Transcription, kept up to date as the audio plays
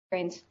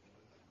screens.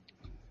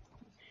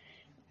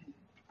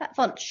 That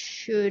font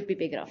should be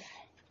big enough.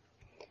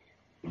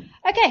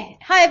 Okay,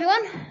 hi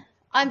everyone.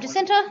 I'm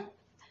Jacinta.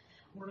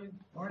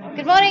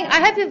 Good morning.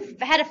 I hope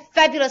you've had a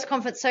fabulous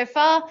conference so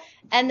far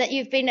and that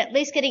you've been at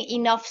least getting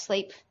enough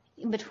sleep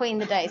in between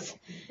the days.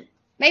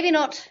 Maybe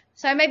not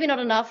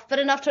enough, but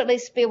enough to at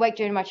least be awake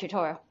during my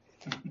tutorial.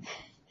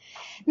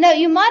 Now,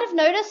 you might have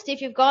noticed,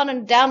 if you've gone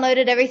and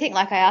downloaded everything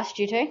like I asked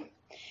you to,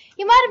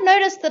 you might have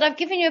noticed that I've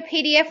given you a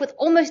PDF with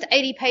almost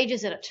 80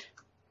 pages in it.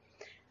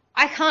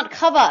 I can't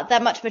cover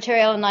that much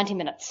material in 90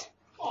 minutes.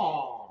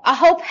 Aww. A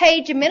whole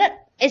page a minute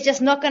is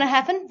just not going to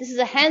happen. This is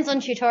a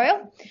hands-on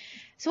tutorial.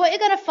 So what you're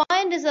going to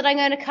find is that I'm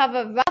going to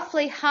cover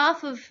roughly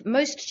half of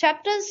most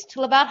chapters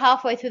till about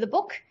halfway through the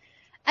book,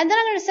 and then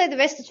I'm going to say the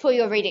rest is for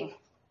your reading.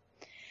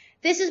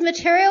 This is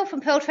material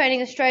from Perl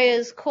Training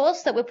Australia's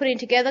course that we're putting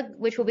together,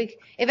 which will be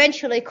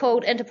eventually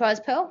called Enterprise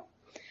Perl.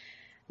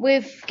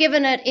 We've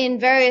given it in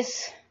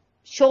various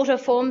shorter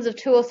forms of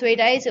 2 or 3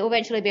 days. It will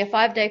eventually be a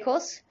 5-day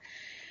course.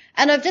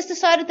 And I've just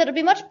decided that it would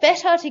be much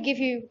better to give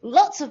you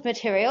lots of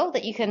material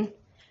that you can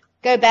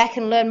go back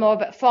and learn more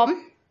about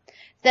from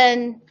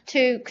than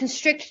to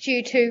constrict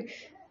you to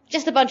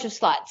just a bunch of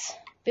slides,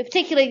 but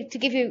particularly to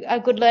give you a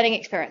good learning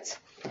experience.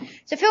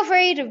 So feel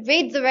free to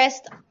read the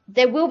rest.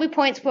 There will be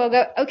points where I'll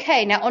go,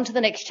 okay, now on to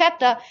the next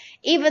chapter,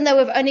 even though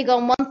we've only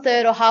gone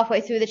 1/3 or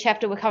halfway through the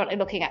chapter we're currently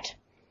looking at.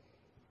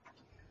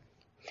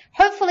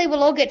 Hopefully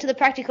we'll all get to the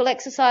practical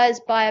exercise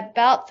by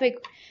about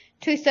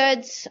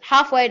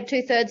halfway to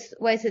 2/3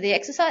 way through the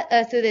exercise,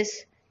 through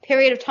this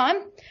period of time.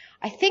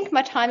 I think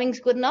my timing's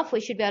good enough. We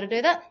should be able to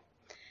do that.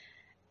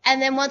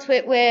 And then once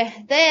we're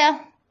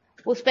there,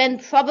 we'll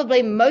spend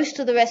probably most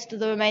of the rest of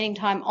the remaining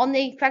time on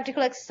the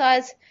practical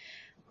exercise.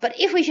 But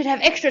if we should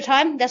have extra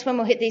time, that's when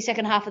we'll hit the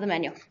second half of the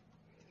manual.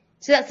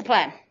 So that's the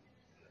plan.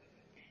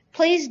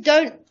 Please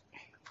don't,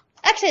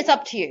 actually it's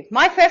up to you.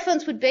 My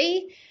preference would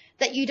be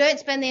that you don't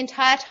spend the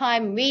entire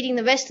time reading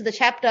the rest of the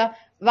chapter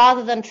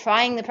rather than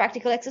trying the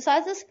practical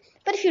exercises.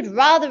 But if you'd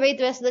rather read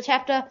the rest of the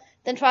chapter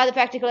than try the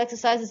practical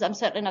exercises, I'm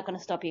certainly not going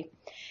to stop you.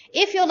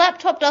 If your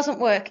laptop doesn't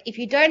work, if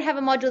you don't have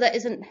a module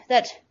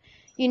that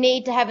you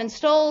need to have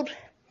installed,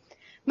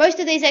 most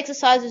of these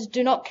exercises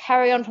do not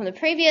carry on from the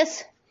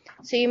previous,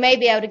 so you may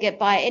be able to get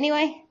by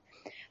anyway.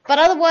 But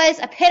otherwise,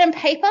 a pen and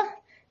paper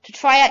to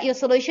try out your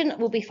solution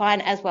will be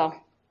fine as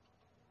well.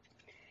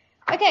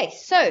 Okay,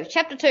 so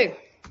chapter 2.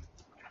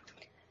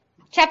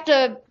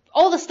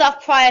 All the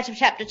stuff prior to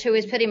chapter 2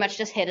 is pretty much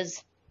just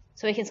headers,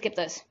 so we can skip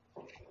those.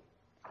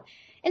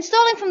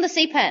 Installing from the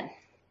CPAN.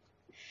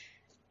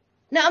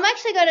 Now, I'm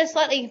actually going to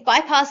slightly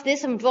bypass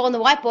this and draw on the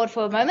whiteboard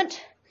for a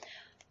moment.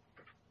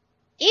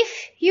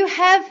 If you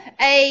have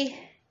a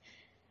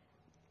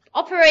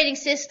operating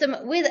system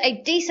with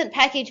a decent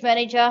package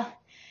manager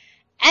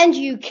and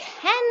you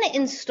can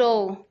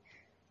install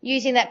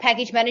using that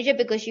package manager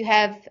because you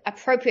have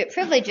appropriate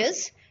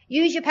privileges,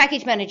 use your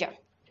package manager.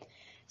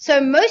 So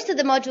most of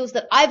the modules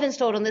that I've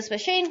installed on this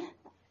machine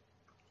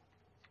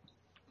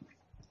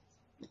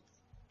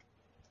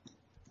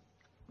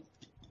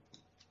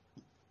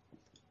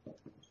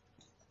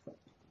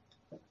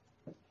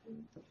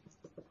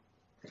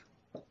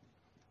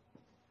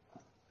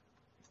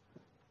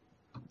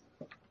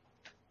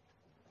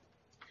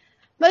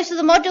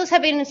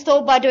have been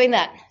installed by doing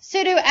that.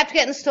 Sudo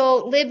apt-get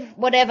install lib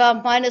whatever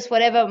minus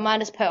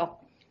Perl.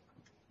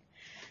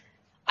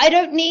 I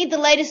don't need the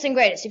latest and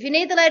greatest. If you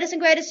need the latest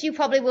and greatest, you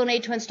probably will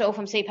need to install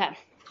from CPAN.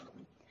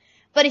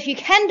 But if you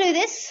can do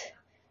this,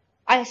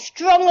 I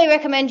strongly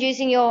recommend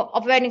using your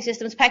operating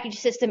system's package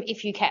system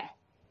if you can.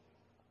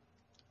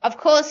 Of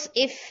course,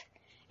 if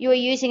you are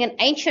using an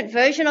ancient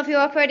version of your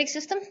operating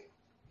system,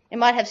 it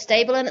might have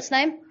stable in its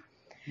name.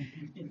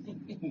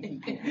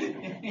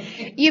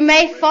 You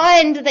may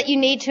find that you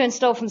need to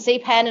install from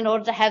CPAN in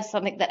order to have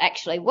something that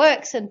actually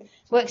works and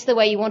works the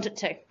way you want it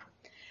to.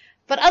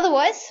 But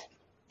otherwise,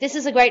 this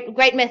is a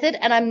great method,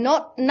 and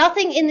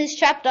nothing in this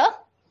chapter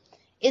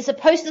is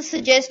supposed to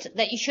suggest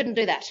that you shouldn't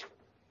do that.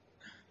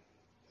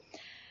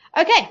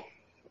 Okay.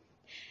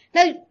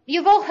 Now,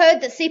 you've all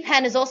heard that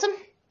CPAN is awesome.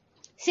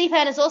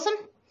 CPAN is awesome.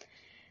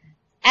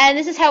 And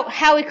this is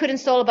how we could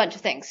install a bunch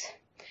of things.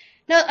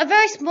 Now, a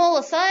very small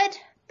aside,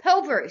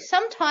 Perl brew.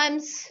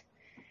 Sometimes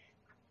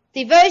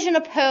the version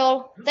of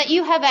Perl that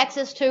you have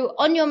access to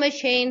on your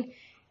machine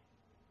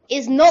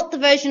is not the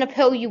version of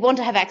Perl you want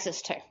to have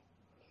access to.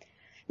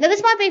 Now,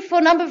 this might be for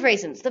a number of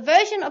reasons. The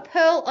version of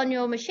Perl on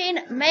your machine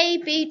may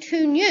be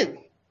too new.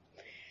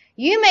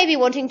 You may be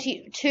wanting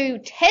to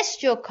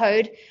test your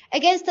code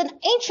against an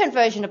ancient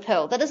version of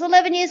Perl that is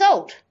 11 years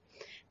old.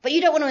 But you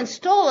don't want to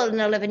install an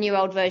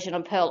 11-year-old version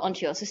of Perl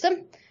onto your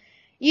system.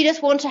 You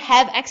just want to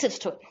have access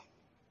to it.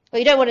 Well,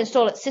 you don't want to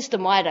install it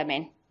system-wide, I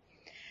mean.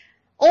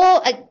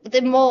 Or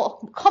the more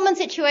common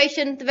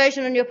situation, the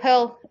version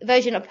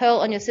of Perl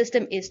on your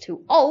system is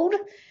too old,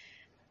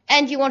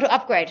 and you want to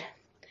upgrade.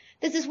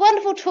 There's this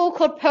wonderful tool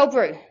called Perl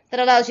Brew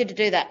that allows you to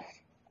do that.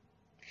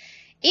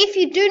 If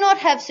you do not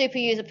have super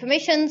user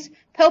permissions,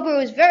 Perl Brew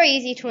is very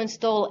easy to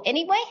install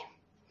anyway,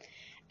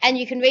 and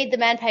you can read the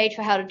man page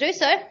for how to do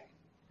so.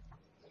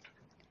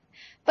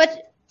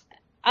 But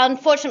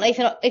unfortunately,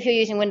 if you're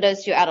using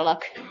Windows, you're out of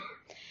luck.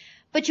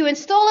 But you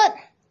install it,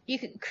 you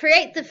can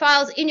create the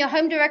files in your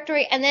home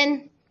directory, and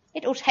then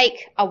it will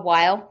take a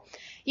while.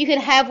 You can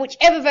have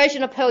whichever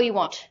version of Perl you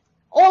want,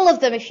 all of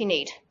them if you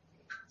need.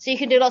 So you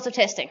can do lots of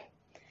testing.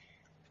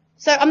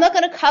 So I'm not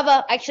going to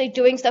cover actually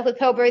doing stuff with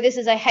Perl Brew. This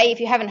is a, hey, if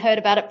you haven't heard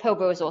about it, Perl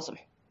Brew is awesome.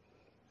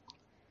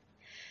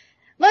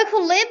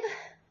 Local lib.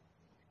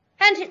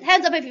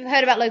 Hands up if you've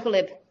heard about local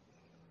lib.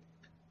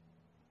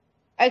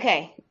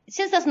 Okay,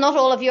 since that's not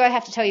all of you, I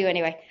have to tell you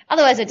anyway.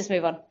 Otherwise, I just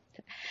move on.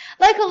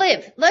 Local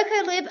lib.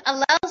 Local lib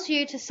allows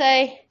you to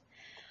say,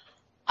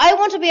 I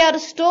want to be able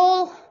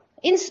to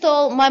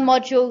install my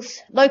modules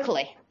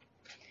locally.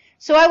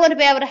 So I want to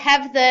be able to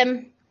have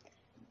them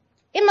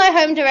in my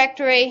home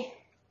directory,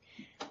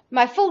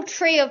 my full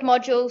tree of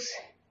modules,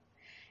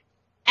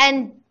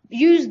 and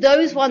use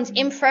those ones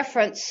in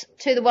preference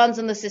to the ones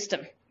on the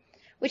system,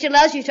 which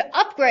allows you to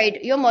upgrade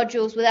your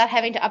modules without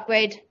having to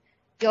upgrade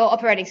your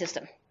operating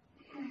system,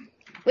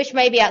 which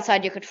may be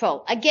outside your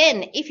control.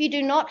 Again, if you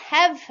do not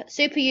have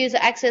super user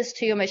access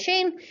to your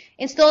machine,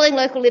 installing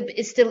local lib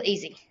is still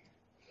easy.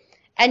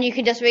 And you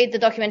can just read the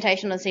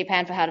documentation on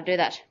CPAN for how to do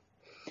that.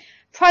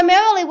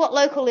 Primarily what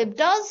local lib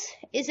does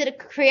is it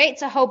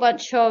creates a whole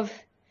bunch of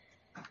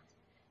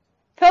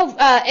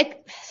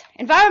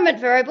environment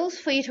variables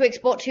for you to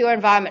export to your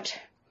environment.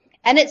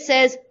 And it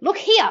says, look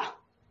here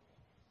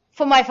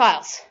for my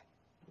files.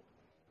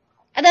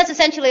 And that's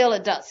essentially all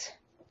it does.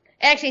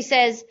 It actually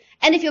says,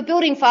 and if you're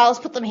building files,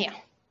 put them here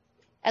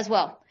as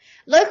well.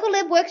 Local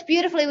lib works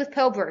beautifully with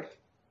Perl Brew.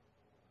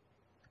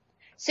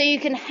 So you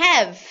can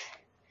have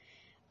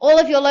all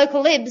of your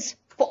local libs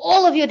for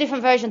all of your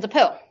different versions of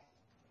Perl.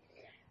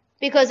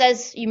 Because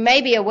as you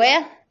may be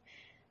aware,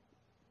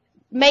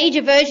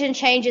 major version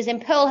changes in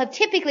Perl have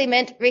typically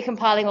meant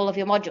recompiling all of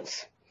your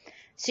modules.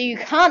 So you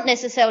can't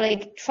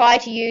necessarily try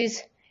to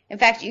use, in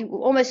fact, you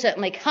almost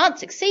certainly can't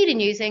succeed in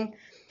using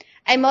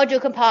a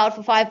module compiled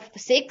for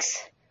 5.6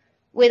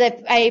 with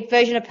a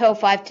version of Perl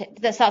 5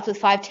 that starts with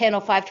 5.10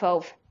 or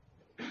 5.12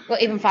 or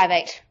even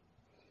 5.8.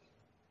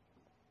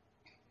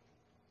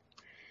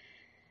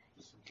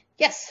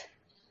 Yes?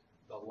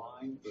 The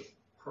line with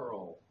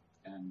Perl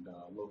and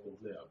local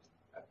lib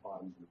at the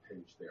bottom of the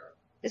page there.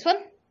 This one?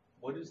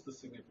 What is the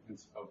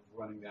significance of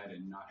running that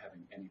and not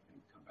having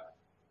anything come back?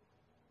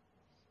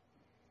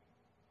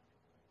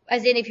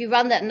 As in, if you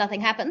run that and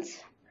nothing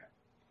happens?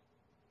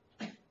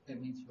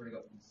 It means you've already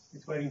got this.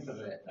 It's waiting for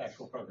the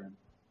actual program.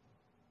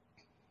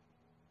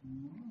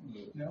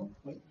 No?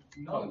 Wait.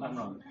 No, I'm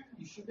wrong.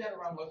 You should be able to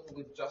run local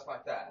lib just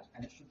like that,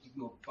 and it should give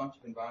you a bunch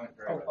of environment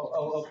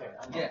variables. Okay.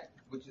 Yeah,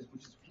 which is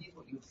here's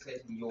what you would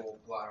say in your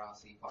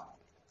glrc file.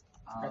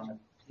 Gotcha.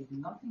 If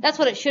nothing That's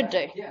what it should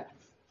do. Yeah.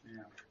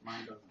 Yeah,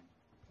 mine doesn't.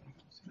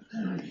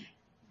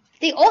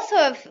 The author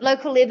of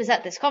local lib is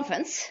at this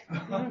conference.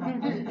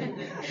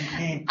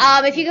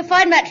 If you can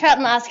find Matt Trout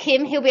and ask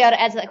him, he'll be able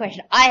to answer that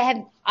question.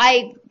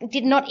 I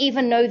did not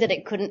even know that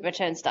it couldn't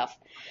return stuff.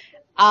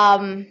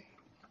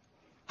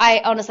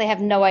 I honestly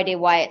have no idea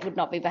why it would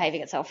not be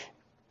behaving itself.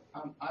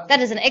 That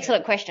is an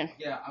excellent question.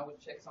 Yeah, I would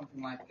check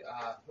something like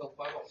Perl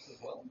 5ops as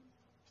well.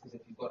 Because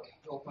if you've got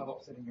Perl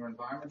 5ops set in your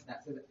environment,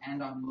 that says,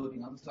 and I'm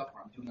loading other stuff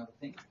or I'm doing other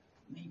things,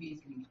 maybe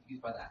it's getting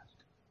confused by that.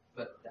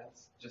 But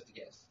that's just a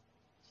guess.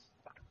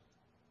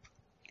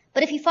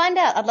 But if you find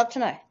out, I'd love to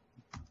know.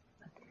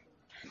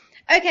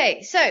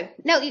 Okay, so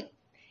now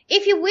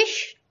if you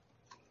wish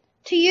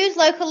to use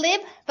local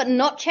lib but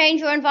not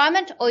change your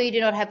environment, or you do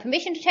not have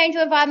permission to change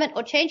your environment,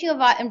 or changing your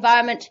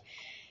environment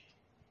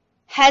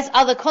has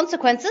other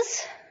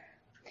consequences,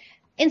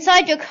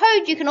 inside your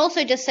code you can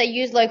also just say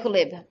use local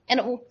lib, and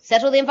it will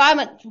settle the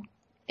environment,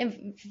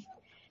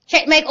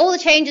 make all the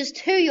changes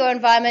to your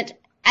environment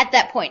at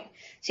that point.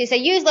 So you say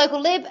use local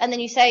lib, and then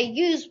you say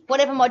use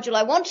whatever module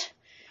I want,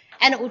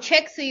 and it will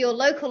check through your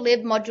local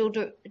lib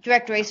module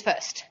directories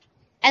first,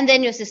 and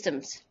then your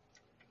systems.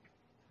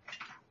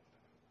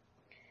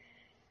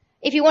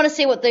 If you want to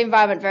see what the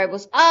environment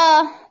variables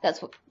are,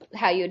 that's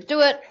how you would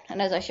do it,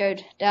 and as I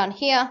showed down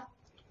here,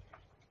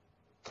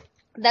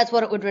 that's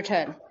what it would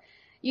return.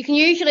 You can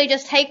usually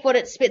just take what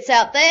it spits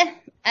out there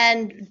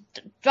and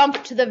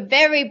jump to the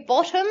very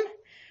bottom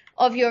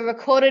of your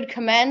recorded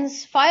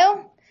commands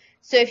file.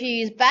 So if you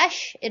use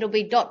bash, it'll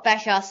be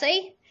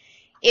 .bashrc.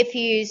 If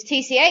you use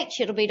tch,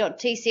 it'll be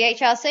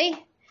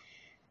 .tchrc.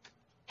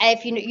 And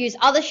if you use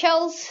other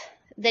shells,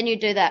 then you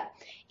do that.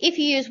 If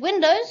you use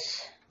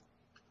Windows,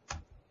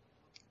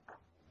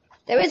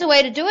 there is a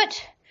way to do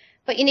it,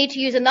 but you need to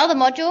use another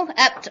module,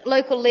 apt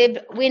local lib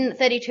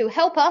win32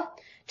 helper,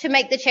 to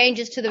make the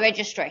changes to the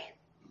registry.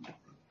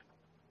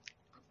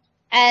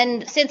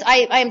 And since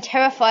I am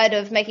terrified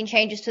of making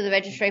changes to the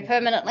registry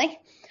permanently,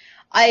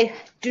 I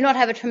do not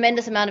have a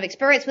tremendous amount of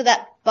experience with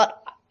that, but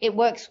it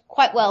works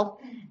quite well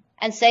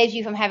and saves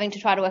you from having to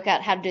try to work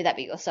out how to do that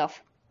by yourself.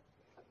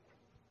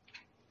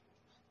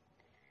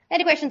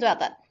 Any questions about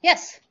that?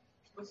 Yes?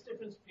 What's the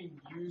difference between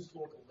use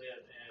local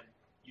lib and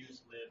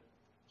use lib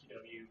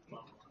GW mum?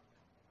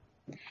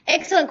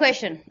 Excellent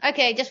question.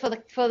 Okay, just for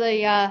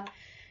the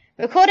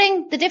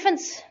recording,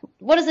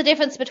 what is the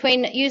difference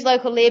between use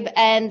local lib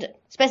and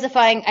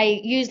specifying a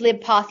use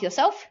lib path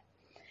yourself?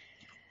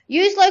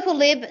 Use local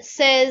lib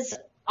says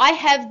I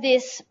have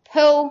this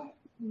Perl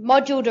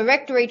module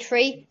directory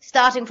tree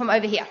starting from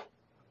over here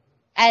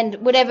and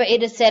whatever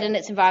it is set in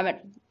its environment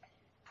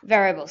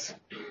variables.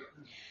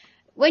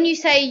 When you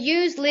say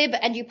use lib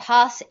and you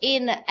pass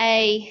in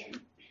a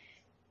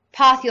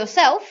path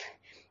yourself,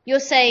 you're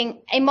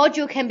saying a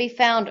module can be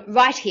found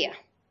right here.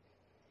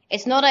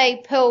 It's not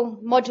a Perl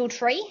module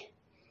tree.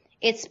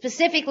 It's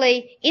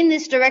specifically in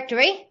this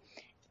directory.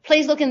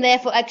 Please look in there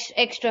for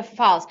extra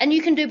files. And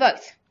you can do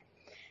both.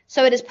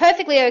 So it is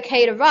perfectly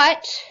okay to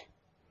write.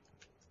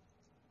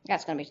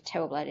 That's going to be a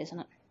terrible idea, isn't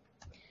it?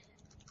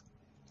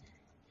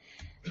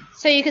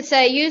 So you could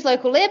say use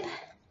local lib.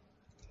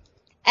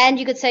 And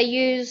you could say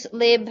use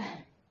lib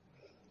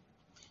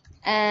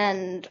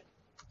and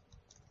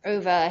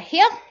over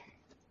here.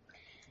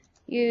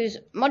 Use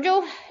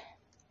module.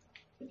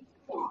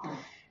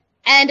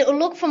 And it will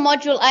look for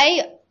module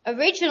A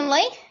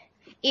originally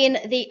in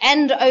the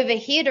and over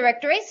here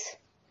directory.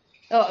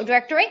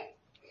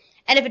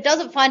 And if it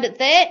doesn't find it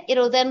there,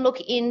 it'll then look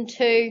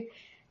into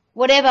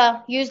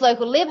whatever use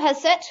local lib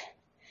has set.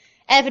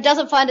 And if it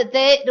doesn't find it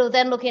there, it'll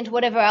then look into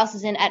whatever else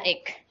is in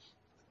 @inc.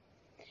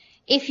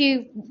 If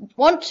you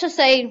want to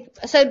say,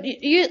 so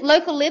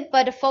local lib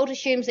by default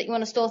assumes that you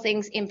want to store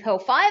things in Perl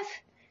 5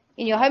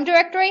 in your home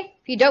directory.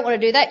 If you don't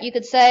want to do that, you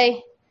could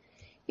say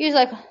use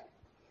local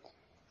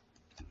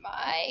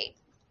my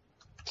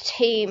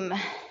team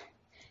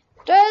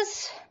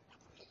does,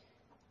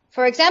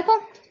 for example,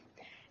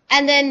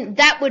 and then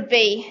that would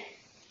be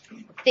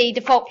the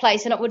default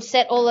place, and it would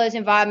set all those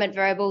environment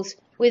variables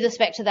with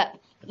respect to that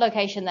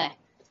location there.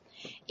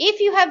 If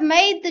you have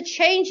made the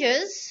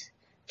changes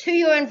to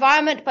your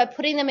environment by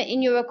putting them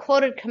in your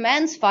recorded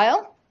commands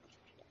file,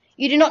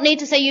 you do not need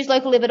to say use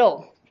local lib at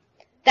all.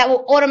 That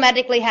will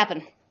automatically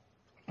happen,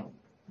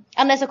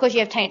 unless of course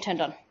you have taint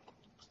turned on.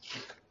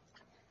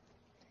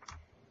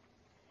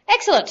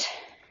 Excellent.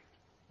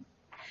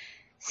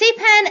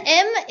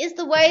 cpan-m is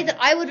the way that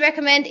I would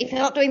recommend, if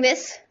you're not doing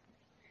this,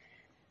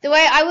 the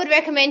way I would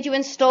recommend you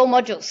install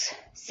modules.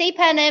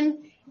 cpan-m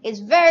is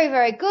very,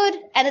 very good,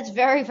 and it's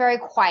very, very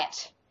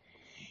quiet.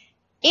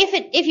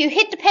 If you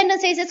hit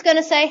dependencies, it's going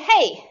to say,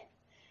 hey,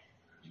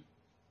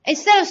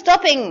 instead of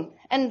stopping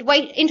and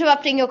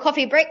interrupting your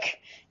coffee break,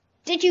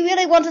 did you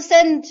really want to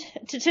send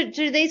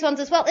to these ones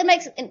as well? It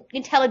makes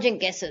intelligent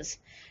guesses.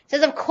 It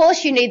says, of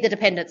course you need the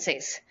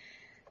dependencies.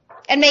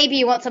 And maybe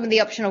you want some of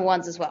the optional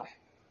ones as well.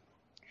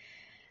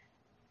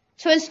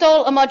 To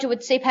install a module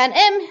with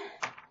cpan-m,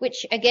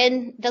 which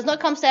again does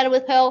not come standard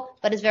with Perl,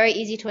 but is very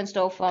easy to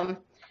install from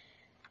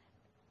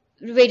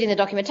reading the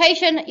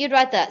documentation, you'd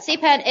write that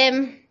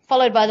cpan-m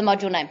followed by the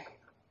module name.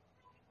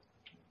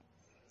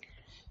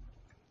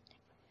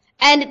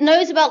 And it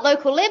knows about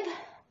local lib,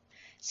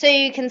 so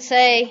you can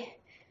say,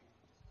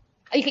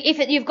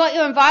 if you've got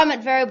your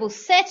environment variables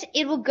set,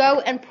 it will go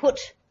and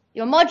put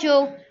your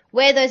module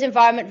where those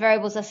environment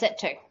variables are set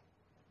to.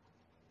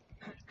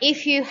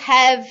 If you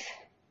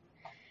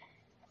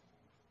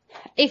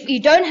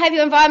don't have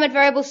your environment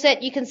variable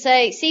set, you can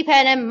say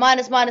cpan-m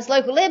 --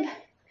 local lib,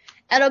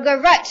 and it'll go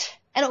right,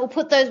 and it will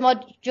put those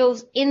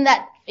modules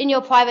in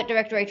your private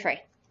directory tree.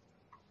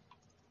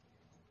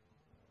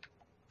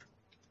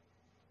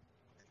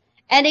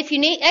 And if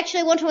you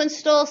actually want to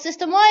install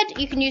system-wide,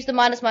 you can use the --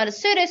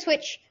 sudo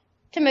switch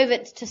to move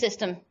it to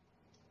system.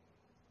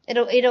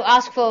 It'll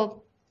ask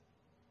for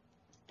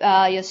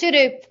your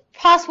sudo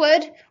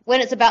password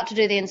when it's about to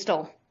do the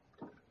install.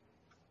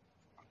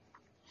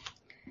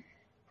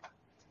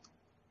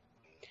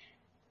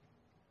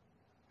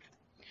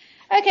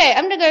 Okay,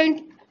 I'm going to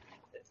go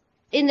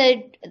in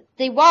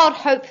the wild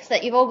hope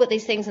that you've all got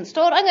these things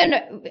installed. I'm going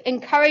to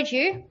encourage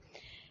you,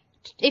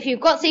 if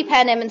you've got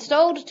cpan-m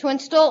installed, to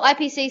install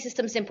IPC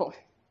System Simple.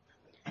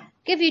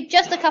 Give you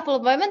just a couple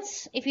of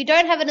moments. If you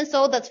don't have it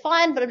installed, that's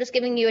fine, but I'm just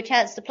giving you a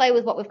chance to play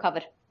with what we've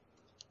covered.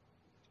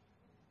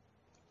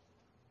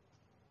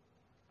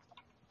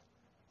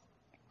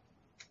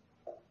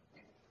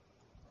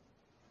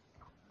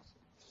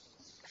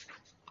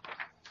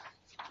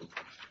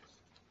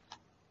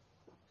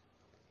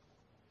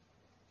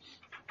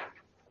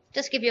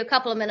 Just give you a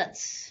couple of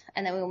minutes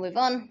and then we'll move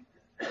on.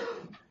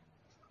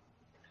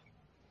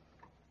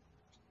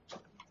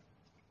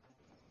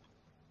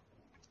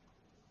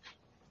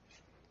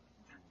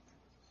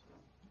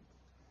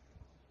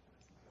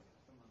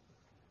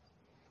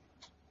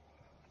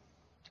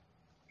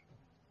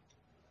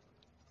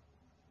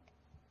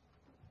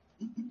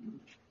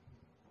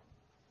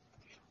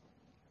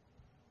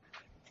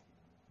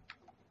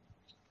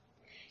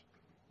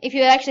 If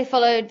you actually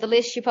followed the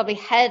list, you probably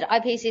had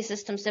IPC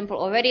System Simple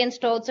already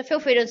installed, so feel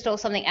free to install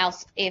something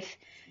else if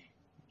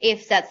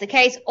that's the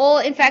case.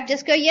 Or, in fact,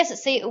 just go, yes,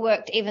 see, it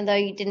worked, even though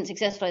you didn't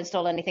successfully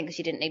install anything because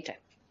you didn't need to.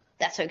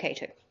 That's okay,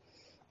 too.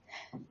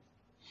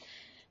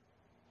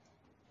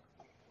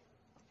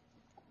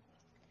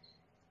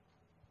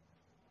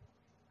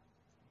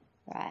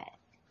 Right.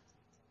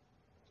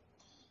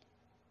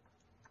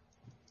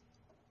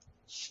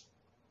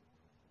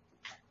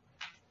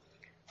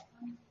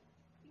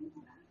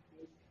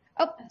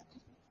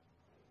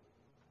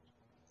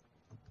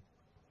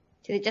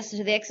 Just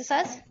to the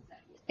exercise?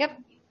 Yep.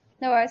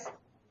 No worries.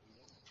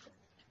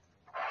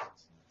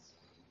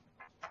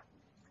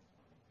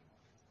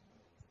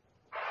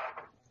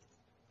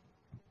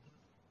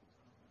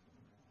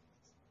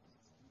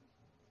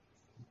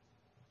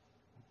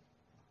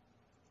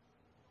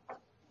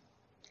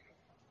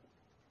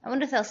 I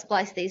wonder if they'll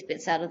splice these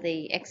bits out of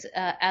the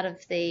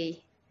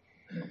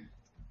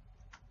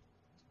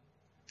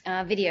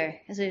video.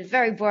 It's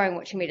very boring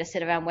watching me just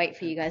sit around and wait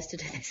for you guys to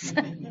do this.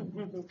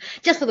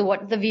 Just for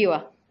the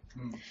viewer.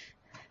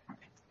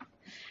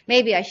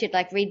 Maybe I should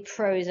read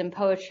prose and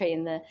poetry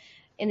in the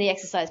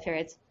exercise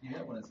periods. You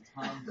know when it's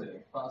time to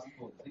fast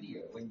forward the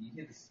video, when you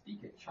hear the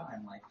speaker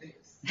chime like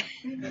this.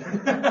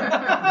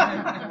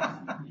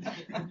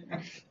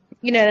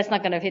 You know that's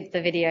not going to hit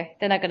the video.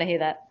 They're not going to hear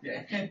that.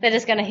 Yeah. They're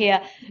just going to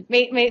hear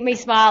me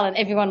smile and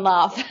everyone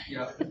laugh.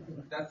 Yeah,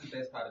 that's the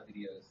best part of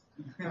videos.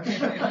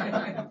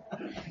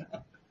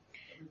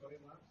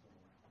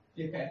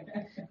 Yeah.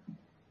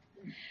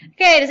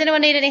 Okay, does anyone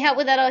need any help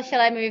with that, or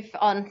shall I move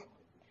on?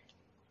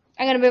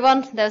 I'm going to move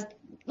on. There's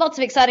lots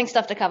of exciting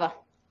stuff to cover.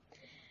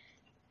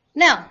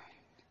 Now,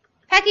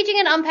 packaging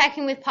and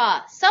unpacking with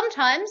PAR.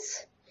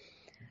 Sometimes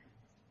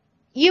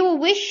you will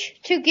wish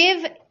to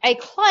give a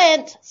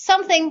client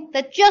something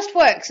that just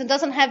works and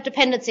doesn't have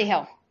dependency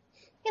hell.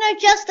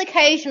 Just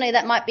occasionally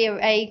that might be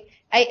a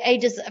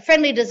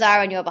friendly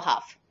desire on your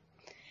behalf.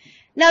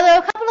 Now, there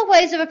are a couple of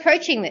ways of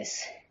approaching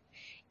this.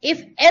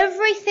 If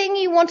everything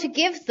you want to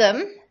give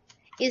them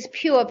is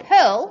pure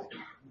Perl,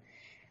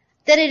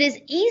 then it is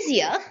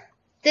easier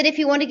than if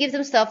you want to give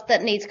them stuff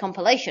that needs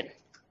compilation.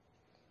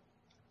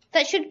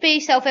 That should be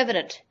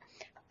self-evident.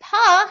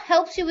 PAR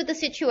helps you with the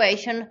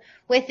situation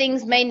where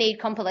things may need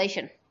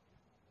compilation.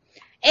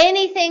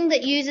 Anything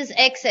that uses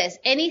excess,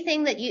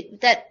 anything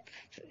that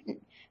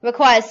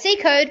requires C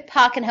code,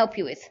 PAR can help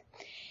you with.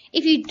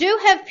 If you do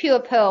have pure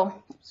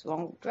Perl, oops,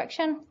 wrong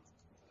direction.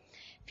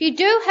 If you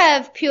do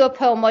have pure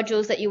Perl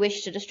modules that you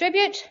wish to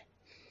distribute,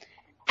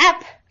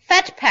 App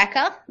Fat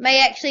Packer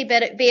may actually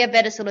be a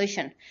better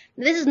solution.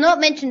 This is not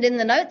mentioned in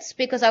the notes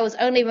because I was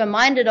only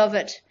reminded of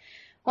it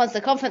once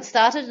the conference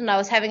started and I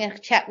was having a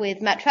chat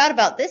with Matt Trout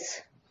about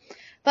this.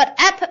 But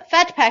App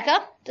Fat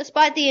Packer,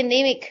 despite the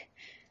anemic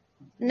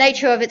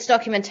nature of its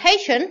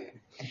documentation,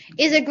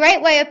 is a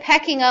great way of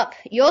packing up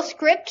your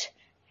script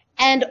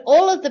and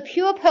all of the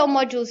pure Perl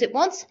modules it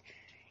wants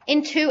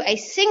into a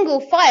single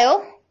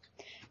file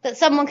that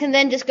someone can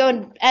then just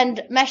go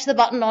and mash the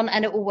button on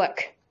and it will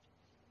work.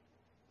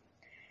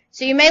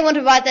 So you may want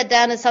to write that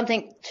down as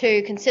something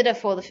to consider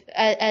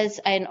as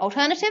an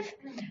alternative.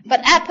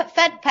 But App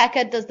Fat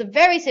Packer does the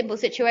very simple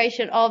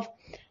situation of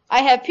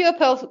I have pure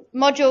Perl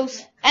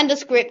modules and a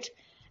script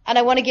and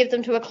I want to give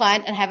them to a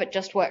client and have it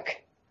just work.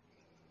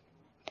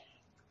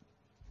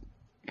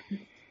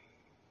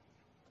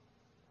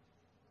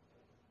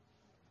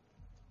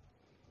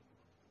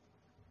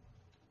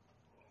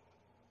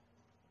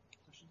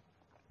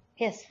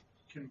 Yes.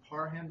 Can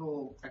PAR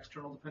handle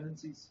external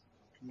dependencies?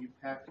 Can you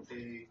pack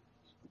a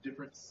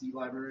different C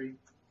library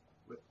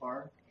with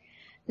PAR?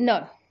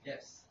 No.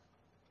 Yes.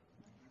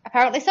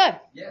 Apparently so.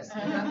 Yes,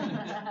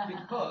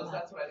 because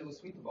that's what I did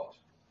with Sweeperbot.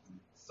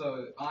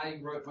 So I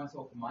wrote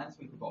myself a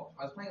Minesweeperbot.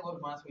 I was playing a lot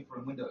of Minesweeper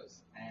on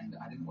Windows, and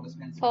I didn't want to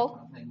spend so much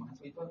time playing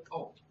Minesweeper.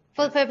 Oh.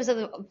 For the purpose of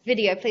the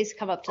video, please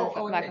come up to the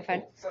Okay,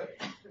 microphone. cool. So,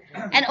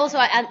 And also,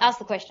 I asked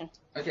the question.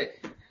 okay.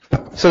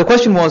 So the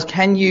question was,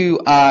 can you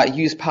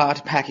use PAR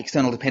to pack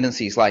external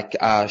dependencies like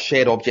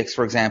shared objects,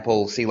 for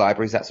example, C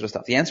libraries, that sort of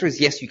stuff? The answer is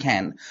yes, you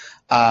can.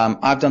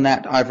 I've done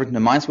that. I've written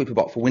a Minesweeper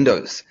bot for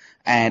Windows,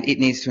 and it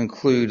needs to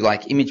include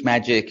like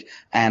ImageMagick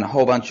and a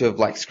whole bunch of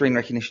like screen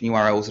recognition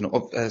URLs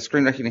and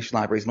screen recognition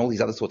libraries and all these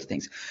other sorts of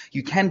things.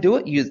 You can do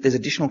it. There's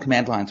additional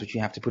command lines which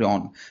you have to put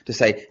on to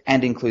say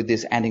and include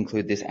this, and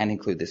include this, and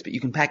include this. But you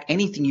can pack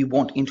anything you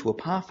want into a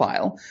PAR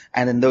file,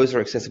 and then those are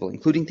accessible,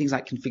 including things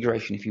like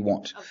configuration if you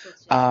want.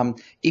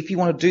 If you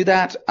want to do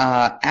that,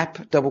 app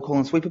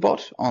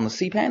 ;Sweeperbot on the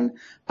CPAN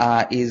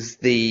is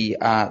the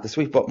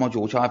Sweeperbot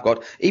module which I've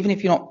got. Even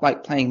if you're not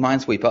like playing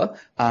Minesweeper,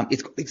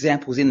 it's got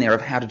examples in there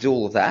of how to do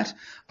all of that.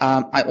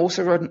 I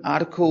also wrote an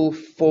article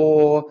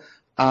for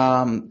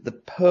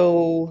the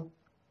Perl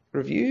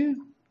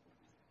Review,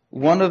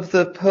 one of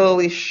the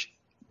Perlish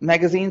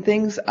magazine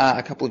things,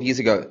 a couple of years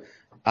ago.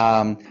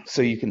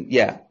 So you can,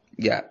 yeah,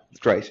 it's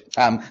great.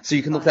 So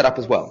you can look that up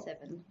as well.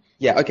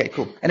 Yeah, okay,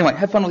 cool. Anyway,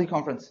 have fun with your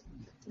conference.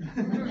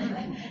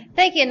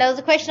 Thank you. And there was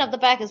a question up the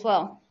back as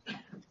well.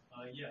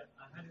 Yeah,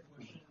 I had a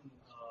question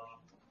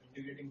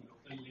integrating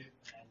local lib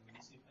and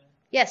mini-cpan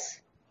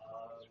Yes.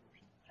 and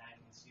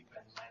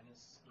cpan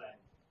minus plan.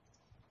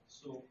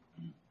 So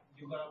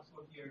you got to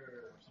put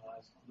your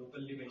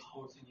local lib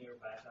exports in your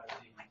bash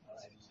RC,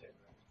 as you said,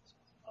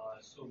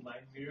 right? So my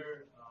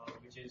mirror,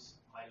 which is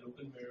my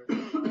local mirror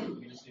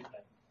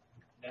mini-cpan,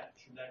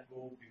 should that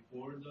go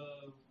before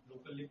the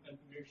local lib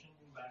configuration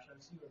in bash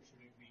RC or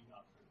should it be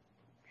after?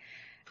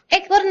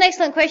 What an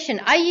excellent question.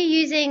 Are you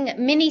using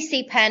mini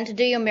CPAN to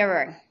do your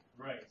mirroring?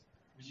 Right,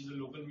 which is a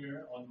local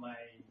mirror on my...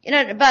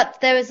 But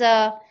there's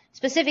a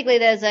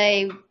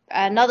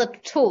another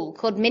tool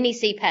called Mini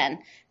CPAN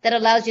that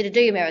allows you to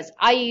do your mirrors.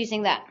 Are you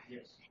using that?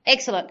 Yes.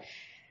 Excellent.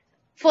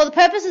 For the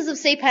purposes of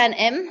CPAN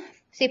M,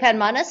 CPAN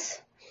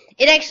minus,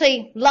 it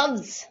actually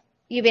loves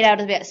you being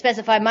able to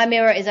specify my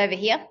mirror is over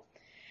here.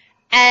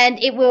 And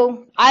it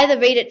will either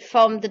read it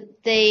from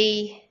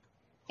the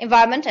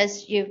environment,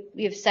 as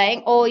you're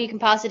saying, or you can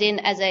pass it in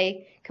as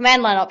a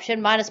command line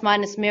option, minus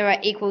minus mirror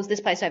equals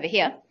this place over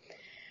here.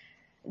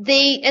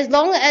 As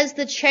long as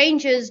the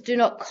changes do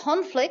not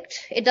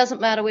conflict, it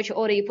doesn't matter which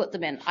order you put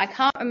them in. I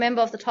can't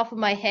remember off the top of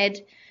my head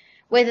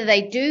whether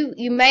they do.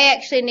 You may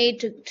actually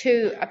need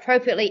to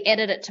appropriately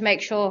edit it to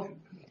make sure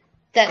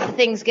that the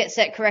things get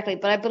set correctly,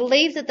 but I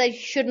believe that they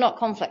should not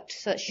conflict,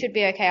 so it should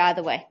be okay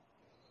either way.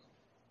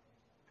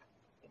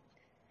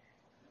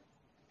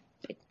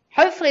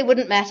 Hopefully it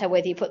wouldn't matter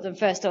whether you put them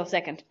first or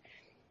second.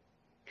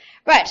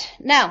 Right,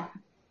 now,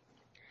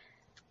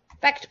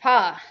 back to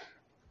par.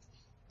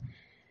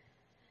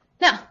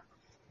 Now,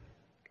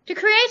 to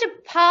create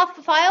a par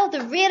file,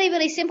 the really,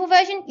 really simple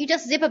version, you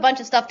just zip a bunch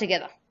of stuff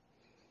together.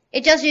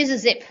 It just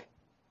uses zip.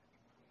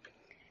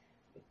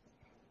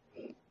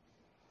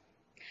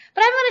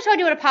 But I've already told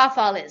you what a par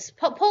file is.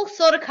 Paul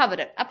sort of covered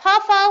it. A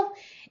par file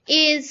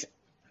is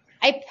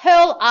a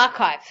Perl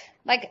archive,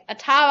 like a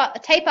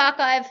tape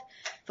archive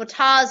for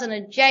tars and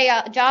a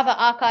Java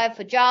archive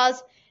for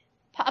jars.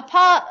 A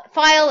par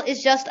file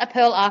is just a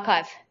Perl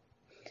archive.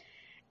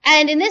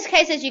 And in this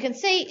case, as you can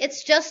see,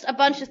 it's just a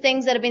bunch of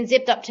things that have been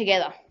zipped up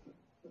together.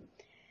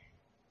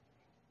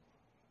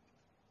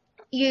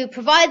 You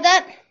provide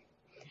that,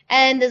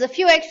 and there's a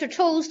few extra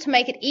tools to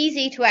make it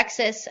easy to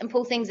access and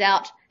pull things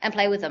out and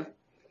play with them.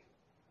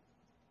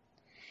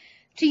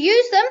 To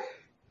use them,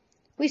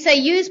 we say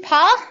use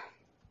par,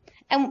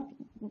 and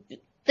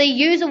the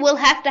user will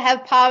have to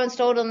have par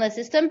installed on their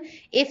system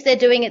if they're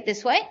doing it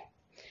this way.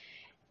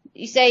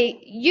 You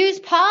say use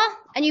par,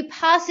 and you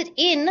pass it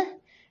in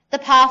the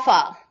par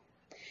file.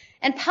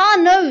 And par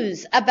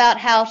knows about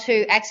how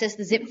to access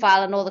the zip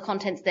file and all the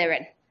contents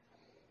therein.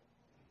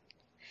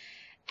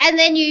 And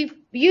then you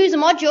use a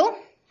module,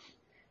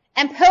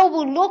 and Perl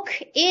will look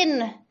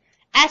in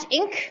at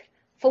inc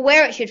for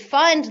where it should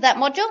find that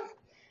module.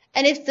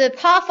 And if the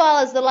par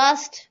file is the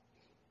last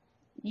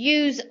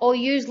use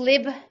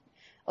lib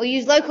or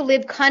use local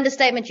lib kind of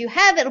statement you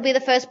have, it'll be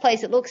the first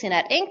place it looks in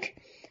at inc.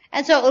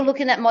 And so it will look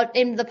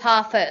in the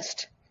par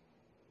first.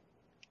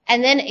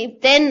 And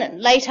then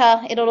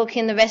later it'll look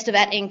in the rest of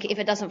at inc if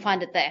it doesn't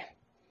find it there.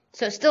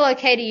 So it's still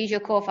okay to use your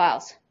core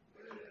files.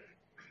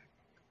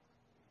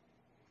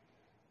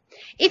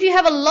 If you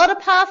have a lot of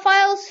par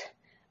files,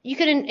 you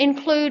can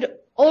include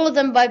all of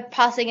them by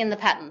passing in the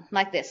pattern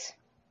like this.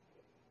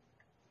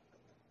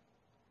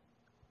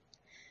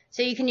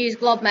 So you can use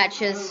glob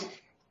matches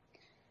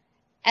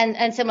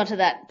and similar to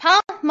that.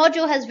 Par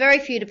module has very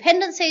few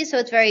dependencies, so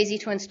it's very easy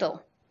to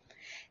install.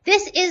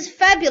 This is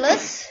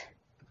fabulous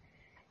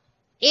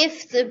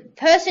if the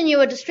person you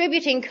are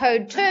distributing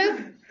code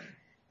to,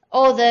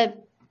 or the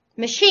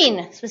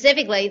machine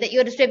specifically that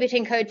you're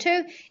distributing code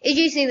to, is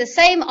using the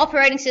same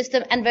operating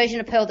system and version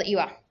of Perl that you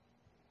are.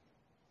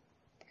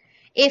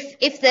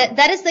 If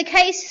that is the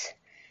case,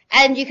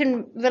 and you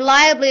can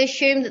reliably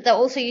assume that they're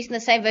also using the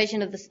same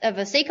version of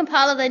a C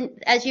compiler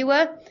as you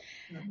were,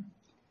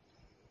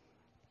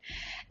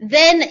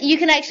 then you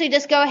can actually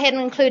just go ahead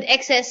and include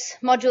excess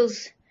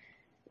modules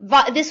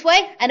this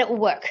way, and it will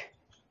work.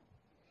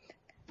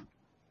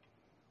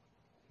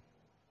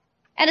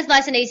 And it's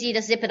nice and easy. You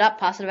just zip it up,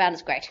 pass it around.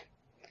 It's great.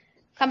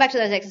 Come back to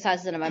those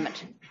exercises in a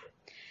moment.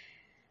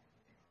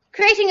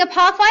 Creating a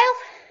par file.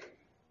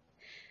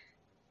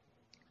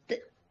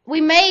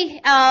 We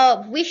may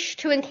wish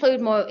to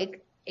include more.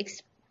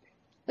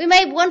 We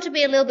may want to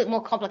be a little bit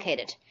more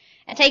complicated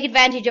and take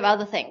advantage of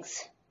other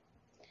things.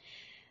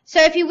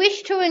 So if you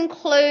wish to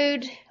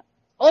include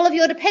all of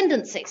your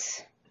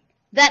dependencies,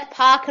 that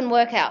par can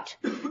work out.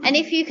 And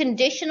if you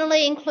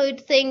conditionally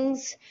include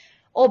things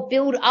or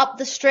build up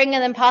the string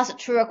and then pass it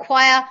to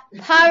require,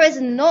 par is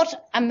not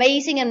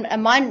amazing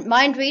and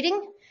mind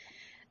reading.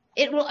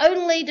 It will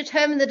only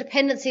determine the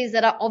dependencies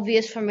that are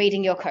obvious from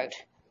reading your code.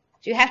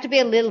 So you have to be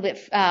a little bit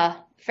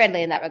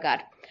friendly in that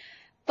regard.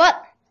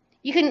 But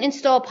you can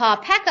install par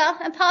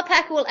packer, and par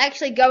packer will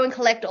actually go and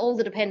collect all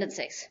the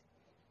dependencies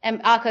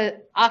and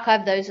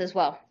archive those as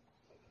well.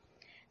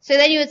 So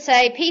then you would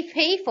say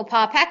pp for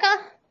par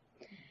packer,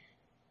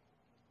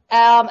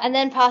 and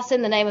then pass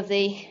in the name of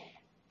the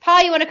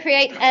par you want to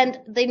create and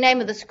the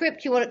name of the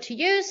script you want it to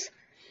use,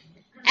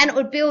 and it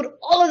would build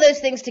all of those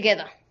things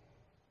together.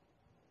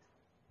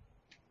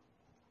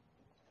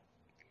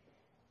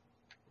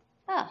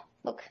 Ah,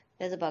 look,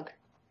 there's a bug.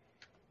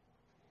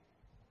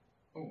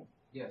 Oh,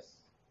 yes.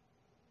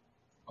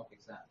 I'll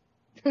fix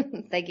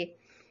that. Thank you.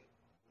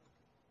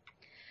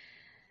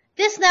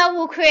 This now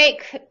will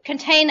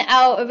contain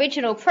our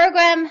original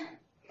program,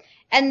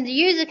 and the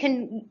user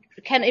can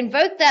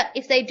invoke that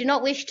if they do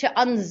not wish to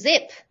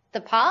unzip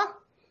the par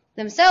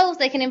themselves.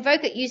 They can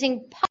invoke it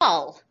using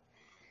Perl,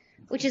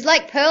 which is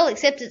like Perl,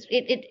 except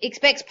it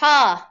expects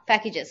par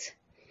packages.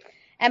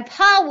 And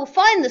par will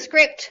find the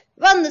script,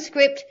 run the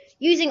script,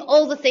 using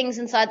all the things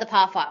inside the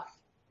par file,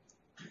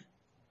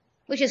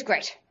 which is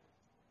great.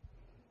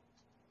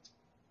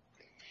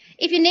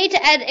 If you need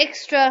to add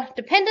extra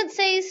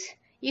dependencies,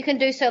 you can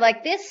do so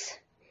like this.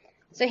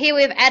 So here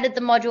we've added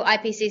the module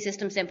IPC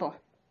system simple.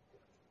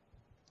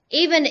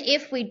 Even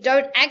if we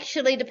don't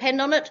actually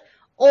depend on it,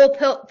 or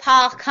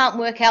par can't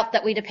work out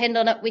that we depend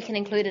on it, we can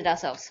include it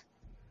ourselves.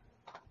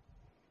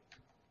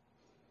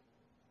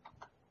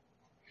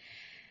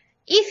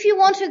 If you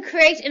want to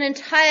create an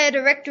entire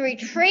directory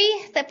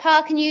tree that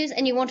par can use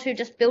and you want to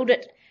just build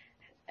it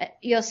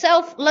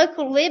yourself,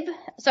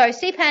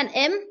 cpan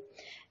m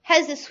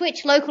has the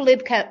switch local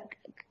lib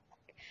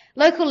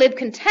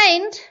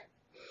contained,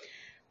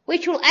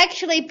 which will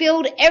actually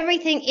build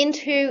everything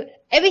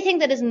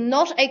that is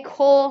not a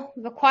core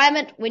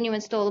requirement when you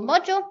install the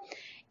module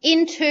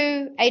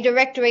into a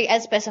directory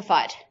as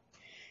specified.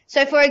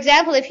 So for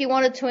example, if you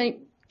wanted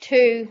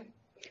to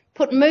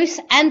put Moose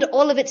and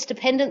all of its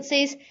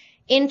dependencies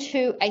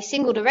into a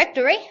single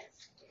directory,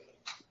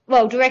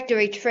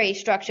 directory tree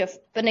structure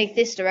beneath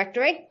this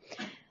directory,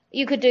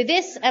 you could do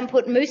this and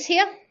put Moose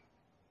here,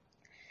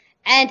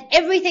 and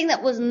everything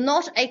that was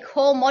not a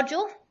core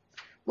module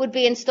would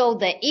be installed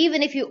there,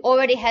 even if you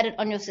already had it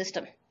on your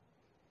system.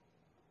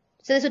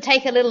 So this would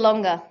take a little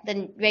longer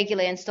than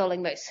regularly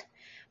installing Moose.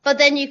 But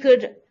then you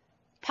could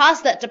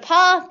pass that to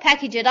par,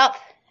 package it up,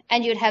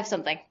 and you'd have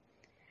something.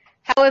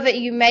 However,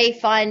 you may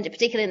find,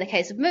 particularly in the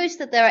case of Moose,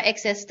 that there are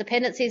excess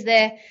dependencies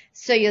there,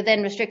 so you're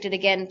then restricted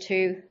again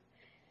to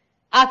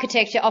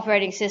architecture,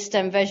 operating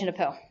system, version of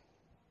Perl.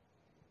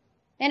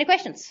 Any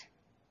questions?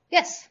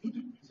 Yes?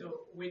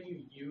 So when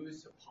you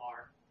use a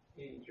par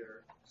in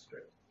your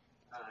script,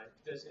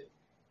 does it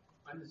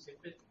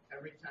unzip it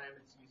every time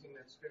it's using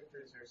that script,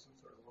 or is there some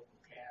sort of local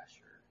cache?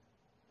 Or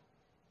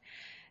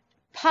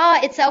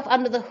par itself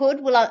under the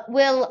hood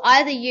will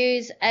either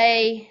use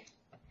an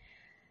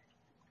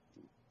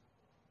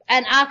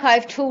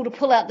archive tool to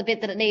pull out the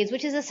bit that it needs,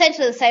 which is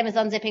essentially the same as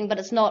unzipping, but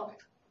it's not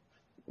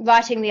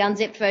writing the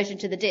unzipped version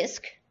to the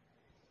disk,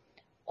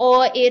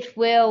 or it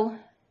will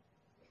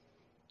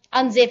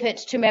unzip it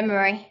to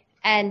memory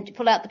and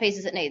pull out the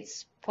pieces it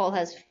needs. Paul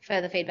has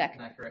further feedback.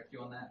 Can I correct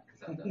you on that?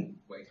 Because I've done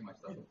way too much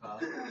stuff with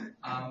par.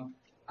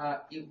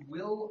 It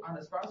will, and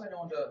as far as I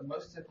know, under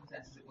most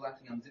circumstances, it will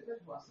actually unzip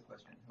it. Who asked the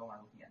question? Who am I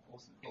looking at?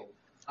 Awesome, cool.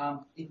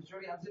 If it's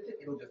already unzipped it,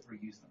 it'll just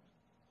reuse them.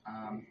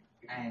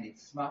 And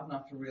it's smart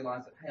enough to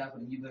realize that, hey, I've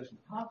got a new version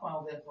of the par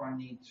file, therefore I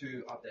need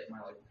to update my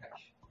local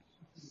cache.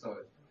 So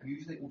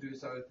usually it will do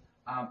so,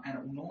 and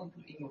it will normally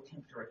put it in your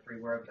temp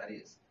directory, wherever that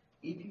is.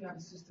 If you have a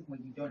system where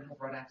you don't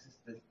have right access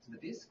to the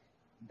disk,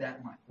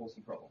 that might cause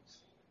you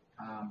problems.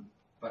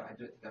 But I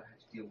don't think I've had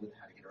to deal with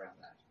how to get around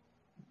that.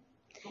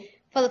 Cool.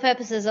 For the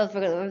purposes of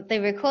the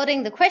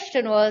recording, the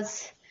question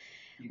was,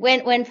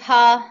 when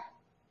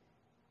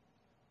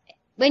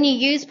you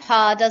use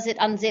par, does it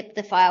unzip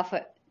the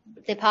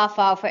par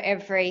file for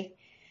every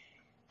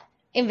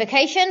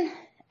invocation?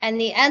 And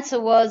the answer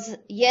was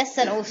yes,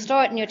 and it will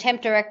store it in your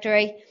temp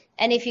directory.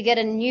 And if you get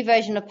a new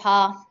version of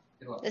par,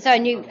 a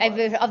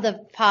version of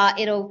the par,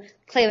 it'll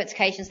clear its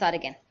cache and start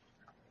again.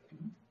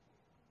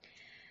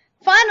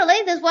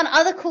 Finally, there's one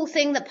other cool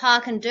thing that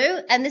par can do,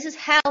 and this is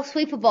how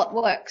SweeperBot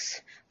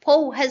works.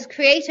 Paul has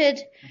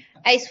created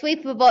a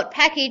SweeperBot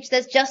package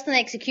that's just an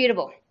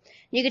executable.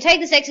 You can take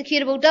this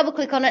executable,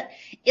 double-click on it,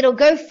 it'll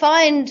go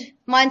find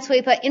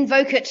Minesweeper,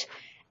 invoke it,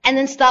 and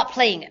then start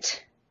playing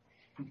it.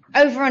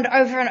 Over and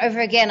over and over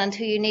again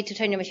until you need to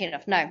turn your machine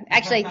off. No,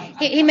 actually,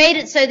 he made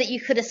it so that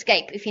you could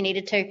escape if you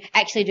needed to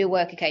actually do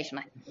work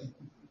occasionally.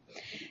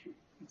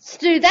 To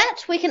do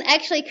that, we can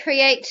actually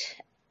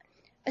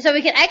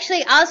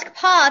ask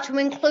par to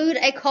include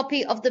a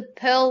copy of the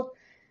Perl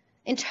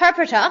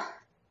interpreter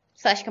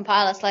 /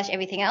 compiler /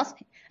 everything else,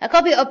 a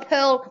copy of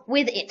Perl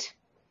with it.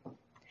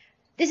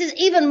 This is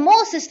even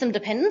more system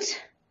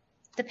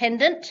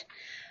dependent,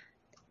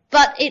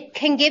 but it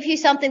can give you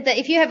something that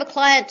if you have a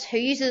client who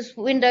uses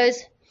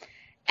Windows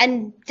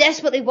and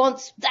desperately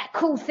wants that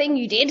cool thing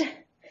you did,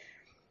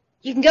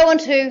 you can go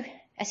onto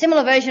a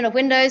similar version of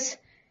Windows,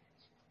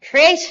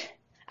 create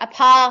a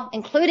par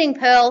including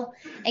Perl,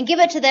 and give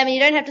it to them, and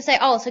you don't have to say,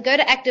 oh, so go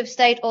to Active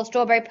State or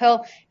Strawberry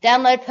Perl,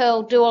 download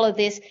Perl, do all of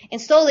this,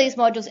 install these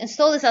modules,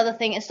 install this other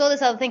thing,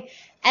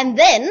 and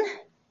then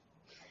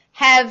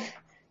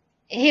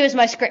here is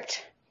my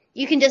script.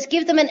 You can just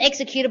give them an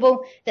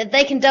executable that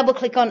they can double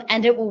click on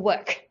and it will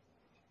work.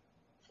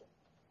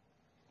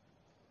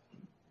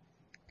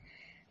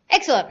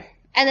 Excellent.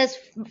 And there's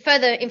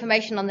further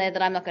information on there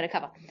that I'm not going to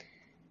cover.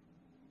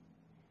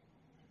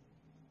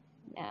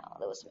 Now,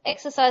 there was some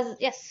exercises.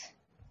 Yes?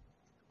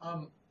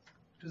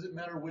 Does it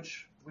matter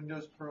which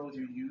Windows Perl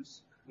you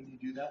use when you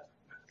do that?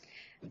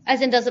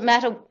 As in, does it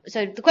matter?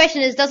 So the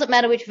question is, does it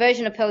matter which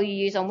version of Perl you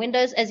use on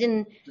Windows? As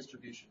in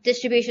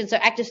distribution, so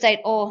Active State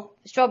or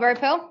Strawberry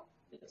Perl?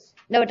 Yes.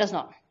 No, it does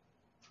not.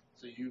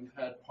 So you've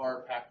had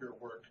par packer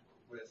work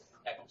with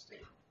Active State?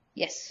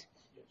 Yes.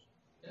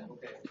 Yeah.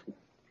 Okay.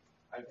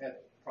 I've had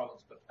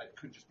problems, but I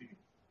could just be.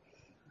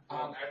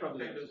 Active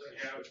State doesn't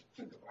have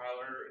the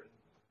compiler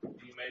and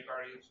DMake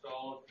already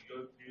installed. You go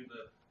through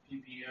the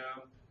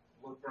PPM,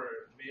 look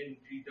for min,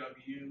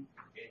 GW,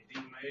 and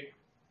DMake.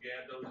 You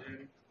add those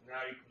in.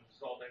 Now you can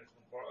install things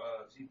from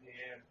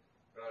CPN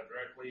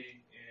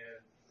directly, and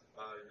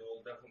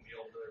you'll definitely be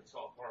able to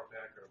install Power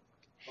Packer.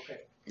 Okay.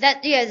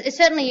 That, yeah, it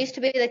certainly used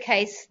to be the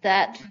case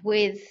that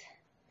with,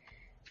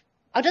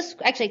 I'll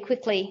just actually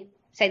quickly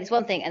say this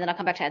one thing and then I'll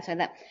come back to answering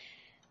that.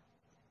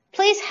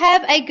 Please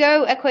have a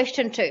go at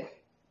question 2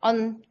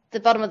 on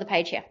the bottom of the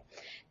page here.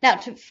 Now,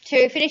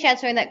 to finish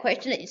answering that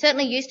question, it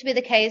certainly used to be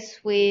the case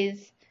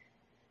with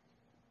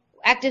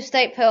active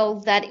state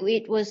Perl that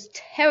it was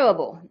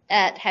terrible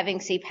at having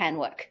CPAN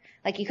work.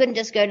 Like you couldn't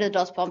just go to the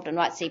DOS prompt and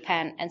write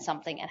CPAN and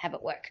something and have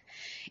it work.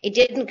 It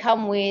didn't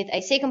come with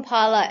a C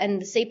compiler,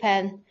 and the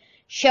CPAN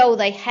shell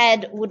they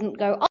had wouldn't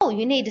go, oh,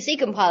 you need a C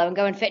compiler, and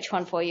go and fetch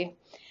one for you.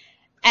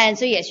 And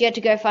so yes, you had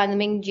to go find the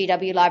Ming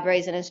GW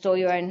libraries and install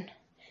your own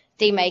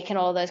DMake and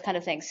all of those kind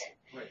of things.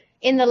 Right.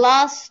 In the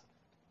last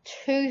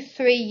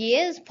 2-3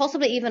 years,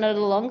 possibly even a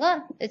little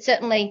longer, it's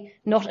certainly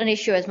not an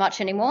issue as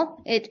much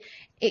anymore. It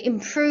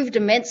improved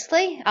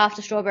immensely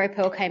after Strawberry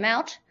Perl came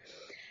out,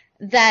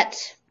 that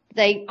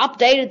they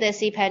updated their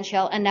CPAN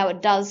shell, and now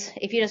it does.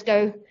 If you just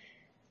go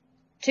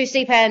to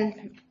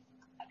CPAN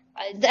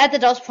at the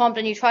DOS prompt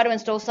and you try to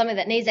install something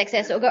that needs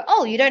XS, it'll go,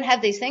 oh, you don't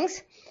have these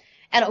things,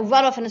 and it'll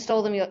run off and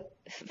install them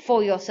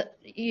for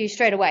you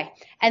straight away.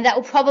 And that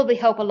will probably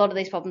help a lot of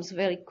these problems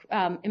really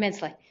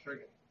immensely. Very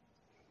good.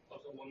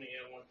 Also, let me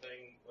add one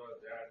thing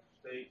that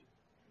state.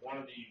 One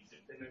of the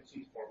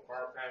dependencies for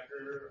Power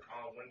Packer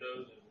on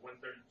Windows is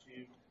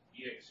Win32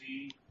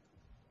 exe.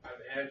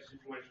 I've had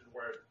situations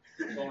where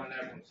pulling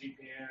that from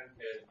CPN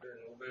has been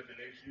a little bit of an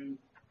issue.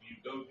 You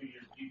go to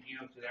your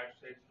GPM to the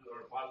actual state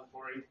or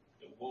repository,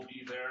 it will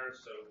be there,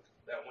 so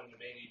that one you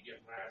may need to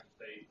get from actual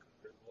state.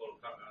 There's a little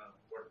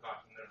word of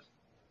caution there.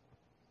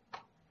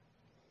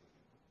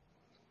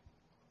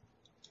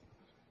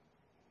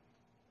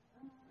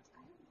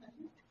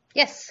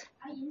 Yes?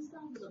 I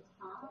installed the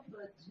PAR,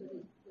 but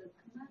the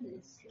command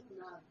is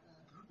not.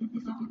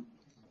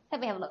 Let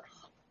me have a look.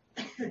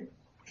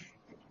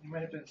 You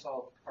might have to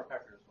install Power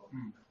Packer as well.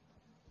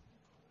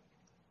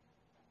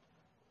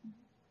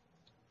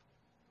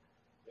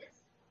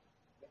 Yes.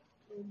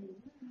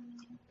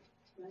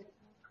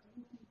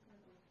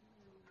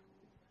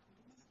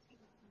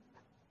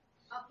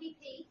 Our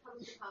PP comes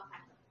with Power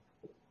Packer.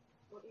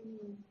 What do you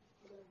mean?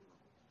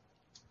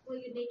 Well,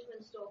 you need to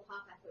install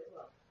Power Packer as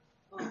well.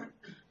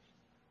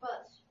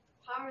 But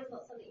PAR is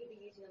not something you'd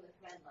be using on the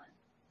command line.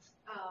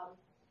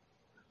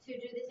 To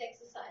do this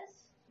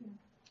exercise,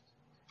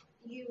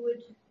 you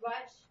would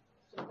write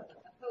a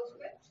Perl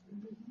script.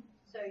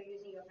 So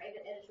using your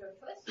favorite editor of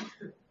choice.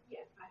 Yeah,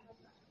 I have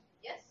that.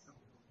 Yes.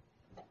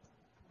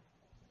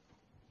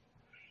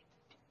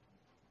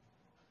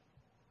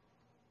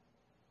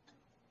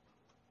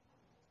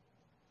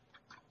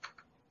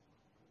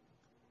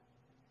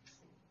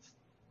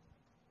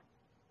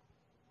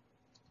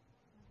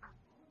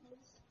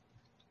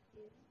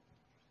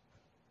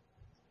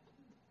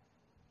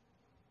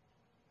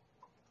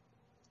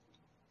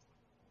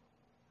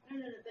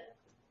 No, but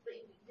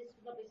this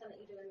would not be something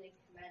you do in the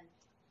command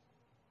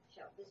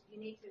shell. You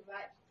need to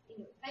write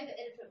in your favorite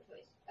editor of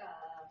choice.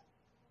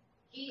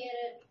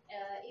 Gedit,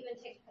 even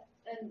text,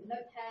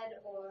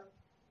 Notepad or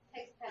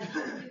TextPad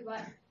to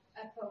write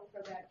a Perl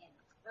program in.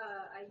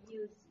 I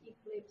use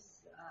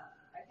Eclipse.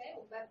 Okay,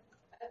 we'll open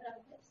up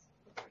Eclipse.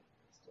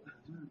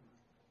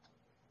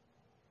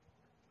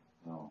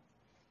 Oh.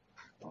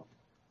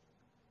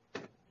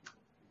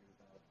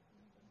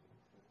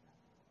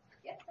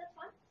 Yep, that's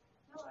fine.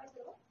 No worries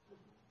at all.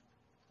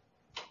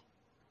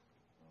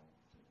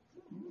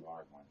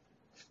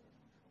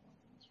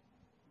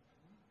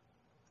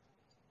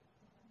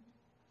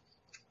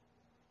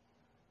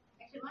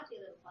 Actually, it might be a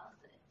little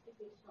faster if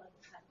we just wanted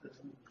to have the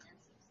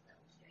answers that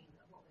will show you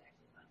what we're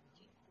actually trying to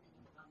achieve, and then you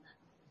can run that.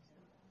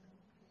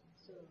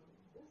 So, as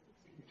you go to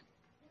the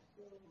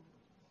answers,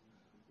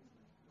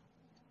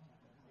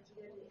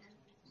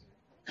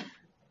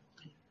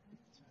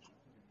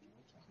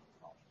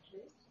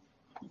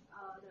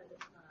 no,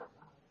 that's not.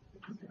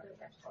 Because it goes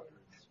back to file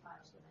organization.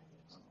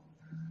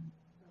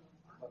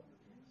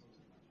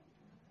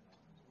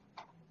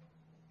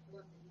 The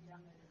ones that you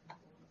downloaded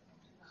before.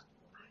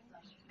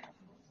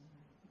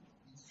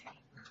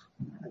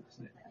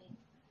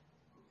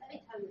 Let me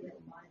tell you a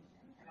little mine,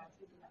 and I'll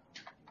give you that one.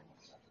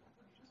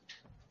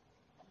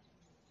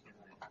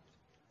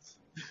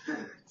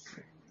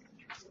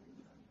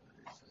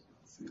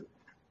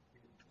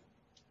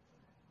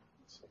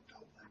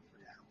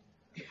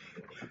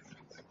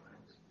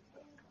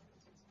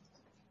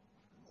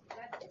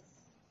 Got this.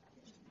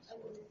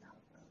 Open this up.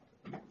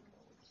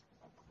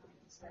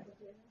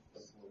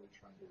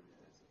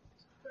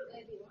 Put it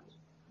wherever you want.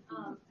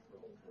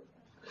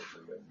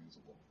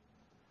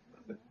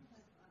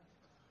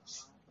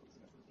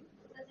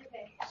 That's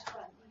okay. That's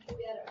fine. You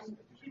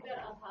should be able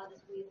to unpar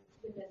this with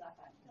Windows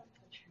Archive.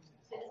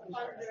 So just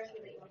find the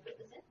directory that you want to put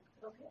this in.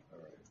 Okay.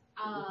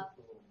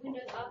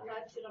 Windows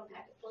Archive should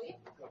unpack it for you.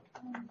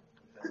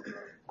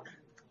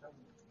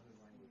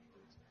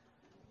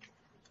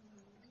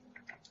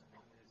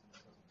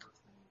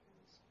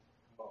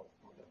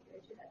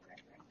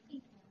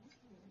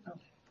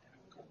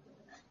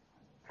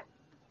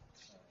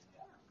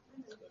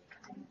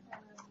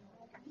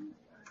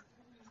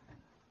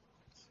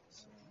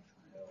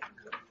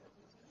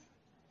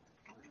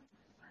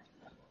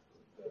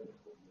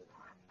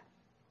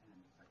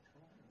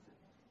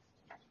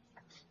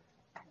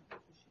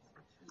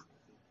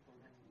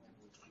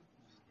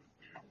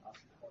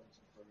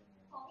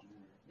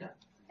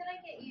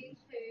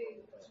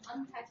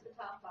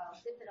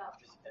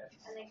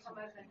 they come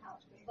over and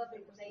help. It's lovely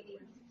when they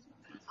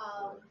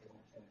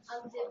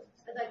unzip,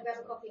 they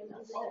grab a copy and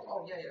unzip it.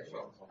 Oh, yeah,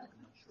 sure.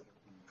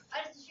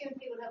 I just assumed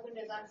people have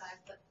Windows Archive,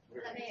 but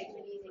that may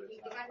actually be easy.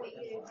 You can get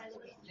you to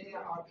handle it.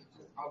 Yeah,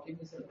 I'll give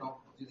you a second.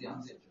 I'll do the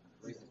unzip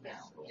reset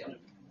now. Yeah.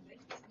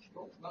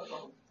 Cool, no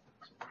problem.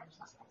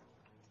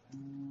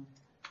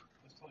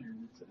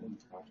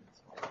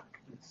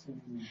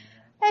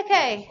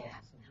 Okay.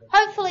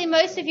 Hopefully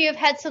most of you have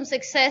had some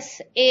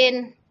success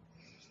in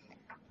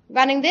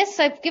running this.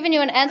 So I've given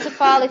you an answer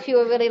file if you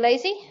were really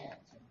lazy.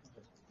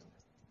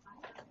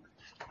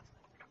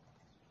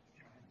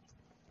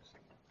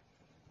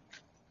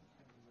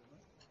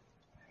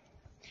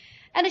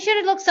 And it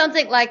should look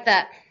something like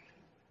that.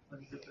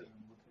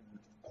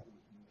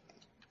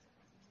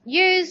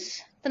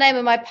 Use the name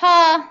of my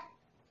par.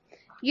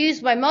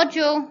 Use my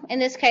module. In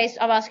this case,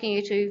 I'm asking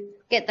you to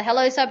get the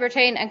hello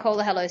subroutine and call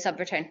the hello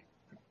subroutine.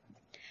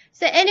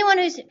 So anyone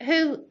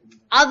who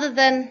other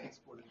than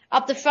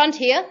up the front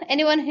here,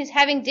 anyone who's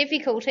having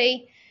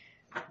difficulty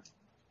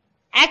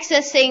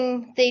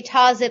accessing the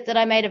tar zip that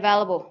I made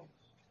available.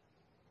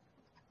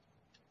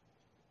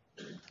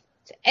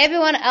 So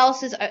everyone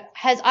else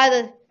has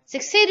either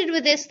succeeded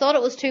with this, thought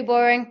it was too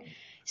boring,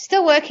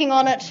 still working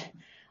on it,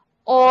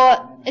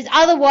 or is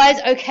otherwise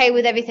okay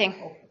with everything.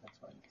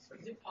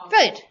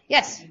 Brilliant.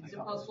 Yes. Is it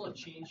possible to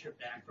change your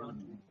background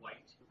to white?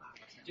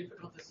 It's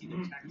difficult to see the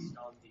text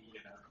on the.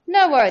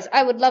 No worries.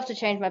 I would love to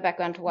change my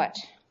background to white.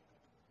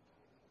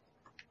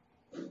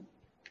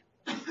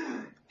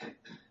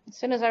 As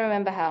soon as I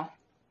remember how.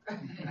 It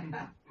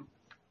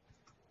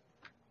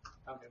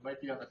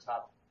might be on the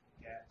top.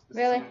 Yeah.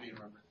 Really? Right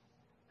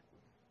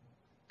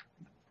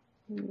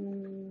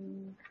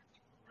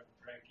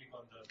click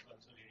on the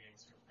console area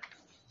instead of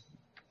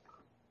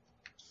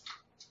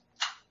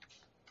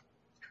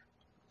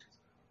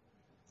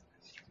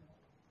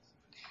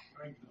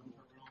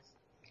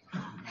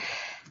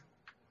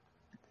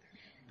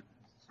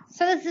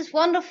So there's this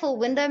wonderful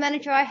window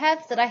manager I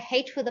have that I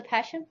hate with a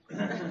passion,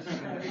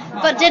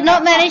 but did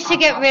not manage to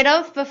get rid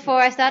of before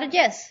I started.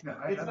 Yes. It's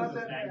not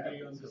that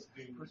angry on the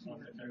screen on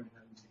the terminal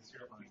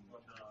instead of clicking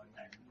on the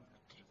tag.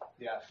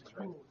 Yeah, she's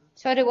right.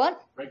 So I do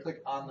what? Right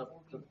click on the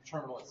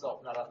terminal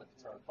itself, not on the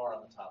bar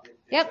on the top.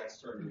 Yep.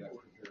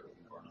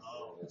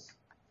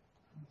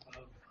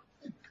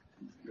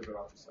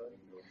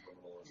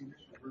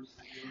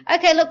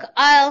 Okay, look,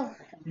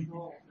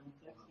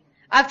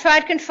 I've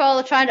tried Control,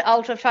 I've tried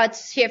Alt, I've tried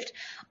Shift.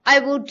 I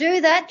will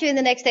do that during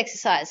the next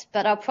exercise,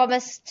 but I'll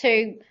promise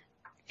to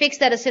fix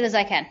that as soon as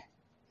I can.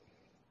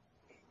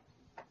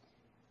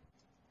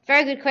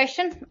 Very good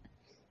question.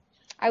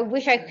 I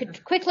wish I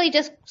could quickly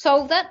just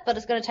solve that, but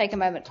it's going to take a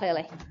moment,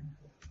 clearly.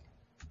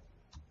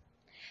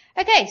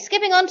 Okay,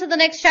 skipping on to the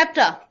next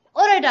chapter,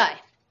 auto-die.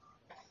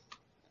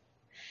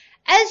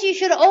 As you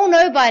should all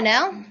know by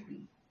now,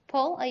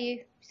 Paul, are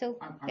you still?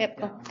 Yep,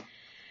 cool.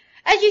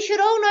 As you should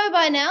all know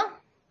by now,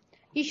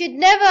 you should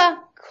never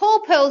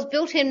call Perl's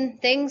built-in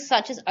things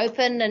such as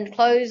open and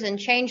close and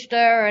change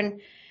dir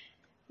and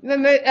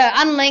remove,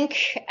 unlink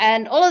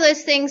and all of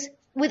those things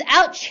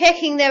without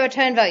checking their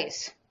return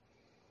values.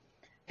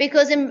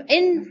 Because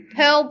in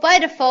Perl, by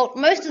default,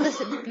 most of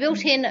the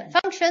built-in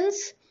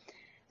functions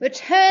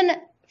return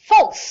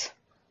false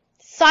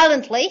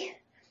silently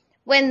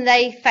when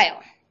they fail.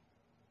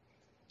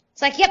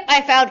 It's like, yep,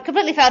 I failed,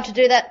 completely failed to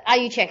do that. Are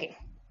you checking?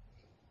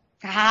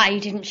 Ah, you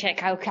didn't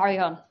check. I'll carry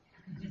on.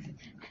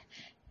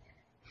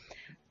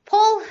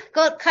 Paul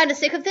got kind of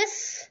sick of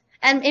this,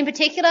 and in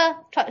particular,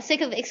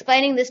 sick of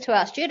explaining this to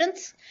our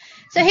students.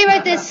 So he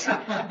wrote this.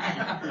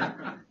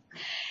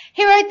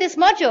 He wrote this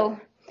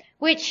module,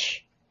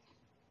 which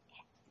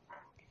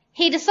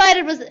he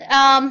decided was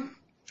a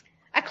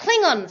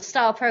Klingon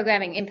style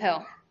programming in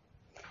Perl.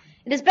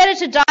 It is better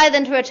to die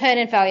than to return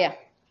in failure.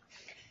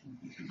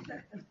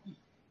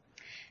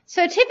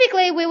 So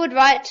typically we would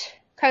write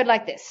code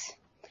like this.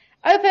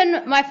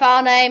 Open my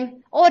file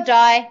name or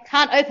die,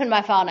 can't open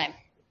my file name.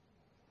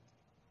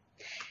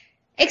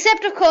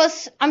 Except, of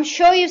course, I'm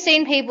sure you've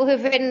seen people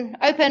who've written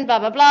open blah,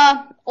 blah,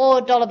 blah,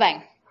 or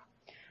 $bang.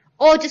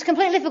 Or just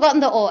completely forgotten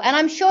the or. And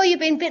I'm sure you've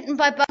been bitten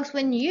by bugs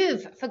when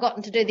you've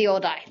forgotten to do the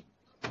or die.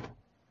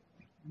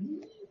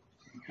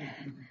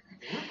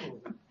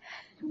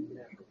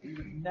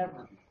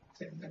 Never.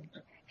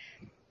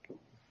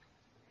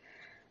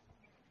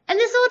 And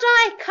this or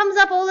die comes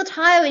up all the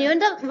time, and you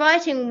end up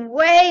writing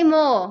way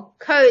more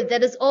code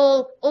that is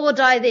all or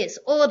die this,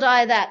 or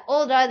die that,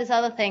 or die this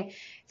other thing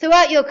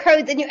throughout your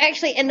code than you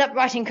actually end up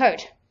writing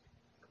code.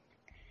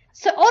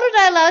 So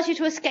auto-die allows you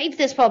to escape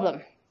this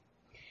problem.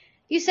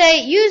 You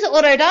say use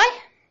auto-die,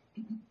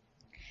 and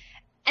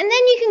then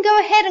you can go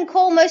ahead and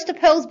call most of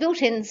Perl's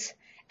built-ins,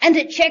 and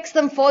it checks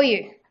them for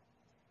you.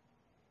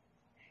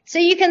 So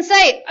you can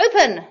say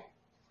open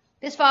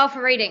this file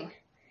for reading,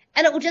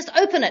 and it will just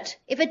open it.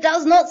 If it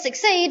does not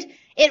succeed,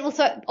 it will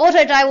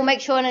auto-die will make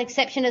sure an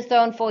exception is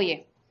thrown for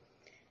you.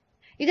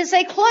 You can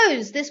say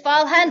close this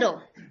file handle,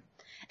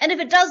 and if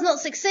it does not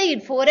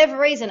succeed for whatever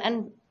reason,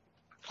 and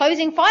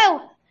closing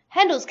file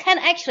handles can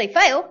actually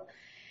fail,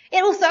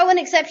 It will throw an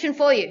exception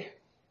for you.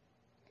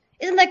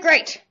 Isn't that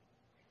great?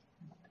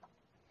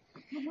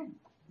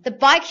 The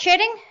bike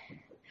shedding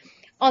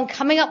on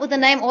coming up with the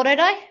name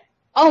AutoDie.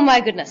 Oh my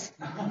goodness.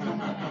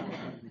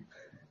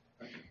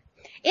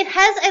 It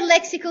has a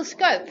lexical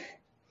scope.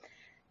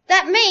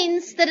 That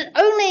means that it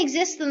only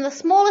exists in the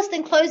smallest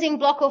enclosing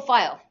block or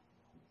file.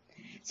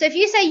 So if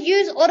you say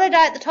use AutoDie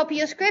at the top of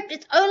your script,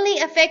 it's only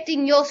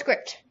affecting your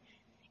script.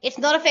 It's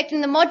not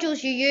affecting the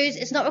modules you use.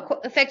 It's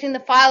not affecting the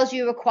files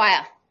you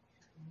require.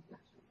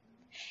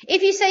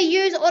 If you say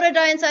use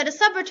AutoDie inside a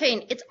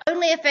subroutine, it's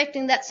only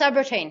affecting that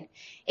subroutine.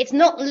 It's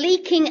not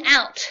leaking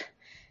out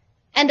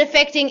and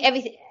affecting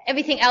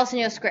everything else in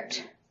your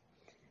script.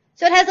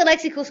 So it has a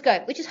lexical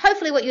scope, which is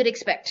hopefully what you'd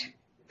expect.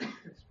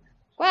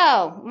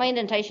 Wow, my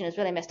indentation is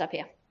really messed up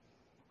here.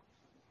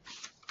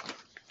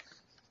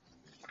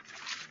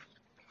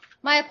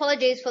 My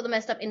apologies for the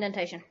messed up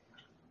indentation.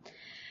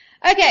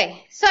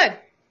 Okay, so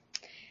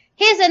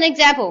here's an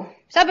example.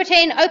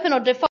 Subroutine, open or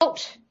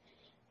default.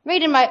 We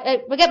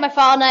get my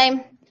file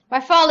name. My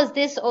file is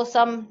this or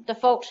some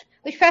default,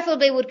 which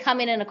preferably would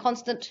come in a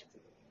constant.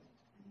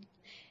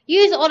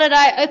 Use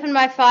AutoDie, open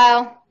my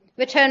file,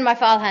 return my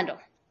file handle.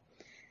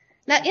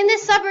 Now in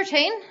this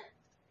subroutine,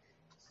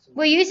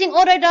 we're using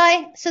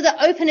AutoDie, so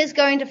the open is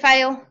going to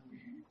fail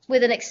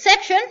with an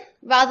exception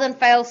rather than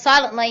fail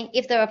silently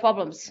if there are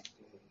problems.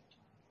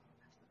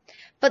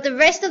 But the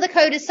rest of the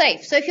code is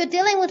safe. So if you're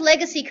dealing with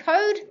legacy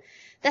code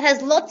that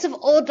has lots of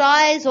or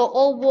dies or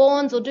all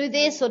warns or do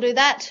this or do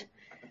that,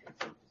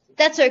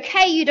 that's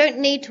okay. You don't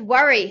need to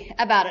worry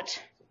about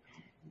it.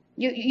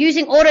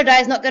 Using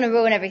AutoDie is not going to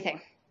ruin everything.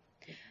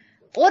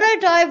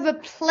 AutoDie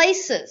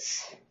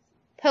replaces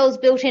Perl's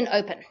built-in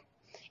open.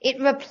 It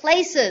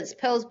replaces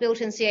Perl's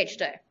built-in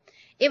chdo.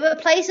 It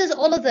replaces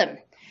all of them.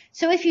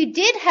 So if you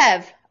did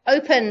have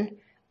open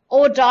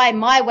or die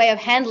my way of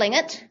handling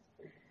it,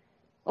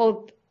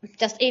 or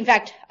just in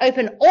fact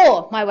open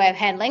or my way of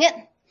handling it,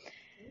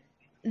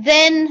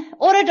 then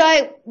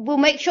AutoDie will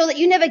make sure that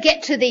you never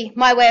get to the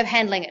my way of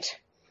handling it.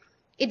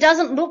 It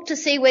doesn't look to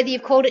see whether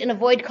you've called it in a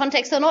void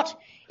context or not.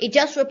 It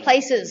just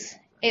replaces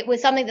it with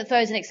something that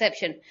throws an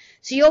exception.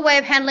 So your way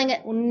of handling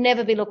it will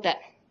never be looked at.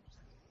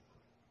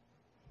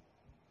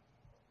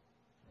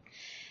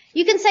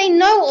 You can say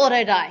no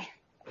AutoDie.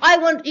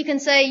 You can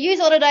say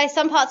use AutoDie,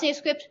 some parts in your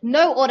script,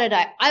 no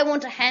AutoDie. I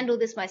want to handle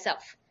this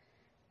myself.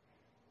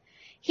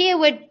 Here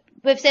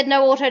we've said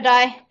no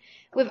AutoDie,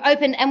 we've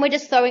opened, and we're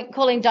just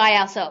calling die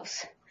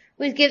ourselves.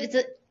 Which gives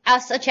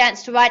us a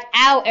chance to write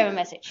our error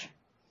message.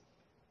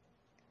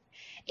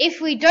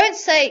 If we don't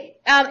say,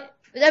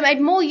 a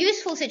more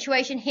useful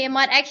situation here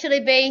might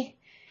actually be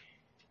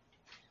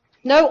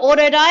no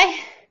AutoDie,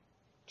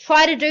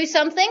 try to do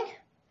something,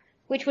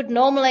 which would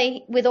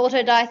normally, with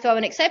AutoDie, throw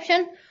an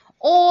exception,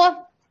 or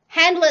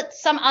handle it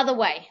some other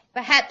way.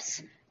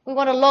 Perhaps we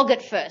want to log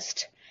it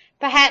first.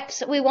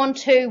 Perhaps we want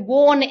to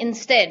warn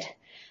instead.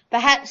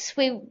 Perhaps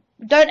we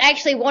don't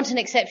actually want an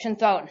exception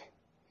thrown.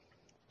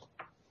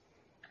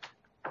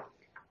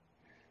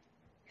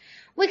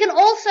 We can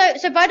also,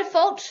 so by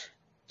default,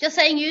 just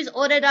saying use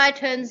AutoDie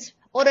turns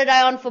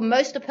AutoDie on for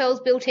most of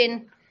Perl's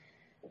built-in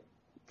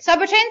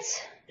subroutines.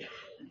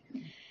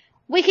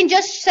 We can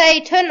just say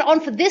turn it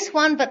on for this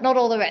one, but not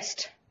all the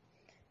rest,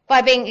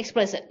 by being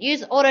explicit.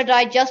 Use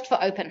AutoDie just for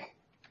open.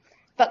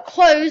 But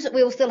close,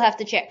 we will still have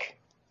to check.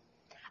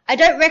 I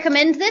don't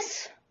recommend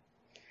this,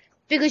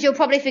 because you'll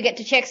probably forget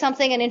to check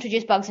something and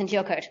introduce bugs into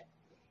your code.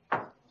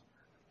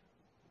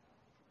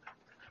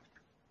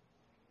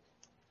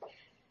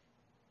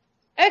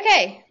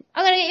 Okay,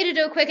 I'm going to get you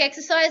to do a quick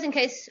exercise in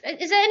case,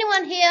 is there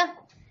anyone here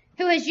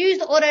who has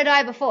used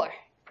AutoDie before?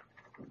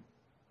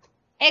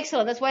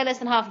 Excellent, that's way less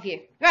than half of you.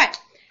 Right,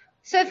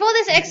 so for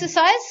this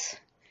exercise,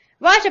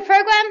 write a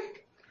program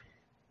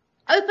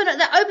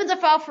that opens a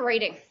file for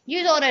reading.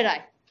 Use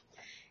AutoDie.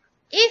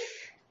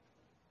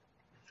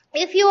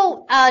 If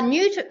you're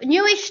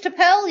newish to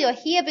Perl, you're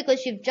here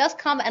because you've just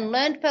come and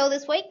learned Perl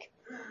this week,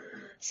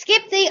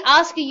 skip the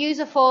ask a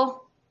user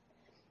for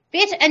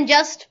bit and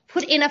just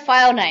put in a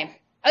file name.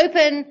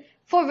 Open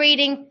for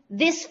reading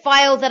this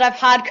file that I've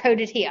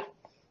hard-coded here.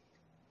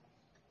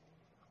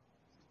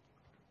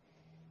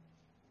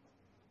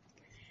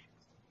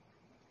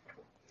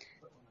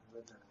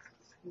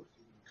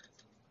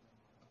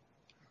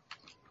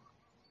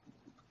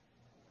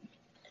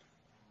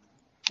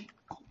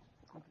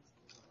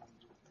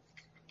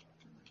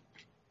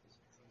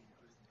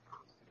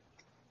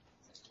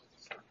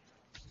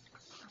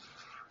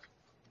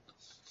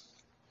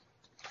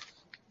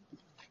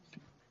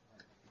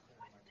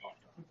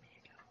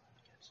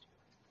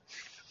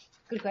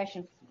 Good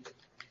question.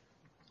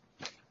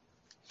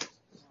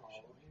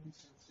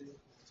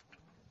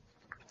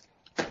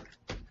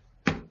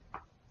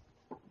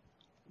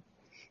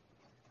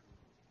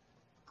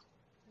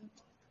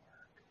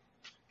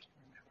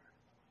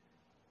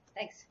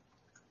 Thanks.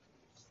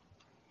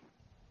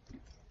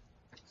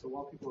 So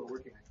while people are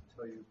working, I can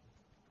tell you,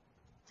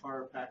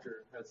 our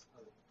packer has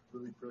a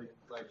really brilliant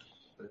flag,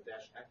 the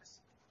 -x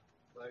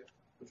flag,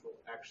 which will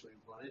actually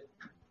run it.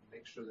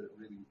 make sure that it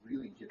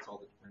really gets all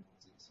the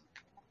dependencies,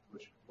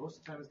 which most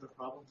of the time isn't a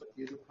problem, but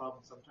is a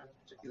problem sometimes,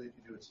 particularly if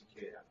you do a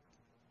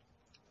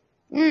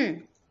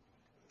TKF.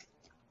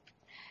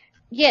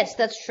 Yes,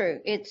 that's true.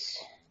 It's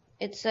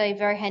a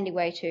very handy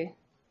way to.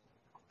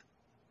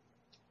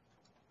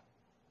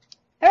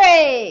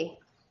 Hooray!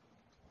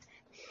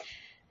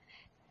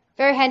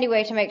 Very handy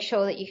way to make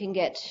sure that you can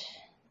get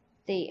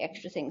the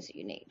extra things that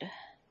you need.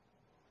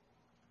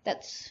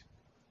 That's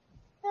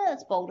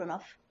bold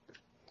enough.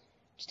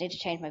 Just need to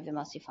change my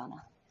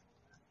Vimasifana.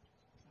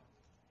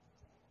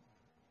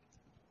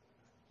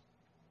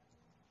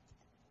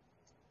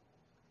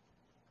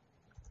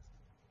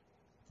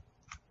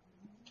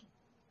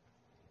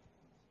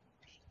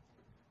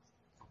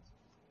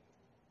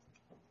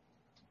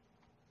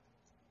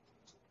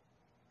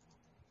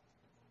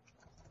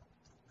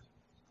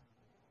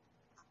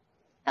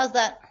 How's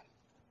that?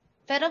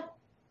 Better?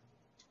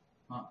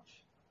 Much.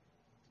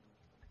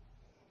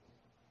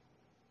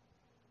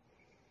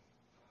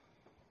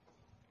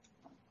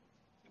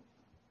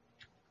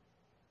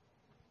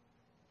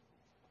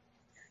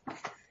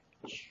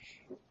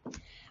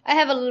 I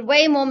have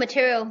way more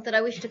material that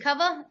I wish to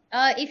cover.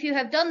 If you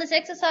have done this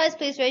exercise,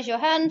 please raise your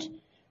hand.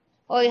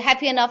 Or you're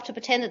happy enough to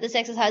pretend that this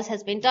exercise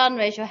has been done,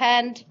 raise your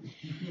hand.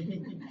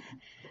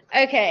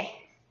 Okay.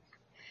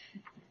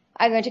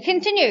 I'm going to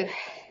continue.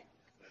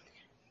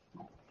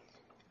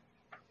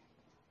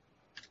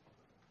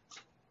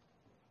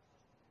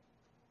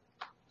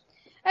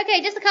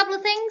 Okay, just a couple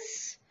of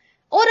things.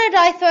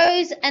 Autodi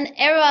throws an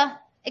error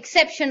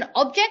exception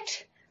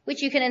object,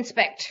 which you can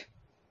inspect.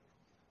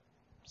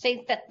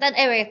 See, that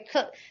area,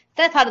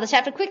 that part of the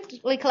chapter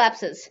quickly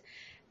collapses.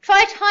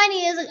 Try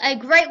Tiny is a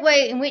great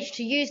way in which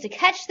to use to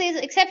catch these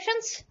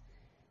exceptions.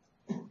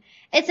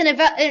 It's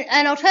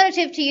an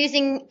alternative to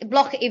using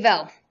block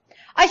eval.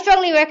 I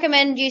strongly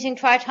recommend using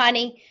Try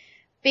Tiny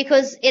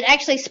because it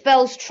actually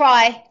spells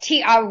try,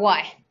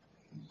 T-R-Y,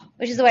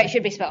 which is the way it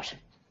should be spelled.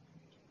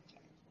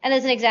 And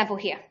there's an example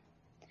here.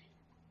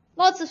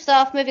 Lots of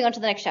stuff. Moving on to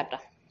the next chapter.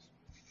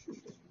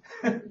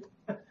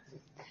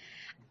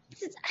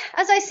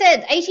 As I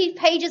said, 80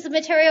 pages of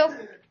material.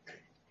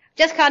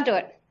 Just can't do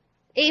it.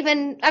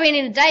 In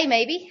a day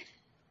maybe.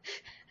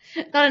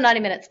 Not in 90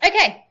 minutes.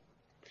 Okay.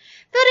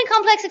 Building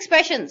complex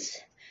expressions.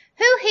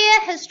 Who here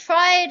has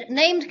tried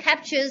named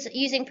captures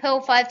using Perl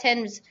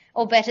 510s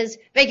or better's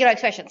regular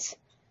expressions?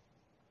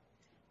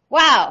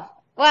 Wow.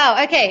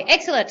 Okay.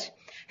 Excellent.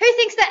 Who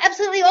thinks they're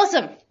absolutely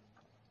awesome?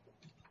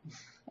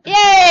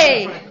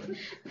 Yay!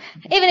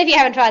 Even if you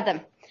haven't tried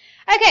them.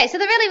 Okay, so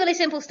the really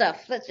simple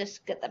stuff. Let's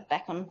just get that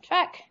back on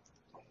track.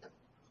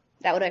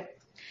 That will do.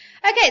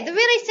 Okay, the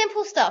really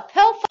simple stuff.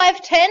 Perl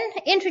 510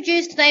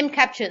 introduced named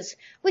captures.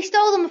 We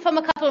stole them from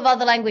a couple of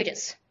other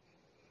languages.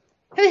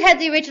 Who had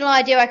the original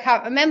idea? I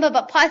can't remember,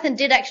 but Python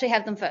did actually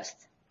have them first.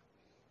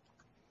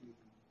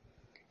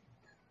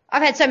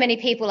 I've had so many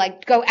people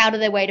go out of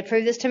their way to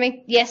prove this to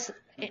me. Yes,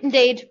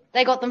 indeed,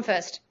 they got them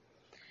first.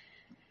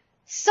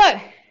 So,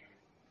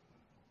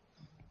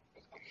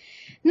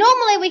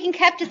 normally we can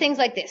capture things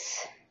like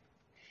this.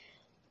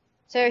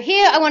 So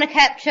here I want to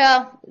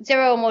capture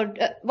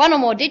 1 or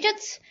more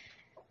digits.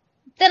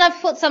 Then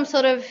I've put some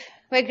sort of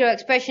regular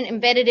expression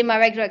embedded in my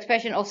regular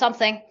expression or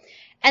something.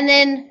 And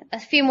then a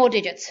few more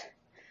digits.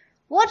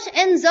 What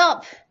ends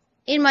up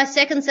in my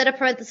second set of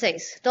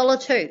parentheses?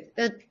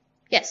 $2.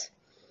 Yes.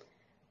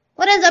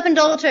 What ends up in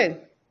 $2?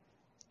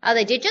 Are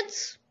they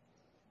digits?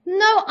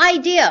 No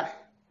idea.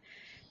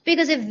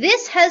 Because if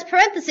this has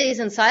parentheses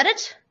inside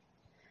it,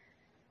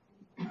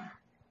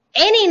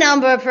 any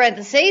number of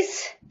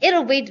parentheses,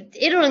 it'll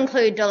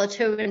include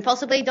 $2 and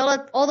possibly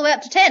all the way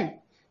up to 10.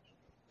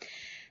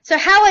 So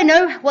how I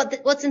know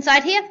what's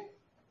inside here?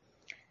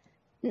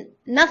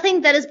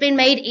 Nothing that has been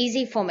made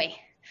easy for me.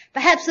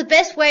 Perhaps the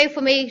best way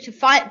for me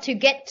to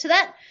get to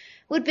that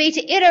would be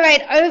to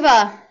iterate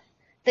over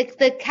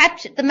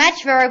the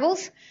match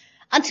variables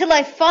until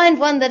I find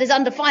one that is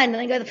undefined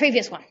and then go to the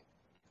previous one.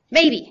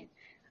 Maybe.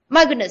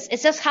 My goodness,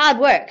 it's just hard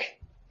work.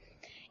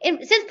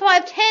 Since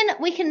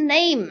 510, we can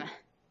name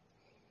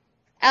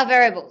our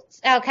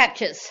variables, our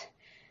captures.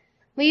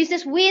 We use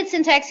this weird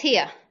syntax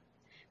here.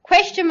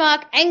 Question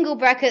mark, angle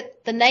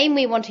bracket, the name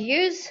we want to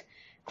use,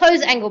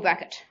 close angle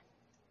bracket.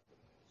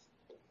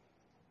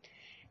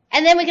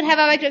 And then we can have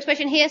our regular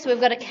expression here, so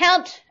we've got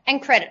account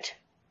and credit.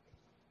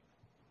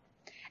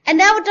 And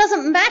now it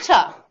doesn't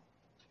matter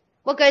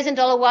what goes in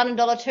 $1 and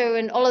 $2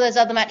 and all of those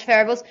other match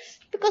variables,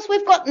 because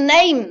we've got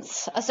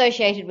names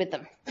associated with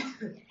them.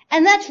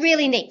 And that's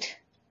really neat.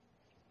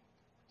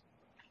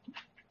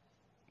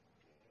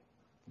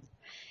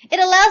 It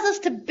allows us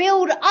to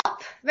build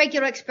up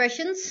regular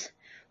expressions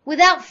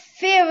without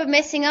fear of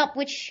messing up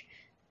which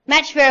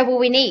match variable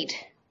we need.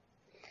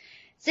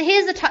 So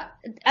here's a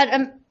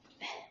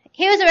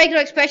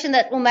regular expression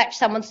that will match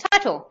someone's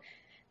title.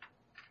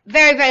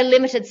 Very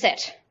limited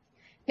set.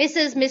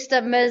 Mrs.,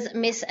 Mr., Ms.,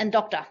 Miss, and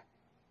Doctor.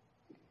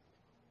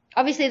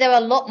 Obviously there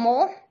are a lot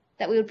more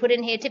that we would put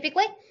in here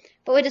typically,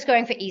 but we're just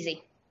going for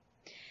easy.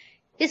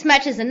 This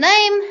matches a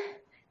name.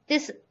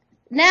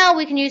 Now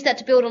we can use that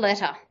to build a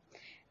letter.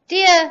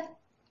 dear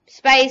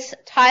space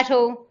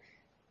title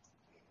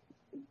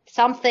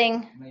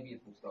something. Maybe a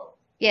full stop.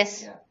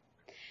 Yes. Yeah.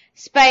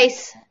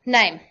 Space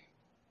name.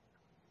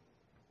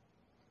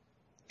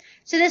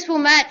 So this will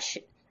match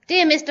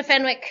dear Mr.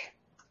 Fenwick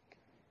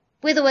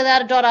with or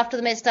without a dot after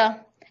the Mr.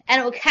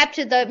 And it will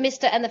capture the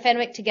Mr. and the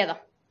Fenwick together.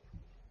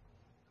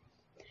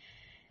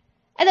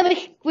 And then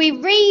we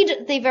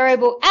read the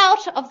variable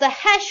out of the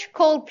hash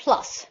called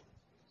plus,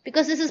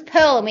 because this is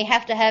Perl and we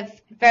have to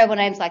have variable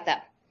names like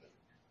that.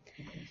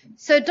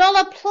 So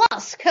dollar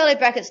plus curly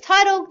brackets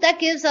title, that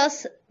gives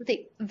us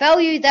the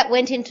value that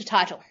went into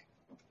title.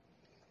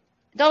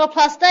 Dollar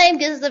plus name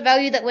gives us the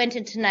value that went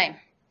into name.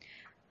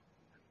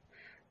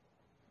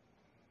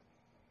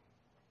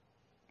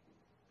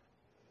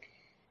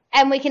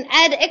 And we can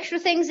add extra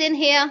things in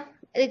here.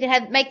 We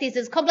can make these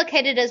as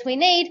complicated as we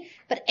need,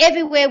 but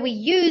everywhere we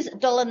use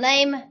dollar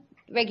name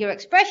regular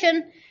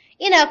expression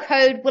in our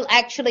code, we'll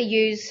actually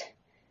use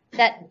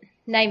that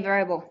name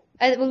variable.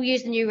 We'll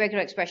use the new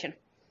regular expression.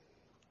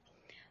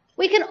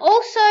 We can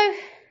also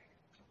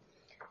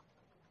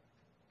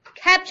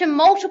capture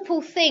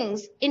multiple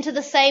things into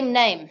the same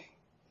name.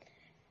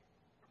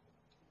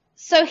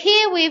 So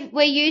here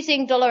we're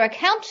using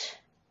 $account,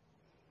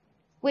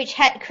 which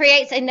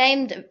creates a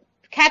named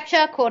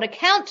capture called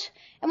account,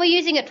 and we're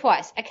using it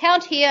twice,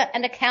 account here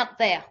and account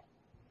there.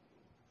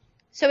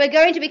 So we're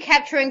going to be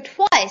capturing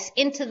twice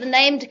into the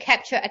named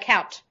capture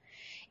account.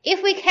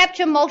 If we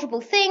capture multiple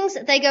things,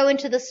 they go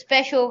into the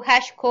special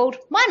hash called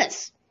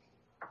minus.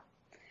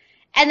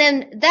 And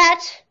then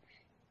that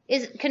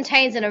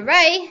contains an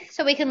array,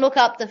 so we can look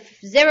up the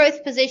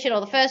 0th position or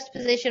the 1st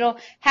position or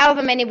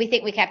however many we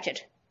think we captured.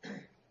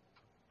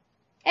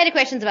 Any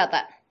questions about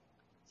that?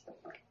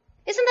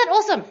 Isn't that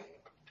awesome?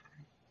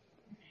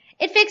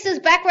 It fixes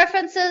back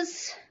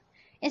references.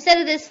 Instead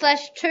of this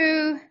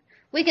 /2,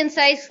 we can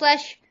say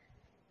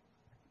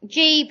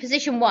 /g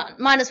position 1,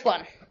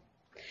 -1.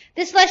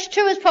 This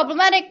 /2 is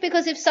problematic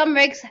because if some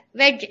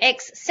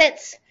regex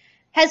sets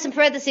has some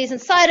parentheses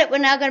inside it, we're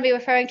now going to be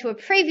referring to a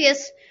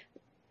previous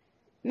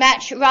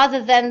match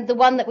rather than the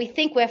one that we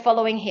think we're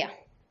following here.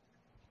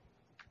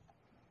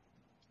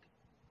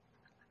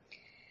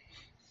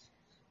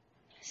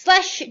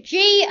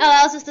 /g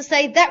allows us to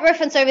say that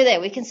reference over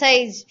there. We can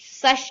say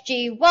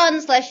 /g1,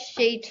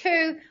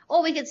 /g2,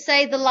 or we could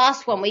say the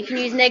last one. We can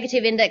use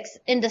negative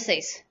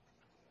indices.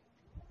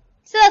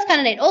 So that's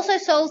kind of neat. Also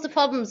solves the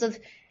problems of,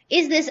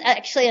 is this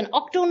actually an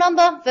octal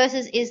number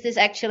versus is this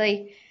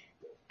actually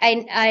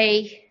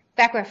a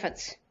back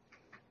reference?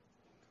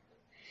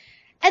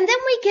 And then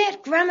we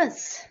get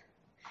grammars.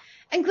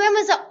 And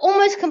grammars are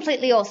almost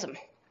completely awesome.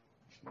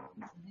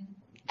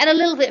 And a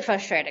little bit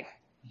frustrating.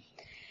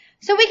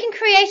 So we can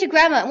create a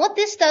grammar, and what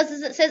this does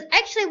is it says,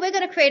 actually, we're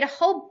going to create a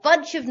whole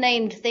bunch of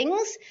named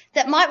things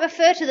that might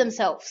refer to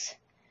themselves.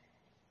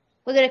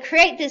 We're going to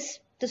create this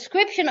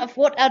description of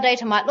what our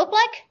data might look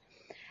like,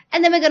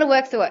 and then we're going to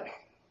work through it.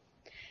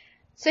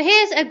 So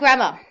here's a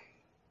grammar.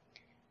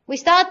 We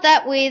start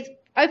that with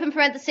open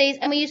parentheses,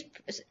 and we use,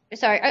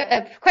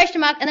 a question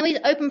mark, and then we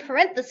use open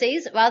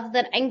parentheses rather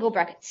than angle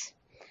brackets.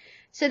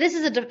 So this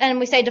is and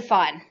we say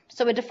define.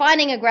 So we're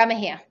defining a grammar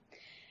here.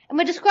 And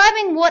we're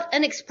describing what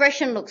an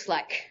expression looks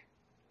like.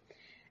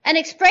 An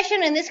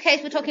expression, in this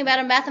case, we're talking about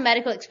a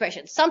mathematical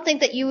expression, something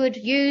that you would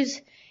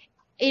use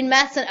in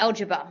maths and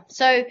algebra.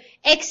 So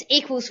x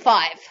equals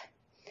 5,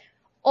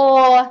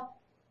 or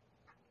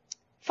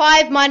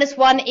 5 minus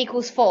 1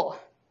 equals 4.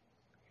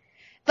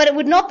 But it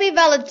would not be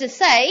valid to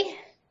say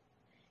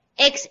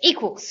x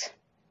equals,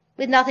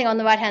 with nothing on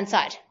the right-hand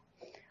side,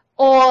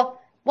 or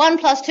 1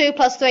 plus 2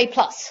 plus 3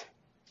 plus.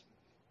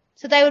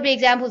 So they would be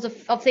examples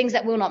of things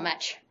that will not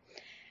match.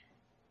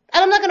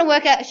 And I'm not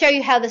going to show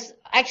you how this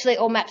actually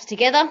all maps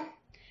together,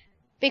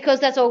 because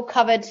that's all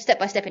covered step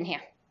by step in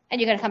here, and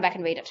you're going to come back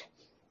and read it.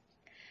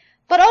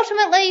 But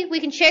ultimately,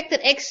 we can check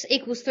that x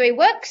equals 3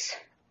 works,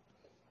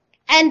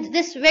 and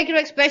this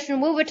regular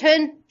expression will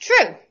return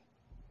true.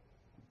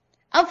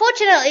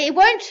 Unfortunately, it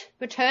won't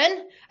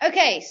return.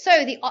 Okay, so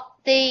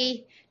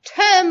the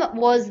term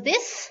was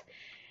this,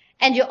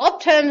 and your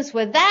op terms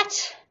were that,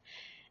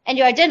 and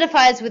your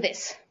identifiers were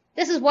this.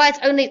 This is why it's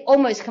only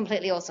almost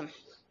completely awesome.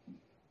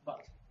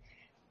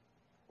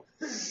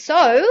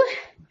 So,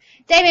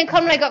 Damien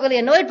Conway got really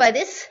annoyed by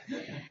this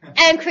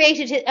and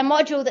created a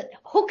module that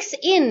hooks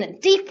in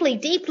deeply,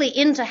 deeply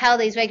into how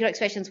these regular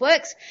expressions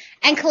works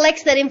and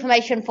collects that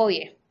information for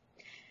you.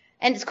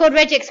 And it's called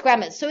regex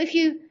grammars. So if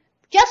you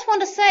just want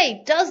to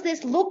say, does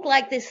this look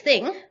like this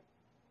thing,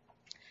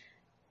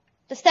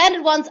 the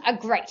standard ones are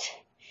great.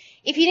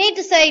 If you need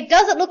to say,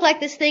 does it look like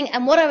this thing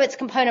and what are its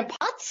component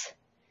parts,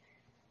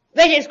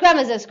 regex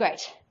grammars is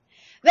great.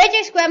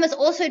 Regex grammars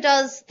also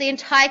does the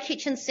entire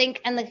kitchen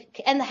sink and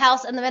the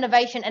house and the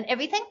renovation and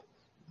everything.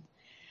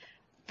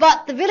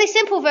 But the really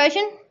simple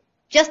version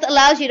just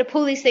allows you to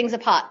pull these things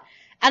apart.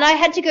 And I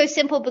had to go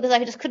simple because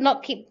I just could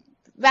not keep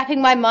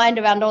wrapping my mind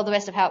around all the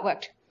rest of how it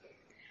worked.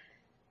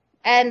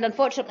 And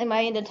unfortunately my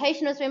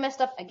indentation has been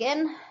messed up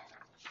again.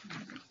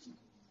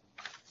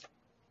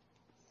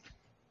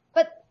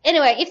 But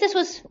anyway, if this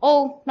was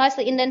all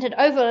nicely indented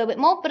over a little bit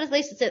more, but at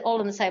least it's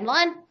all in the same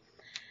line.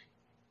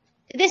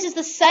 This is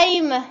the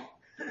same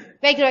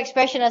regular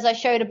expression as I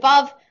showed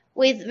above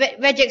with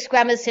regex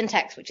grammar's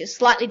syntax, which is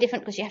slightly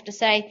different because you have to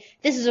say,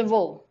 this is a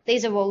rule,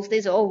 these are rules,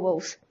 these are all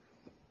rules.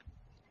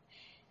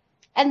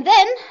 And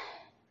then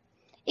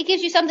it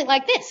gives you something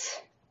like this.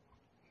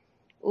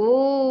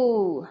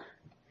 Ooh.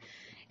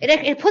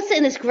 It puts it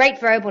in this great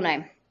variable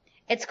name.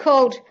 It's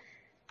called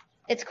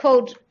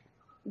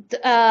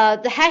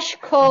the hash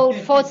called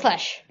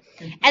 /.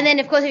 And then,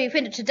 of course, if you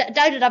print it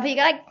to load it up, you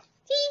go like,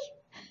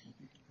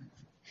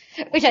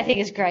 which I think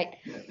is great.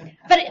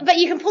 But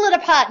you can pull it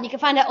apart and you can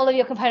find out all of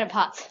your component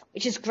parts,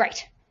 which is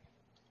great.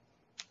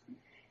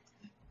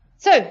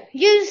 So,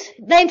 use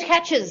named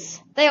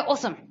catches. They are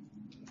awesome.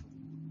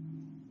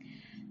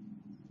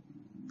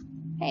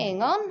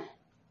 Hang on.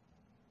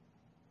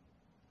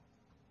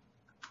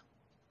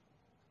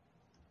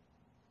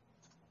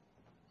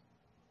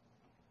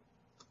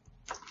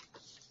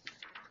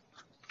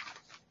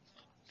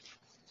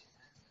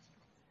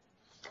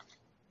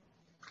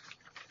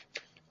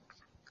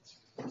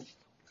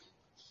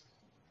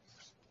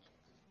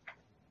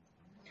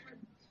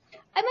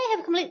 I may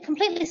have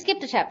completely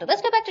skipped a chapter.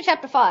 Let's go back to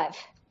chapter 5.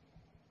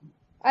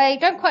 I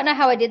don't quite know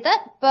how I did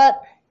that,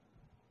 but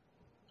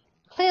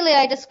clearly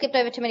I just skipped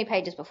over too many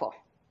pages before.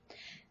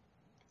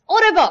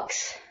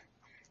 Autobox.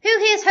 Who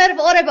here has heard of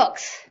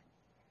Autobox?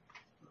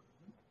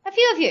 A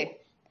few of you.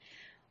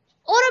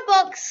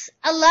 Autobox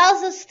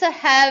allows us to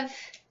have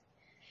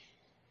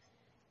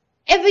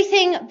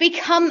everything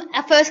become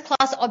a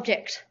first-class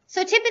object.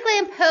 So typically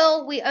in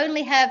Perl, we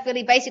only have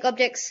really basic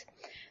objects,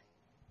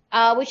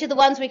 which are the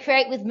ones we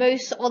create with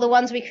Moose or the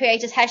ones we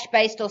create as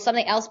hash-based or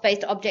something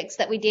else-based objects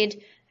that we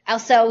did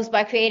ourselves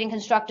by creating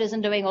constructors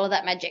and doing all of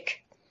that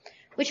magic,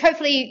 which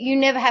hopefully you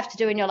never have to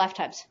do in your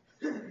lifetimes.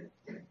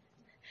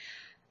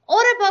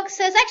 Autobox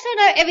says, actually,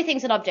 no,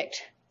 everything's an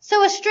object.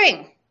 So a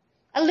string,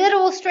 a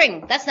literal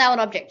string, that's now an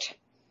object.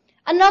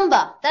 A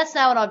number, that's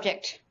now an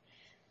object.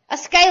 A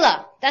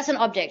scalar, that's an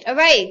object.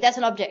 Array, that's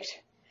an object.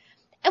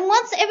 And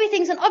once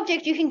everything's an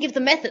object, you can give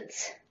them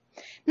methods.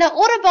 Now,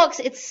 Autobox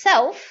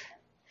itself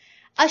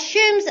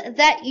assumes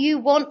that you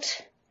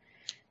want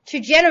to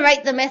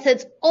generate the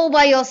methods all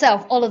by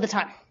yourself all of the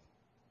time.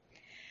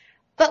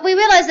 But we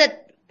realized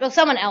that, well,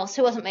 someone else,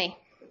 who wasn't me,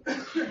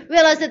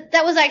 realized that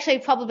that was actually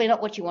probably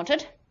not what you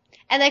wanted.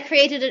 And they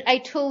created a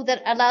tool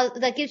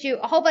that gives you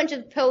a whole bunch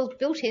of Perl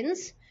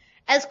built-ins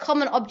as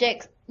common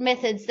object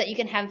methods that you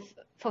can have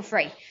for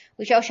free,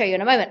 which I'll show you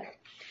in a moment.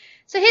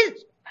 So here's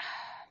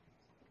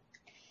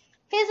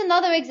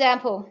another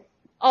example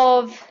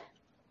of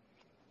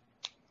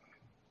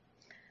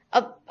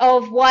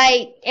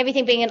why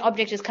everything being an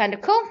object is kind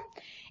of cool.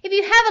 If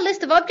you have a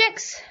list of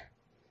objects,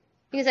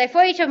 you can say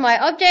for each of my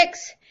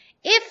objects,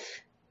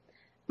 if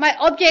my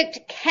object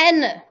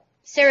can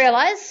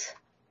serialize,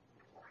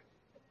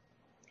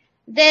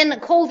 then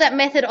call that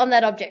method on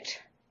that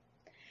object.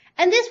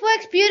 And this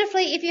works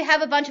beautifully if you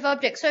have a bunch of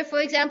objects. So for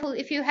example,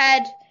 if you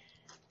had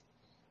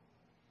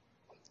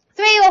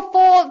 3 or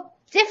 4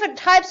 different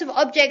types of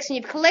objects and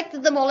you've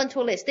collected them all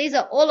into a list. These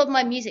are all of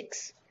my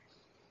musics.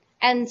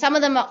 And some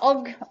of them are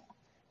OGG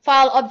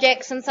file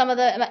objects, and some of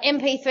them are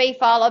MP3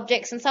 file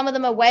objects, and some of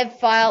them are WAV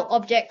file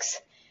objects.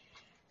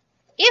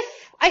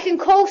 If I can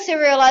call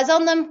serialize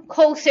on them,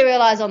 call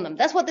serialize on them.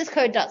 That's what this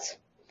code does.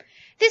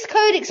 This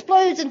code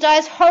explodes and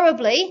dies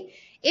horribly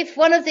if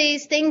one of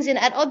these things in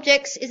add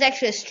objects is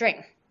actually a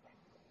string.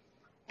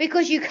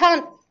 Because you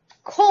can't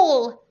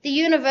call the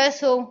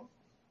universal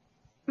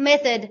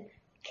method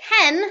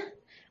can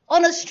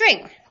on a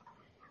string.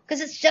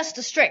 Because it's just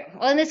a string.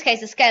 Well, in this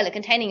case, a scalar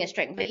containing a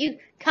string. But you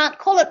can't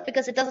call it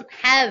because it doesn't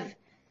have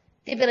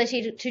the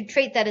ability to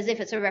treat that as if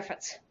it's a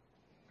reference.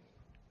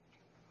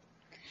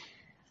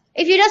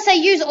 If you just say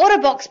use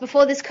Autobox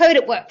before this code,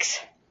 it works.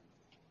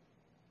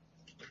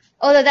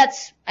 Although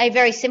that's a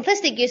very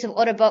simplistic use of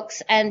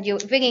Autobox, and you're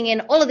bringing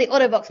in all of the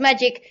Autobox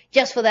magic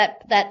just for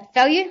that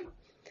value.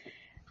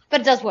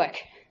 But it does work.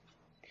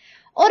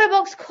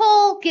 Autobox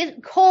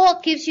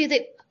call gives you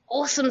the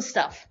awesome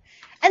stuff.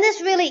 And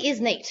this really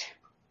is neat.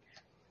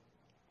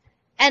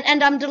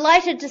 And I'm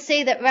delighted to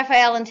see that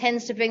Raphael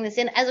intends to bring this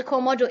in as a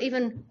core module,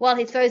 even while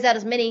he throws out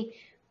as many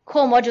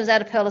core modules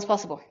out of Perl as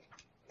possible.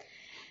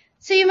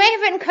 So you may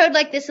have written code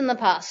like this in the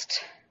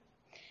past.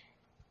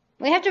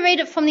 We have to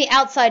read it from the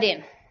outside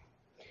in.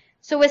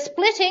 So we're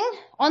splitting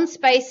on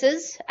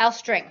spaces our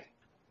string.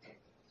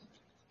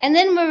 And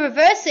then we're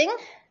reversing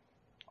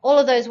all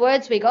of those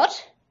words we got.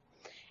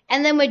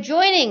 And then we're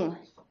joining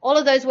all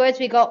of those words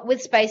we got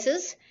with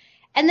spaces.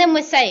 And then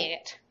we're saying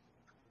it.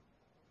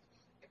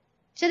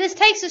 So this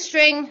takes a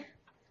string,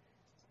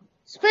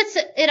 splits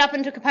it up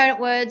into component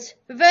words,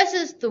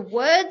 reverses the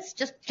words,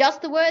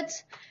 just the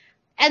words,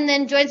 and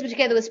then joins them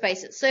together with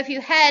spaces. So if you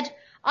had,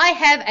 I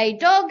have a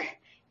dog,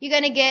 you're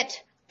going to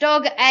get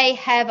dog A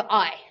have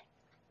I.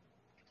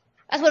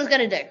 That's what it's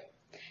going to do.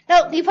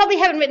 Now, you probably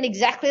haven't written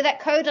exactly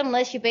that code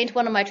unless you've been to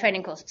one of my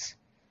training courses.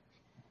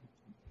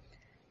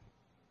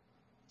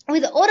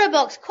 With the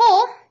Autobox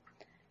call,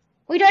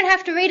 We don't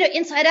have to read it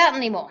inside out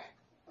anymore.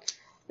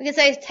 We can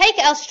say, take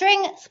our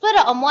string, split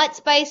it on white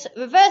space,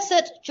 reverse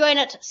it, join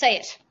it, say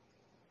it.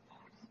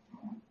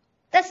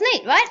 That's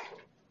neat, right?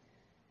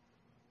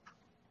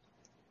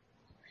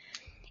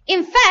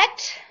 In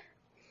fact,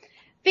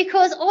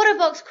 because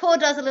OrderBox core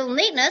does a little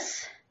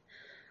neatness,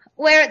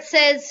 where it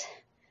says,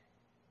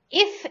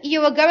 if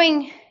you are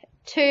going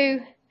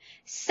to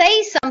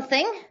say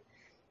something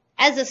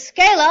as a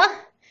scalar,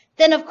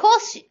 then of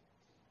course,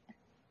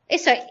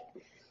 sorry,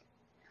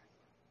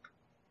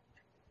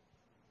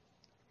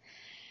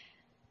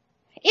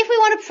 if we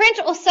want to print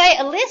or say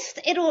a list,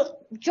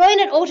 it'll join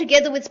it all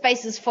together with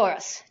spaces for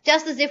us,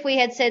 just as if we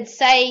had said,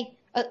 say,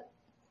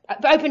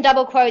 open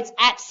double quotes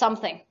at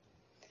something.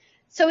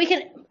 So we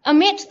can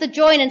omit the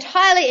join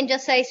entirely and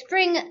just say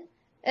string,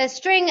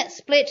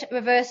 split,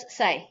 reverse,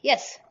 say.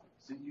 Yes?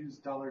 Does it use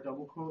dollar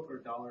double quote or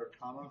dollar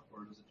comma,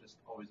 or does it just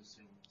always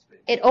assume space?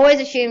 It always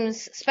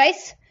assumes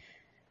space,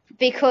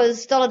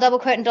 because dollar double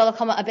quote and dollar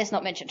comma are best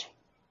not mentioned.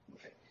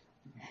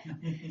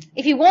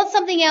 If you want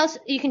something else,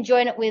 you can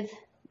join it with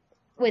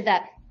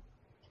that.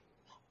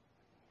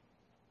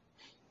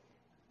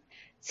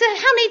 So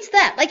how neat's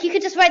that? Like, you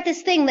could just write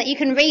this thing that you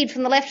can read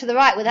from the left to the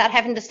right without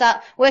having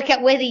to work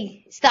out where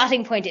the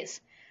starting point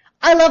is.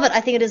 I love it. I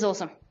think it is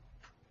awesome.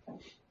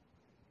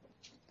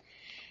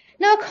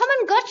 Now, a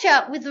common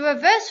gotcha with the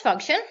reverse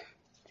function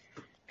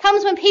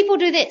comes when people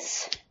do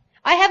this.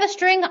 I have a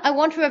string, I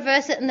want to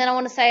reverse it, and then I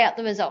want to say out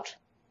the result.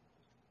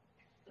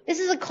 This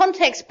is a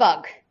context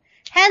bug.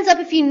 Hands up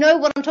if you know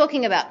what I'm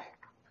talking about.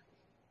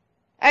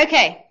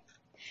 Okay.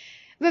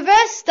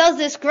 Reverse does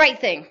this great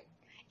thing.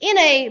 In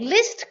a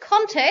list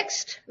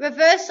context,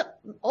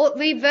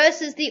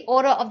 reverses the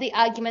order of the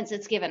arguments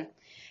it's given.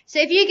 So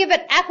if you give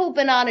it apple,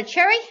 banana,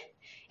 cherry,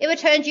 it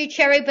returns you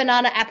cherry,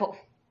 banana, apple.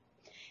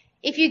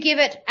 If you give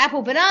it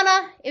apple,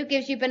 banana, it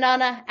gives you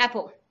banana,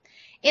 apple.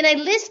 In a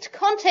list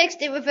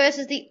context, it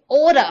reverses the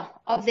order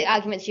of the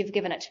arguments you've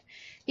given it.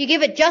 You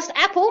give it just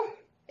apple,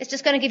 it's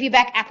just going to give you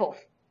back apple.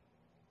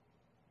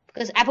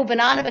 Because apple,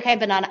 banana became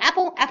banana,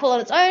 apple, apple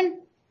on its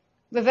own,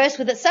 reversed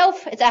with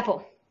itself, it's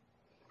apple.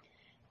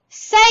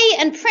 Say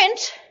and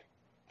print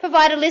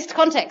provide a list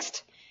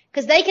context,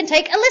 because they can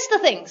take a list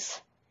of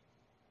things.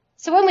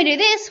 So when we do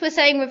this, we're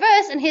saying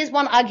reverse, and here's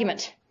one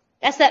argument.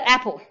 That's that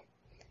apple.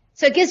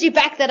 So it gives you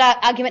back that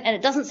argument, and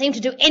it doesn't seem to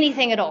do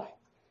anything at all.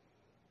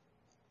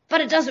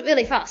 But it does it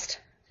really fast.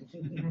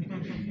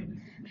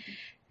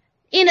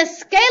 In a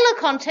scalar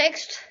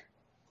context,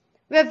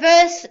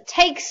 reverse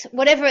takes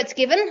whatever it's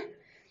given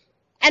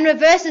and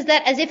reverses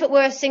that as if it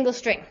were a single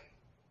string.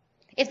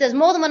 If there's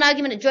more than one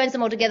argument, it joins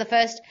them all together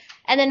first,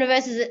 and then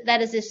reverses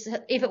that as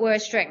if it were a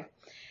string.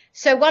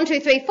 So 1,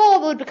 2, 3, 4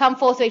 would become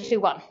 4, 3, 2,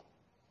 1.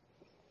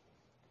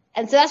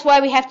 And so that's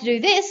why we have to do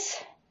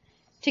this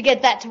to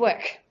get that to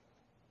work.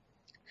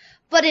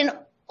 But in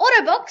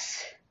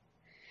OrderBox,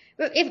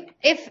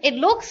 if it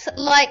looks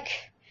like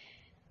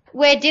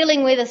we're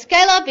dealing with a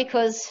scalar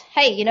because,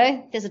 hey, you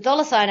know, there's a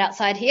dollar sign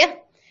outside here,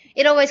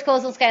 it always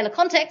calls on scalar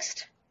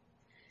context.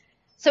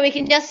 So we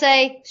can just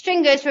say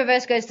string goes to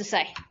reverse goes to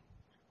say.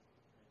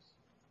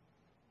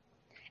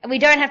 And we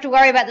don't have to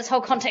worry about this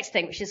whole context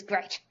thing, which is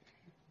great.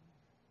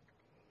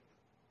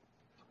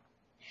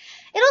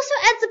 It also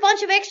adds a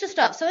bunch of extra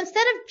stuff. So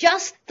instead of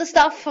just the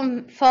stuff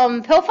from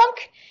Perlfunk,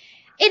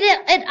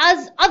 it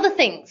adds other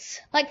things.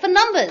 Like for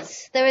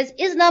numbers, there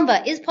is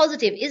number, is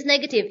positive, is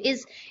negative,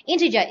 is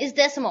integer, is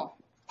decimal,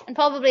 and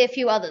probably a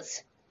few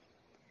others.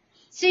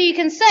 So you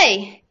can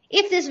say,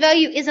 if this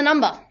value is a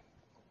number.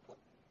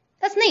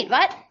 That's neat,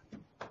 right?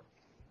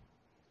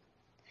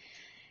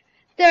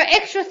 There are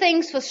extra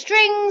things for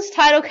strings,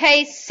 title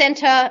case,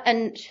 center,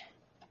 and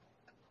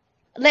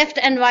left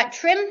and right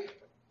trim,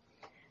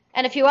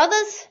 and a few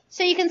others.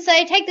 So you can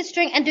say, take the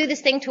string and do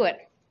this thing to it.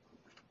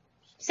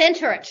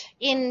 Center it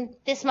in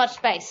this much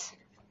space.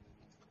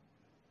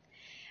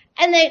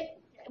 And then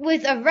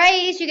with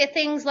arrays, you get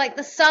things like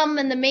the sum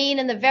and the mean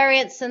and the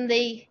variance and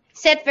the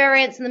set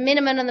variance and the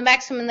minimum and the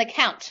maximum and the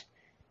count.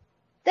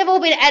 They've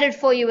all been added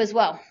for you as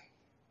well.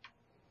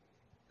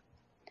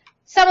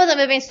 Some of them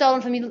have been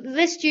stolen from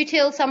list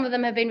util, some of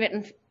them have been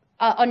written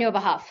on your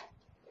behalf.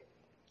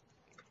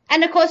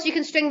 And of course you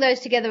can string those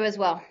together as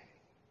well.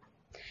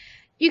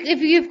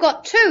 If you've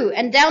got 2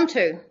 and down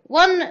 2,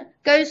 1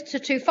 goes to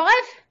 2, 5,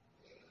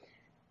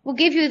 will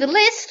give you the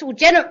list, will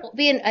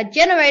be a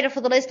generator for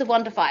the list of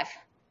 1 to 5.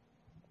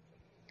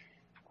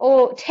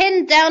 Or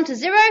 10 down to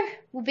 0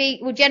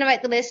 will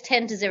generate the list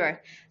 10 to 0.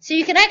 So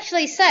you can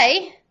actually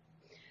say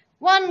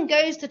 1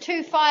 goes to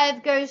 2,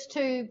 5 goes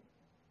to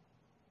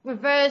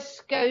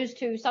reverse, goes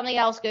to something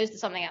else, goes to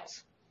something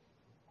else.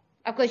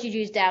 Of course you'd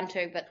use down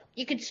to, but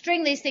you could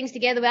string these things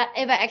together without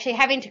ever actually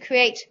having to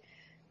create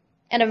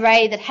an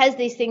array that has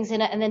these things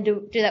in it and then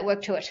do that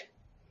work to it.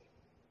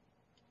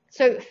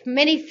 So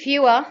many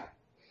fewer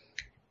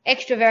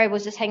extra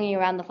variables just hanging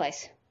around the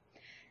place.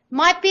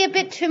 Might be a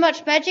bit too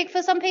much magic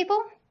for some people.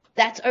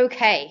 That's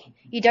okay.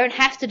 You don't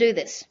have to do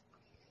this.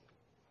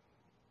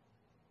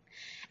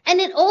 And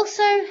it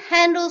also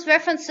handles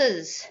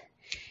references.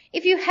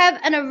 If you have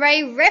an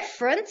array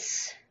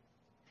reference,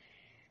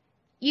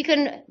 you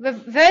can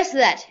reverse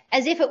that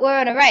as if it were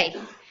an array.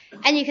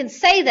 And you can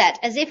say that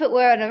as if it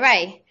were an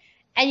array.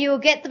 And you will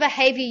get the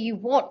behavior you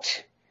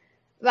want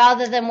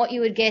rather than what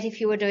you would get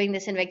if you were doing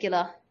this in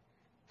regular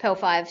Perl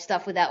 5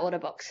 stuff without order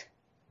box.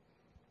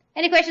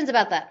 Any questions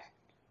about that?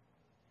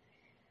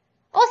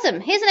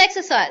 Awesome. Here's an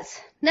exercise.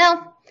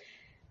 Now,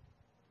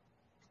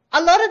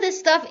 a lot of this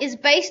stuff is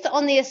based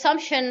on the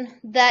assumption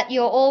that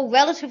you're all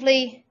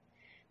relatively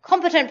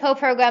competent Perl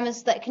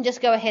programmers that can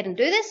just go ahead and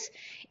do this.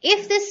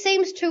 If this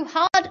seems too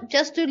hard,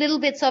 just do little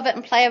bits of it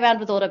and play around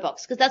with order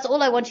box, because that's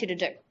all I want you to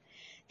do.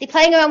 The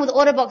playing around with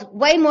order box is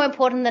way more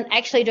important than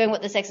actually doing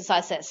what this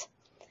exercise says.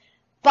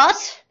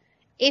 But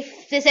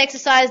if this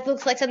exercise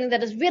looks like something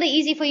that is really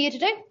easy for you to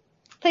do,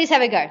 please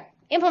have a go.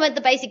 Implement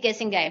the basic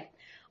guessing game.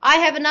 I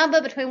have a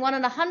number between 1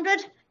 and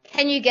 100.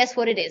 Can you guess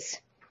what it is?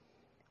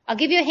 I'll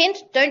give you a hint.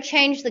 Don't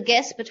change the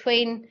guess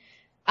between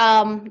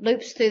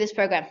loops through this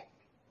program.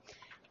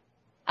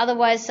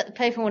 Otherwise,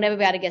 people will never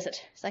be able to guess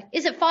it. It's like,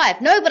 is it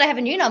 5? No, but I have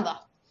a new number.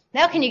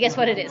 Now can you guess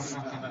what it is?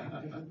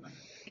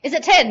 Is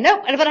it 10?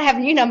 Nope, but I have a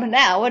new number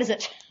now. What is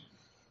it?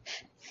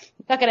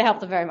 Not going to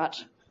help them very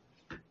much.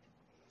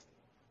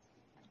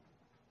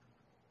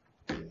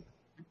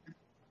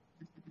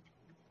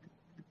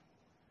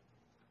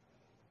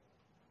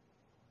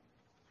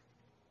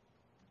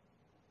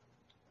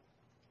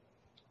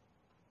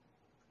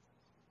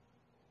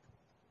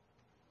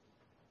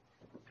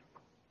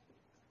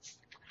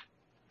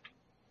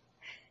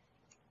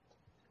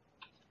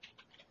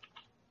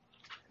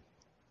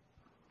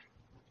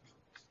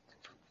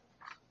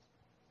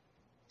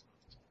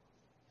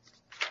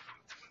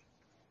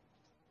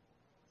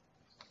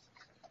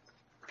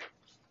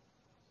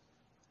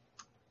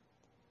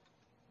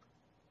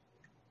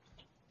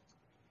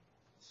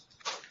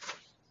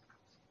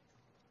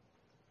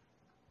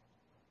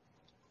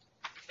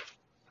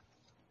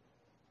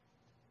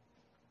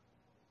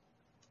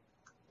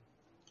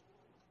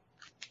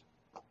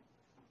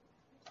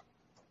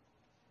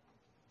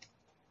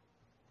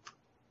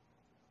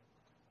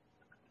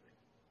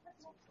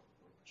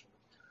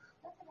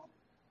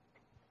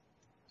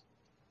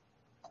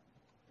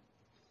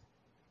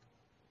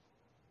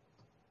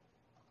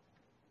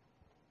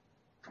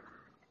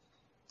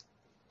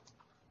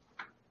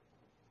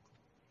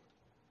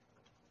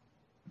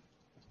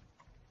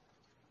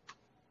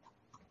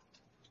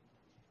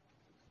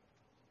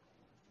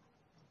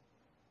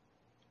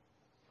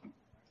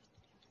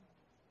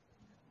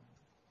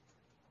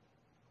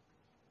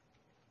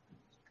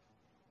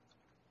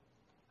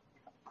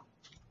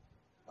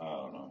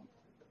 Oh no.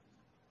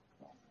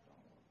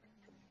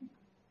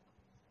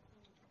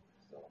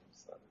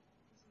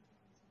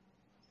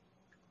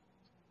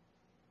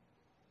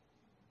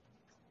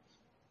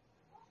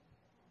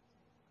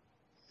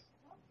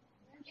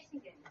 I'm guessing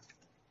games.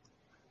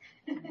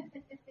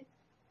 Okay.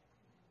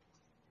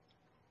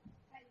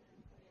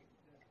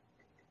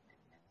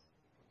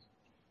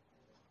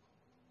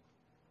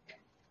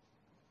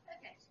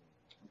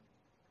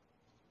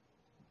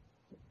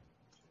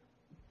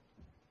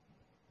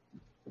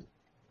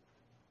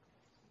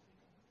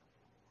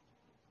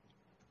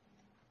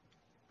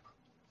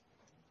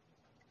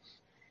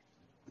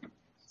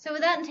 So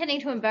without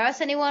intending to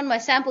embarrass anyone, my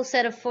sample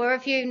set of 4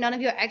 of you, none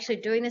of you are actually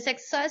doing this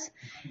exercise.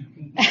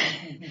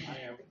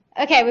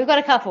 Okay, we've got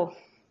a couple.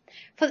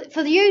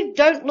 For you,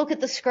 don't look at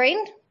the screen.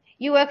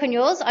 You work on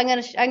yours. I'm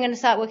gonna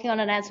start working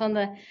on an answer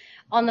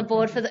on the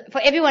board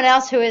for everyone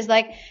else who is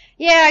like,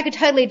 yeah, I could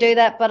totally do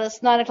that, but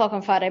it's 9 o'clock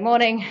on Friday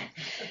morning.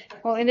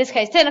 Well, in this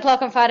case, 10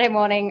 o'clock on Friday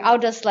morning. I'll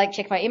just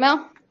check my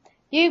email.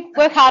 You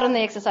work hard on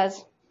the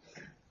exercise.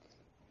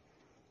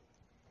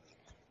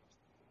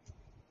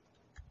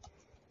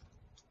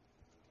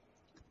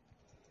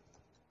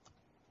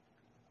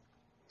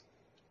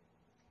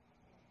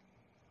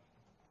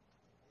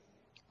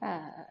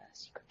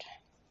 Secret.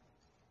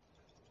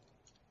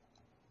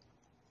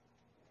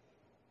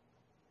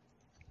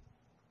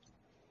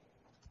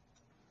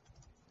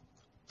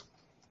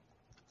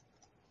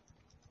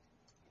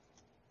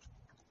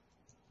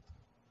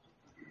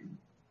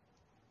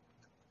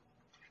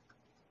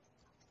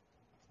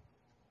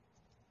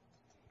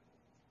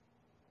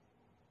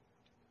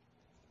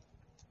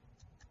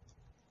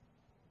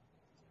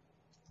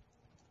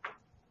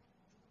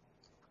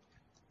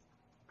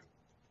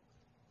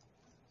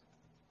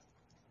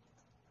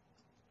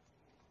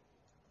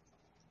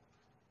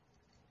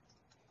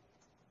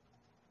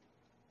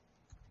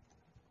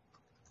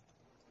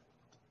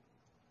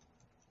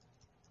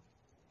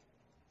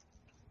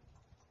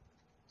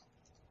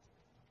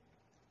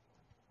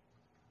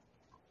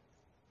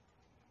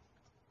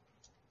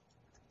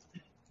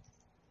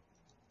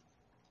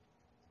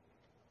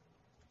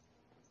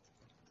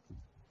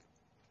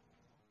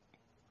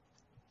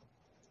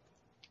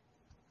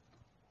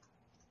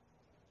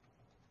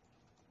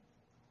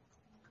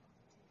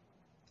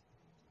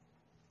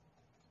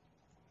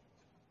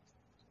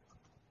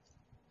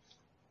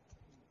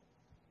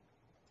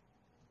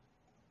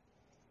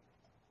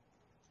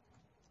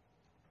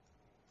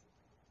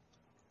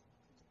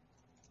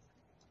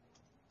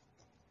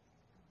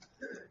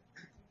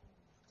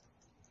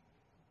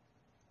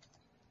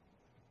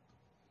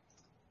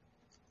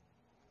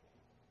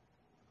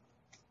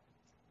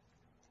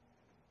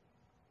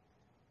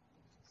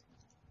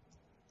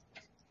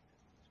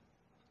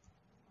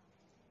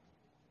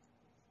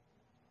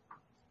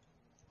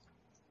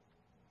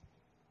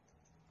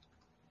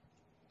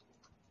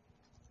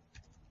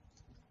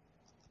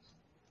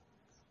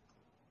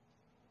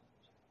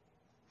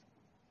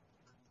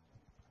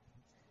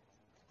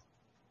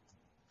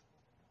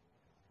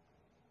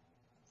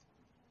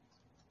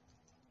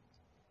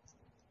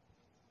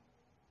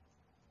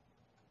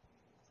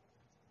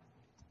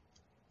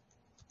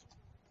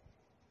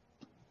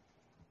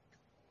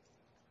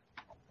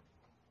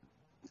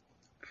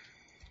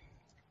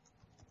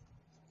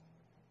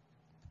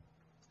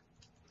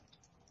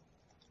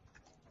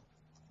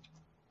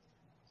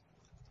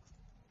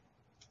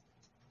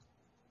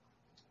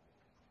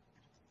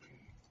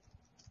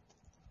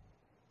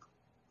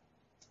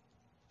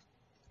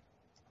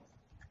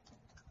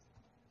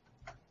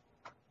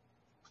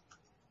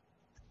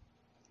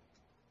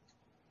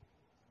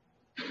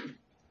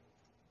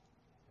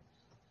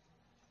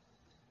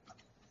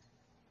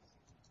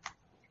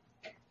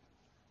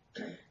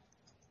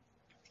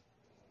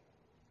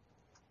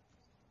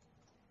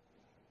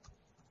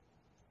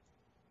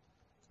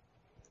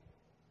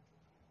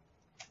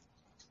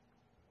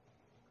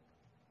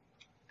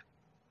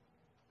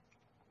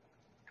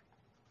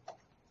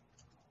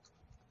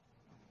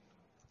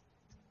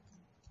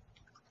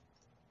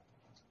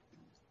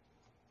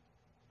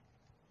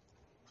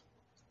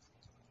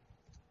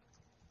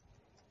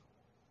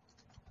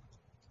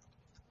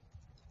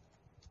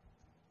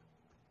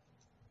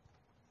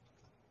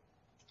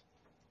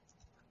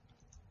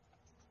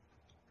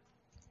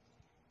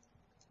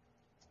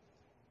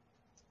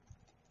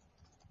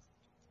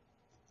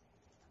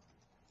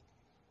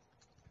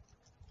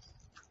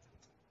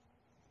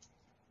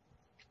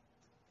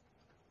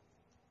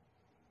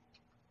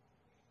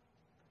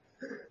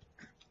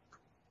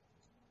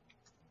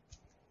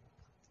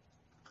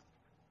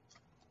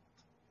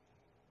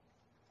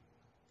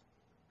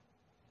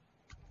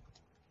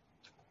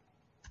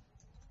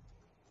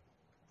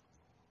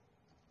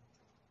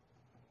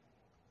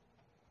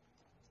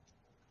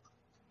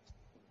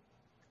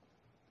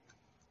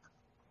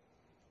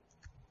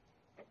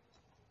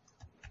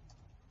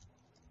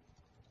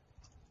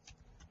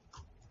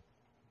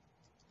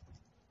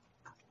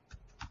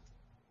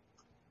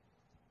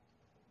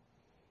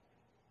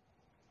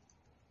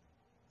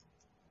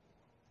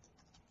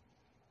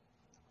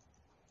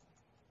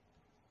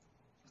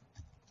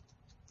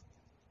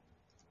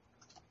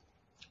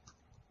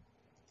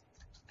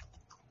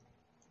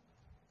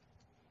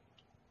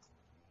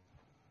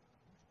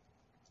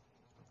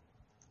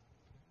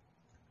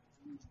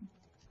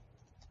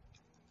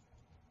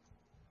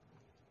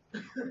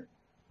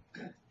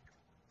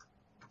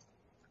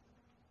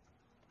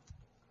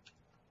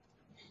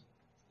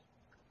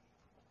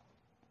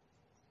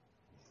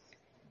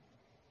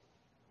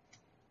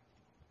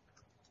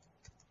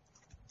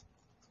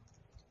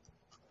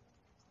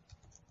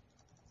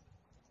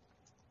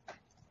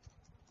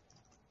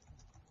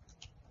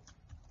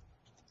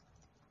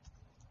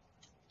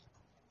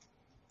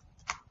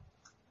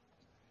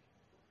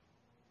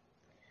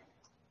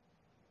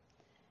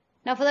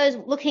 Now, for those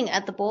looking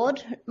at the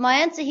board, my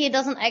answer here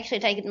doesn't actually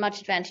take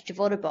much advantage of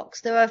order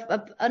box. There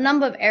are a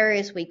number of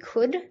areas we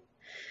could,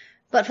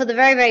 but for the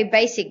very, very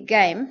basic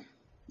game,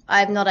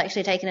 I've not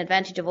actually taken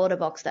advantage of order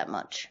box that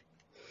much.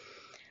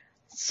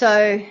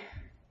 So,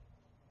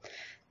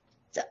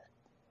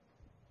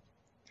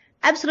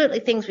 absolutely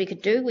things we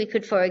could do. We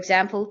could, for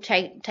example,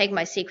 take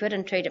my secret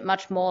and treat it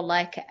much more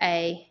like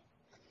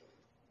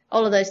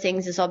all of those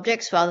things as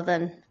objects rather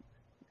than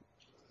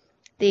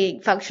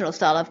the functional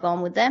style I've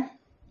gone with there.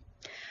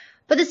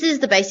 But this is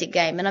the basic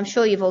game, and I'm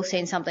sure you've all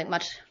seen something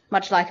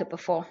much like it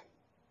before.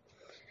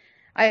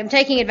 I am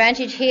taking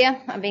advantage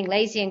here. I'm being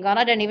lazy and gone.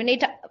 I don't even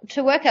need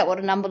to work out what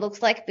a number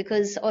looks like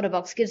because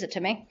OrderBox gives it to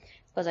me.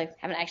 Because I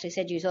haven't actually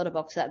said use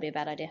OrderBox, so that would be a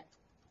bad idea.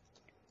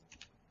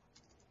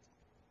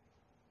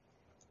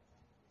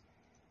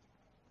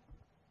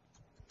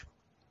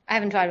 I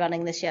haven't tried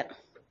running this yet.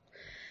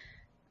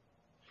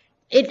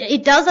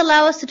 It does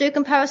allow us to do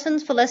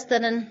comparisons for less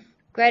than and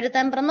greater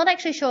than, but I'm not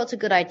actually sure it's a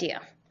good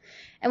idea.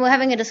 And we're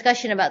having a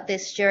discussion about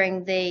this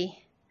during the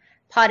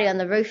party on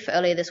the roof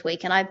earlier this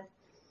week, and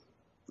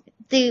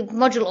the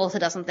module author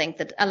doesn't think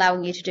that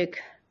allowing you to do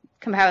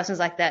comparisons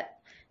like that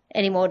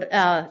anymore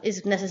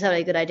is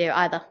necessarily a good idea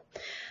either.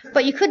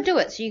 But you could do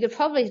it, so you could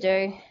probably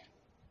do,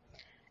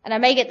 and I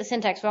may get the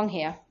syntax wrong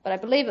here, but I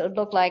believe it would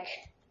look like,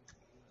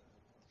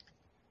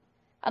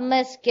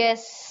 unless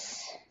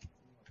guess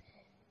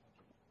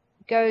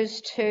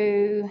goes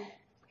to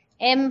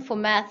M for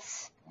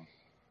maths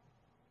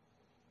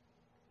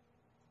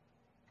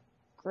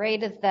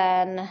greater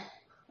than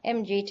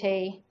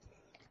MGT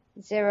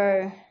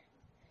 0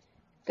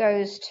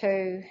 goes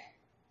to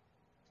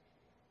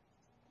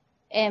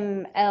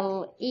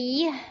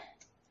MLE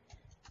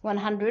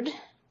 100.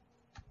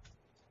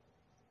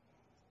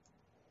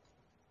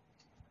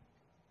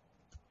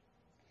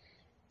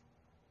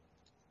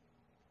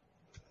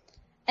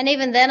 And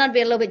even then I'd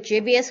be a little bit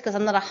dubious because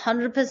I'm not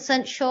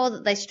 100% sure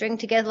that they string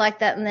together like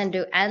that and then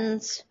do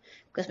ands,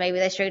 because maybe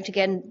they string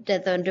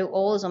together and do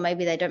ors, or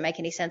maybe they don't make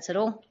any sense at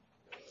all.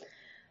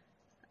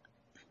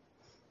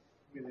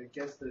 I'm going to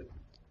guess that it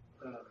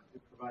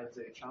provides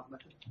a chomp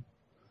method.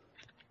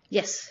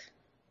 Yes.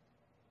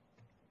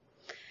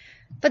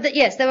 But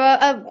yes, there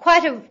are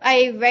quite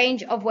a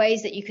range of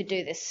ways that you could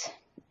do this.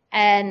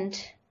 And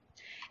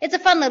it's a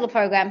fun little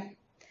program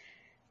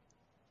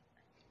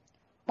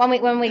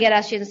when we get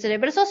our students to do.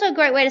 But it's also a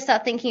great way to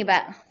start thinking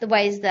about the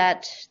ways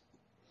that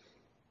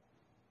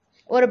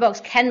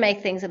OrderBox can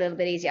make things a little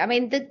bit easier. I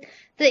mean, the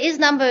is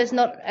number is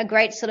not a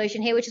great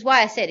solution here, which is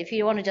why I said if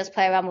you want to just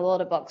play around with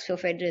OrderBox, feel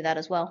free to do that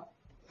as well.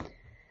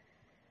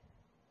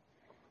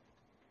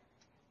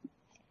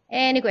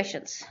 Any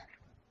questions?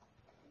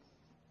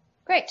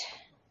 Great.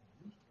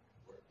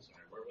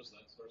 Where was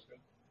that source code?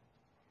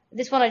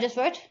 This one I just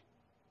wrote?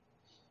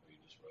 Oh, you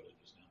just wrote it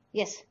just now?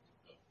 Yes.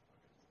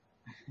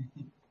 Oh,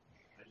 okay.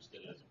 I just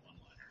did it as a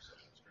one-liner, so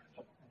I was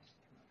trying to...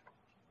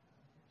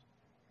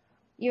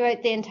 You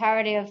wrote the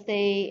entirety of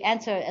the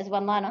answer as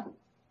one-liner?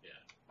 Yeah.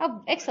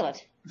 Oh,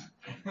 excellent. I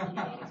did it on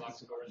a box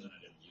score, and then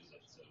I didn't use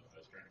it, so I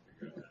was trying to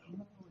figure out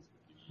how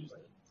to use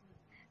it.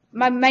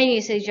 My main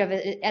usage of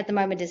it at the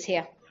moment is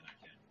here.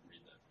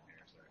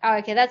 Oh,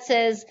 okay, that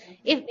says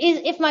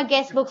if my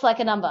guess looks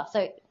like a number,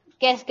 so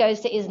guess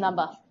goes to is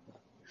number,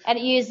 and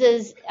it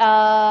uses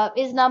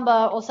is number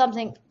or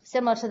something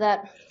similar to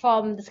that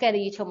from the scalar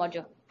util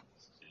module,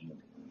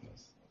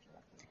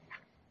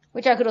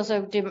 which I could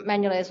also do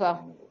manually as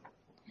well.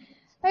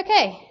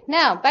 Okay,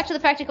 now back to the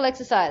practical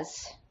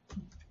exercise.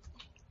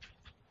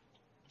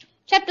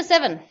 Chapter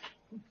 7.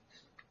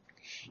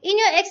 In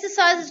your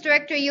exercises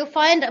directory, you'll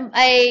find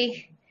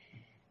a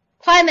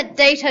climate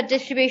data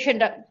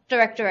distribution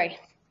directory,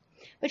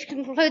 which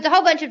includes a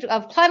whole bunch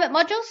of climate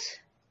modules.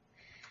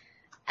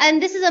 And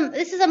this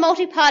is a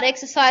multi-part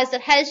exercise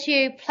that has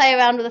you play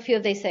around with a few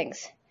of these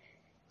things.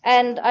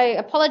 And I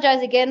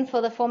apologize again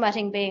for the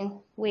formatting being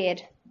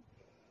weird.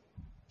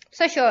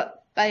 So sure,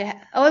 I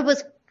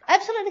was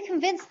absolutely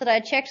convinced that I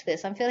had checked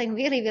this. I'm feeling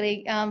really,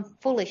 really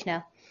foolish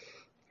now.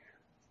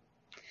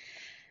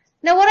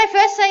 Now what I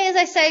first say is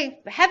I say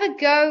have a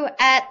go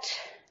at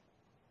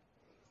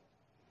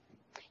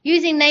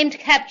using named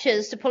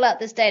captures to pull out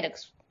this data.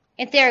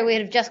 In theory, we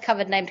would have just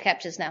covered named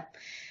captures now.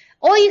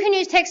 Or you can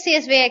use text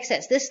CSV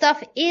access. This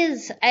stuff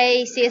is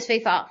a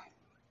CSV file,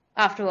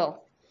 after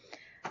all.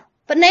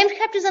 But named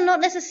captures are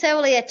not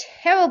necessarily a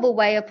terrible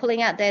way of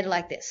pulling out data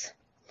like this,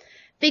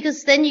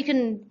 because then you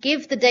can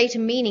give the data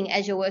meaning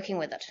as you're working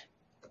with it.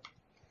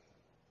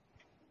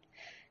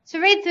 So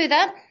read through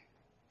that.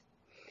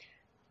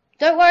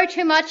 Don't worry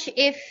too much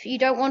if you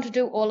don't want to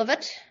do all of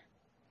it.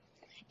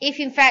 If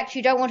in fact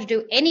you don't want to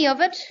do any of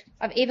it,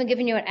 I've even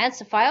given you an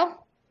answer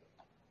file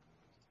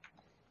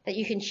that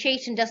you can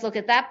cheat and just look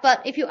at that.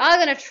 But if you are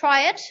going to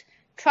try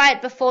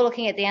it before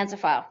looking at the answer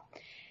file.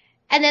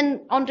 And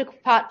then on to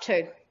part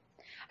 2.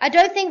 I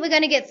don't think we're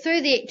going to get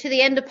through to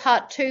the end of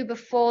part 2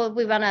 before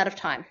we run out of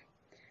time.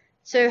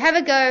 So have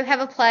a go, have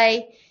a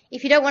play.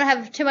 If you don't want to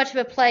have too much of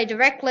a play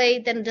directly,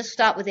 then just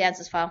start with the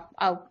answers file.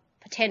 I'll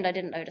pretend I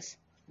didn't notice.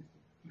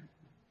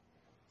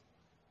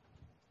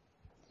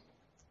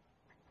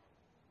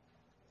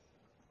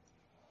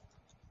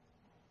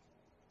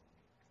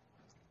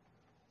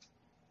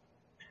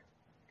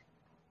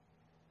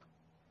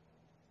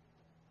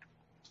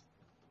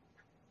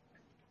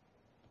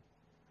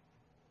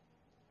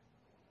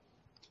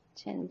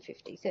 $10,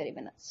 $50, 30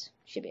 minutes.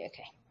 Should be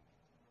okay.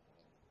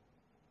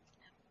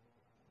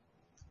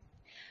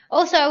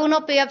 Also, I will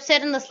not be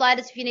upset in the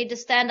slightest if you need to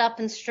stand up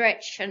and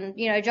stretch and,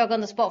 jog on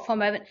the spot for a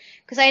moment,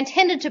 because I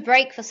intended to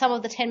break for some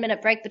of the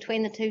 10-minute break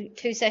between the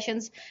two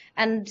sessions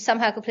and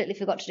somehow completely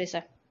forgot to do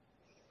so.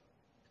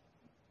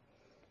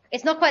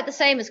 It's not quite the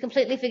same as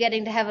completely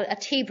forgetting to have a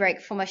tea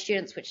break for my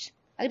students, which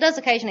does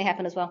occasionally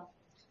happen as well.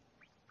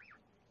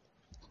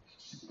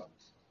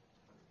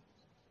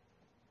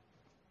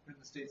 In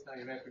the States now,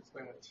 you have to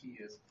explain what tea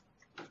is.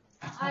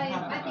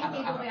 I think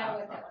either way I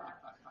work out.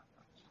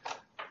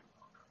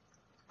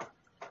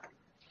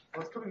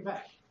 Well, it's coming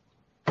back.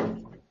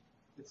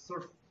 It's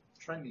sort of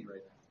trendy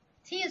right now.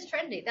 Tea is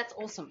trendy. That's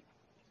awesome.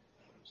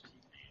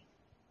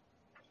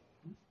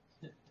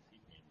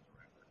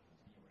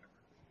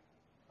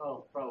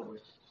 Oh, probably.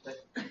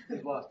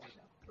 They've lost me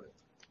now.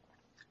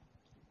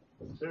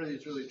 But there are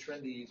these really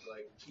trendy,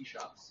 tea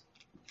shops.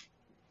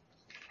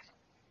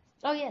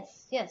 Oh,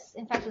 yes, yes.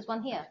 In fact, there's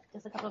one here,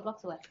 just a couple of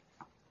blocks away.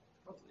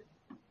 Lovely.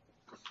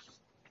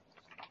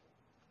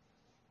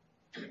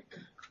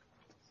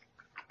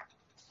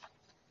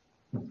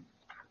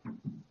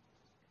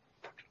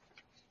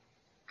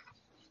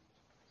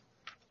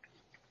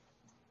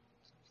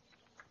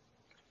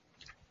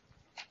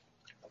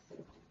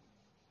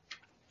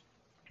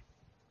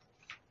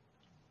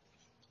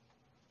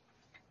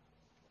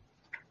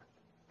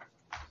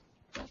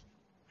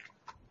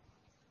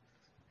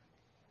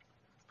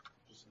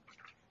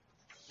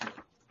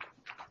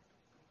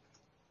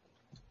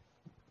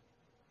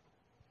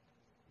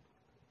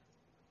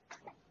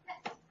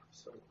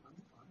 So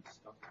I'm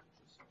stuck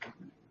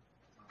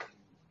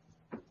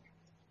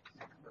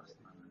just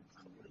I'm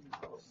looking at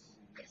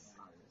this.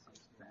 I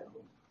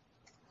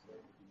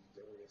found these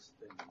various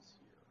things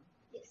here.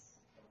 Yes.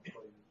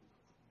 But it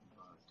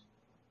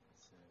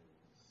says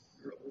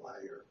You're a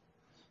liar.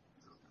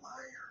 You're a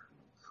liar.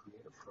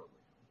 Create a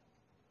program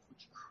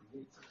which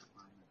creates a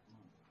climate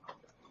month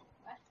project.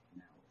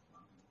 Now, if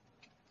I'm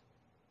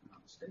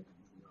not mistaken,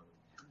 we already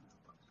have a climate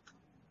month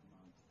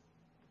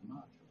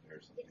module.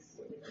 Yes.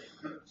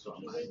 So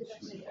If you I'm read the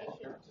not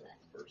documentation of that,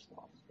 First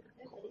line is very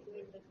but if you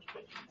read the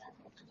documentation of that,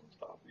 most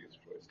obvious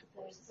choice to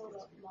there's place. sort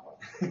of model.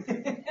 If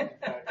they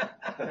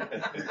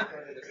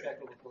started a stack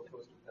overflow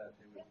post with that,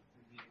 they would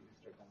immediately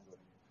start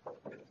downloading it.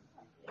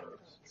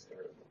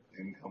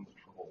 Income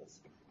trolls.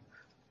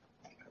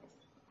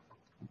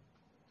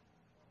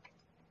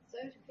 So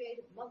to create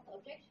a month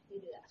object, you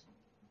do that. You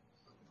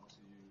can also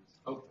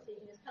use Okay. So you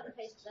can just cut and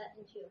paste that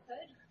into your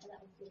code, and that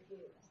will give you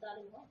a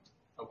starting point.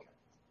 Okay.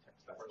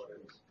 That's what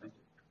it is. Thank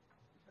you.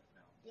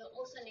 You'll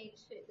also need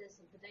to, there's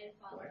the data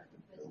file that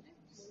the first thing,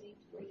 you'll need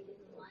to read in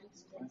the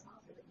lines to so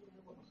that you know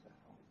what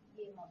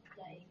year, month,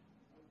 day,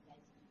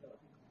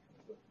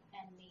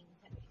 and mean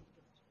temperature.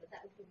 But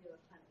that will give you a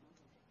kind of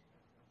month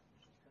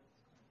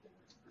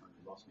object.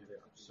 You lost me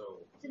there.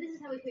 So, So this is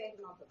how we create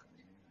a month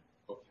object.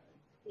 okay.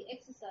 The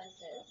exercise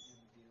says,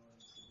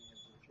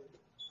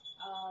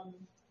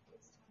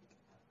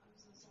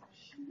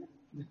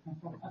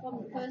 from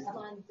the first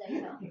line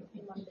data in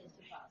one of these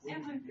two files.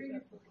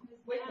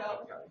 Wake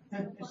up. So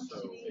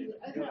you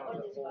open up one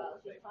of these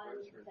files, you find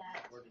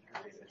that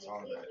It's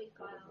on the, CSV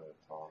go to file the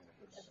top.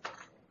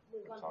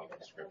 with one top header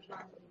that description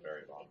one at the you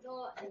very need to bottom.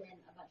 ignore, and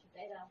then a bunch of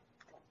data,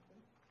 lots of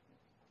them.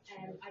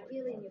 And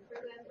ideally in your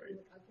program,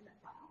 you would open that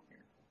file,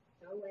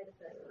 throw away the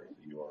first line,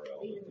 The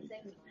URL read that in the leads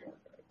second to the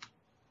line,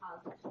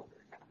 archive. parse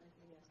it,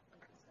 making your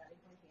starting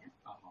point here,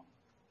 Uh-huh.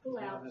 pull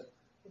out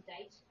the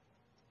date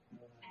and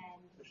the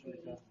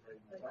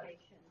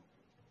location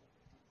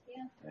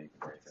here, Now you can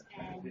break it.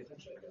 and the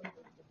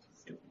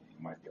You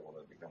might be able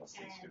to become a C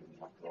student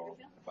after all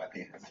by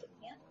the end.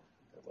 Yeah.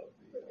 I love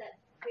the, put that,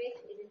 create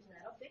it into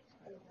that object,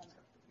 and then run it.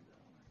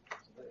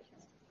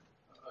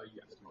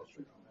 Yes, most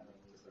of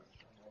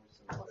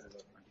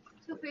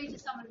Feel free to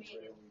summon me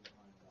again.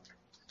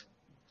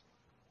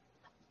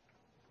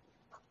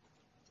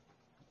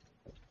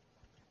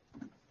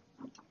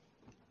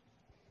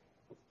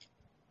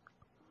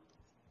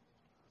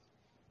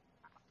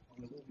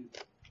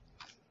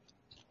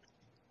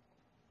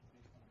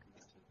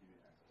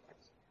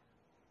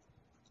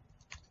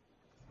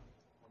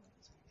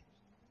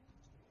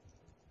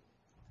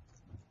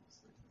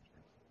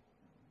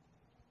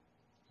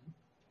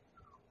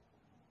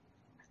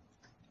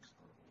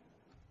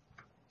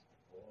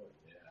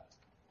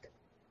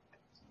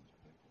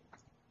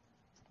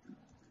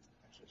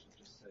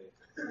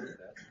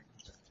 that.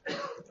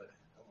 But,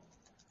 come on.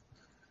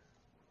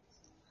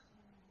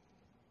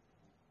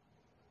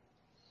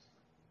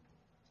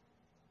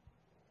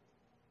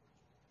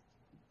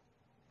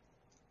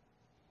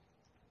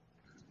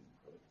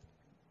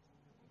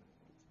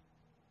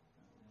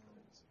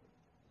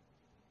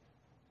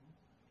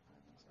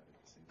 I'm excited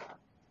to see that.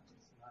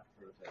 It's not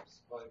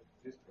prototypes. Well, it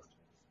is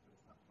prototypes, but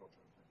it's not full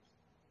prototypes.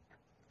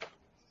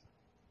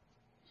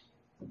 You've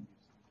seen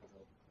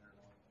development there and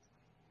all that?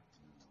 Yeah,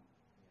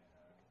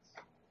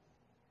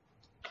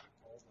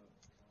 it's all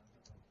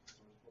the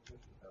source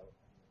published without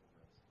any of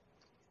the rest.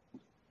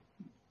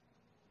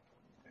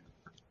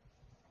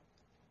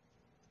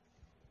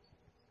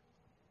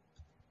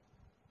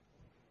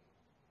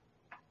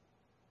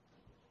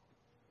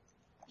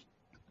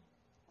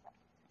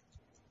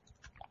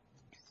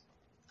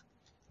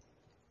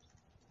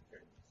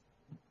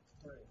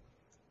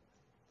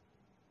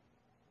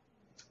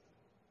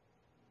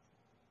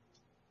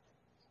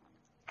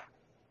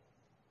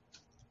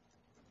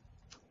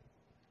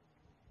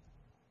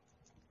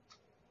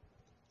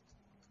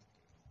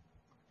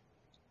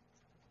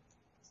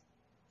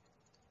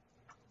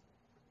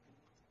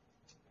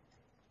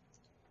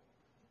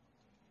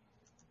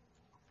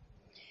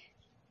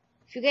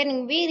 If you're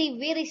getting really,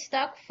 really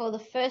stuck for the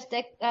first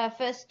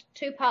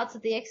two parts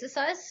of the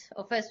exercise,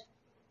 or first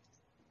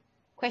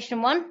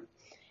question 1,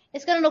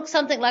 it's going to look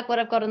something like what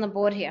I've got on the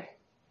board here.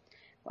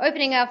 We're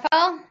opening our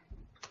file,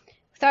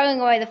 throwing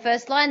away the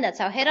first line,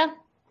 that's our header,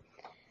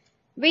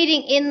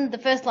 reading in the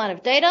first line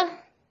of data,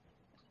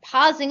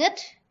 parsing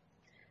it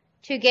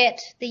to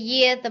get the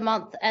year, the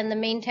month, and the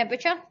mean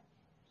temperature.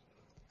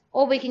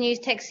 Or we can use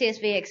text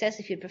CSV XS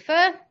if you'd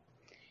prefer,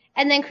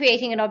 and then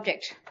creating an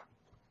object.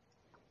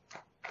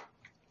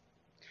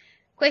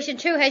 Question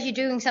 2 has you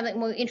doing something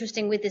more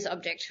interesting with this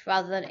object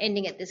rather than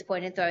ending at this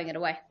point and throwing it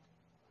away.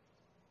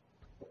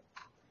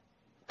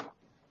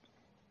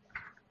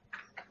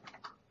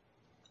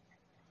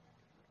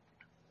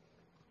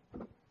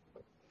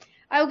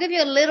 I will give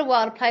you a little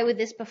while to play with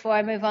this before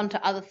I move on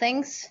to other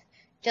things,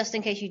 just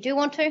in case you do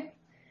want to.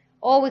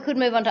 Or we could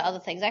move on to other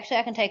things. Actually,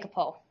 I can take a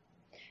poll.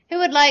 Who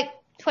would like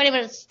 20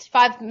 minutes,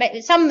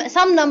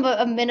 some number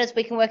of minutes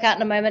we can work out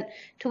in a moment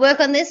to work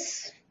on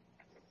this?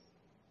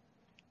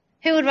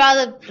 Who would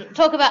rather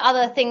talk about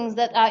other things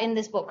that are in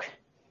this book?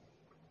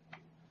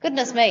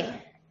 Goodness me.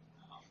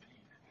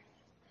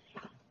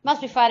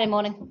 Must be Friday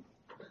morning.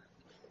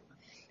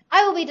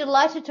 I will be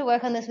delighted to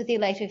work on this with you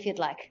later if you'd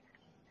like.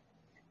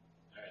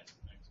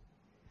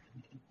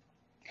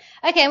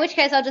 Okay, in which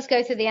case I'll just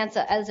go through the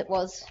answer as it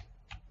was.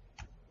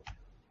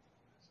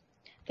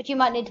 But you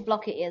might need to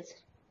block your ears.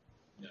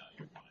 No,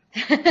 you're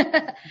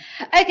fine.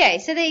 Okay,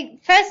 so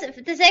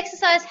this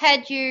exercise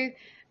had you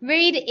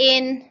read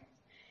in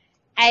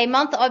a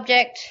month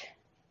object,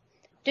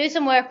 do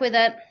some work with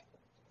it,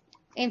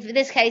 in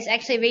this case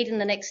actually read in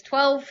the next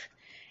 12,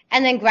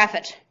 and then graph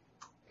it.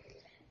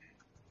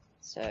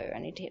 So I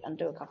need to hit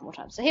undo a couple more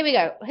times. So here we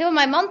go. Here are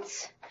my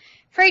months.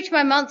 For each of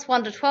my months,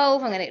 1 to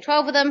 12, I'm going to get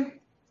 12 of them.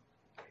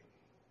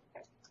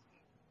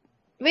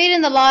 Read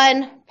in the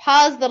line,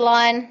 parse the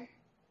line,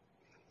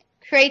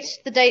 create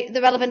the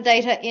relevant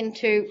data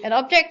into an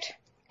object,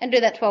 and do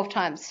that 12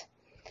 times.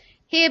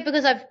 Here,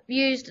 because I've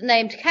used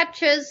named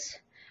captures,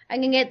 I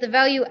can get the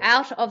value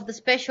out of the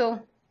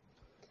special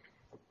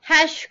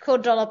hash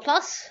called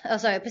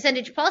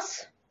percentage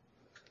plus.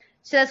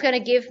 So that's going to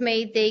give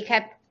me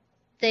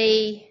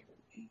the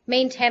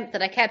mean temp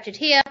that I captured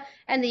here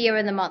and the year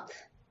and the month.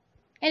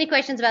 Any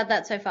questions about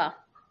that so far?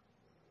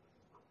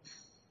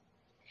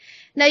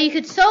 Now you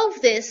could solve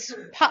this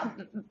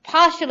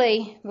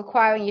partially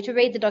requiring you to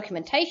read the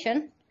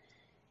documentation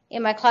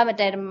in my climate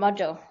data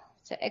module.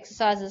 So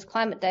exercises,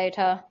 climate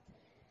data,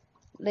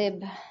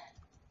 lib,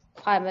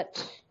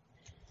 climate,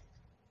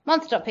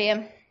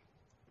 month.pm.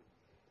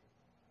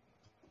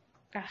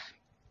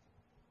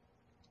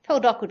 Perl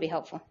doc would be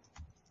helpful.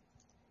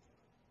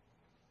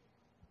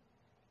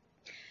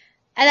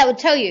 And that would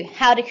tell you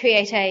how to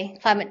create a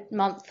climate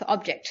month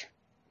object.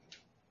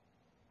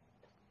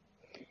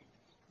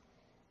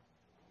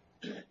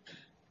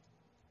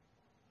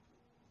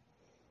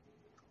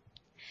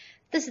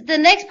 The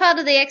next part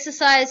of the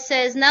exercise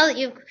says, now that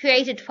you've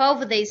created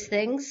 12 of these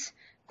things,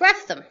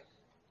 graph them.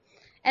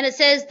 And it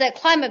says that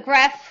climate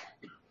graph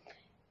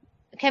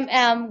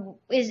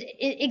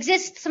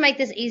exists to make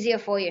this easier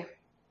for you.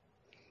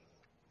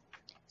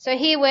 So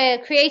here we're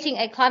creating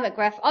a climate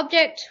graph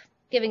object,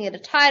 giving it a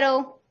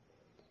title.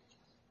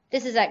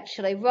 This is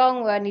actually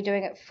wrong. We're only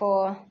doing it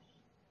for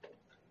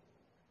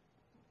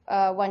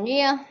 1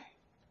 year.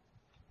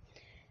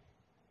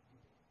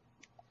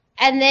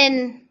 And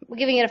then we're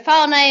giving it a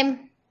file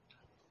name,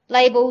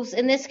 labels.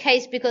 In this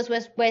case, because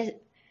we're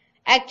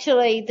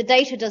actually, the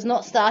data does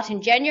not start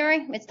in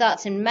January. It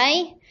starts in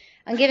May.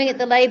 I'm giving it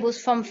the labels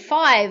from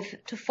 5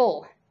 to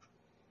 4,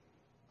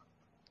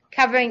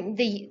 covering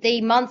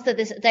the month that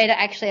this data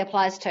actually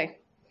applies to.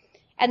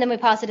 And then we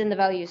pass it in the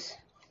values.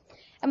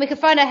 And we can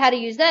find out how to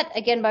use that,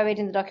 again, by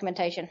reading the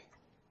documentation.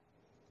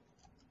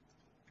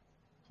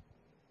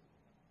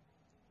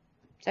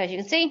 So as you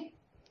can see,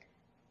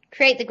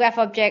 create the graph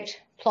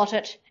object, plot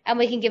it, and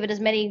we can give it as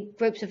many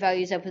groups of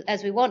values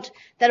as we want.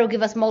 That'll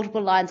give us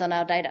multiple lines on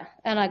our data,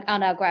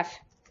 on our graph.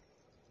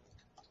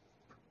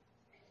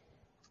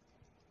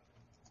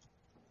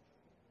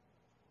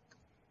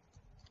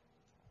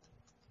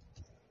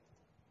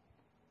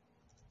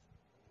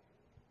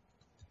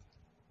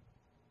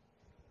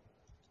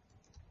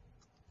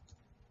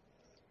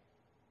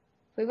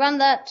 If we run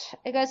that,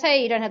 it goes,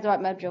 hey, you don't have the right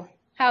module.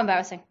 How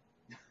embarrassing.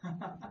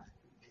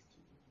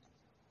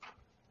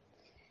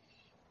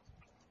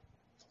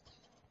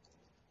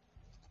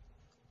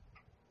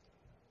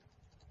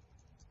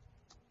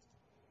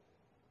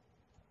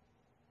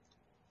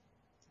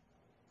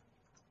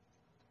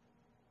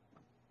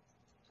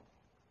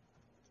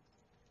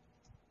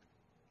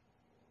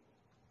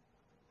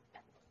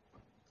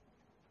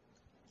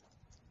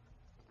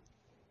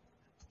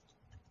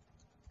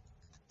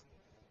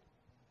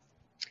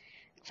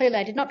 Clearly,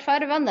 I did not try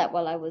to run that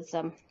while I was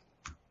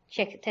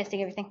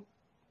testing everything.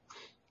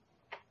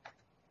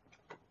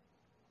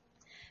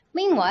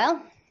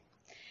 Meanwhile,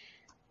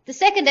 the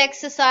second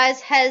exercise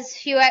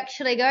has you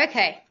actually go,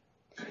 okay,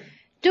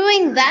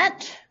 doing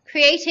that,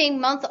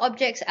 creating month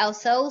objects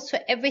ourselves for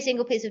every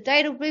single piece of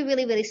data will be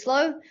really, really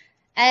slow,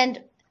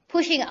 and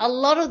pushing a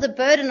lot of the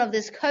burden of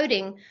this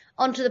coding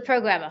onto the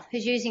programmer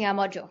who's using our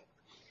module.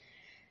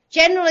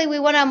 Generally, we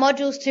want our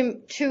modules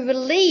to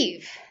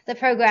relieve the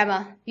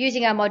programmer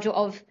using our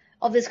module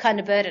of this kind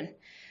of burden.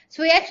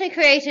 So we actually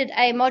created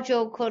a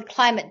module called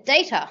Climate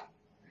Data,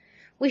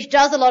 which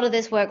does a lot of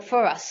this work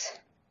for us.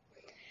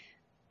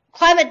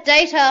 Climate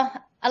Data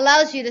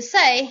allows you to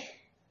say,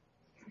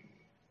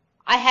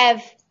 I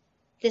have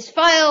this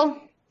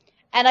file,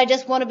 and I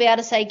just want to be able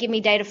to say, give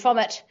me data from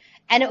it,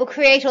 and it will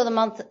create all the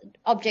month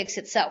objects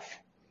itself,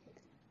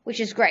 which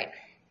is great.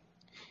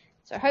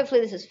 So hopefully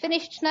this is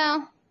finished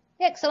now.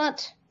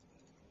 Excellent.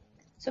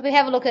 So if we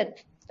have a look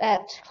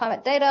at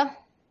climate data,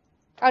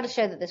 I'll just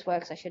show that this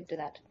works. I should do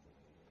that.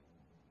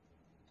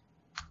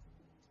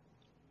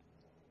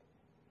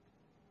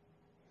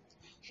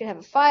 Should have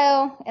a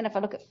file, and if I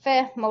look at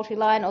fair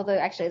multi-line, although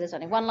actually there's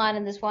only one line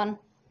in this one.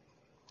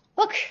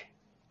 Look,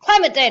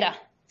 climate data.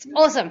 It's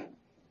awesome.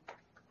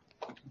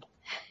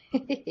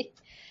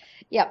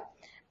 Yep.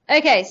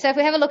 Okay, so if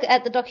we have a look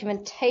at the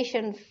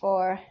documentation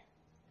for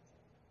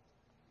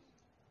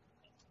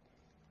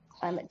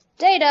climate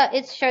data,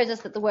 it shows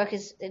us that the work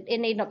it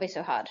need not be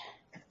so hard.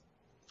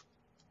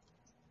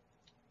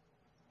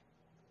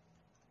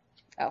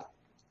 Oh.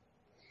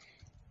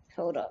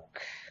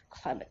 Doc,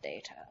 climate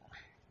data.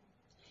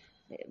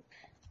 Lib,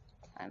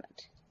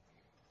 climate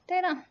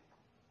data.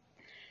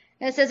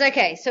 And it says,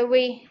 okay, so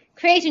we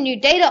create a new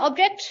data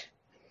object.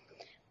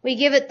 We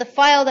give it the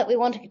file that we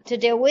want to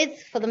deal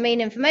with for the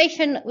mean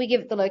information. We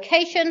give it the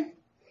location.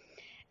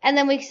 And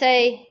then we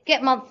say,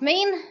 get month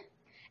mean,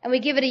 and we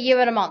give it a year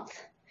and a month.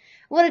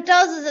 What it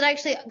does is it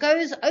actually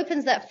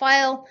opens that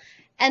file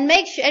and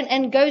makes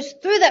and goes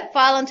through that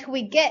file until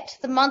we get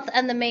the month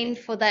and the mean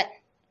for that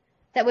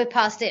we've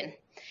passed in.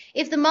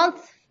 If the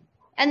month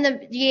and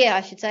the year,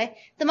 I should say,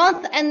 the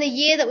month and the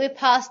year that we've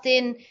passed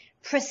in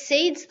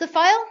precedes the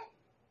file,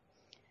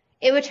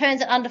 it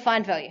returns an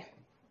undefined value.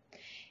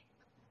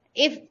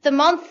 If the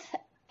month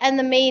and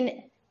the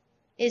mean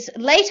is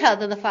later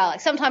than the file,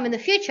 like sometime in the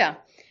future,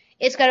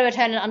 it's going to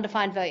return an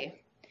undefined value.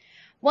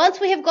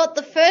 Once we have got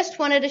the first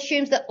one, it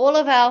assumes that all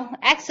of our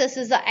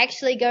accesses are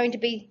actually going to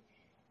be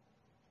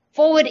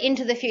forward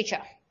into the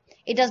future.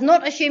 It does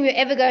not assume you're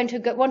ever going to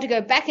want to go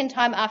back in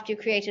time after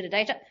you've created a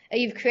data, or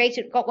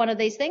you've got one of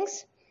these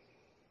things.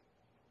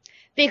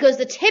 Because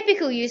the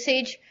typical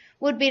usage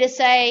would be to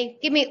say,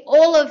 give me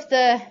all of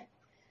the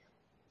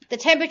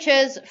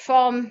temperatures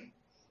from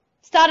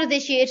start of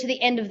this year to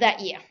the end of that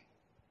year.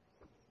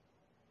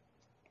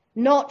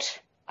 Not,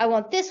 I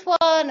want this one,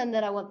 and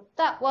then I want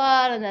that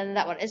one, and then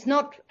that one. It's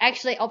not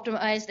actually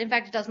optimized. In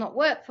fact, it does not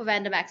work for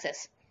random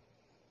access.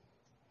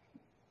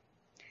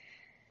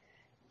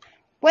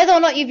 Whether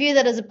or not you view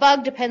that as a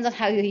bug depends on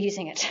how you're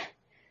using it.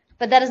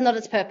 But that is not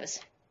its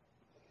purpose.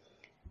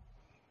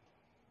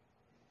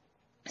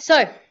 So,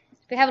 if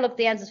we have a look at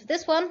the answers for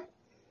this one.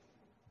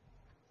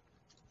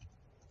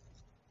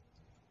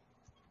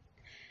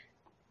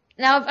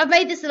 Now, I've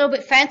made this a little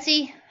bit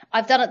fancy.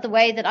 I've done it the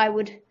way that I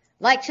would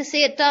like to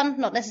see it done,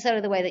 not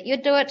necessarily the way that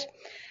you'd do it.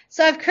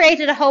 So I've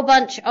created a whole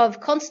bunch of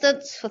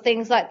constants for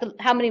things like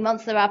how many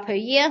months there are per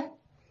year.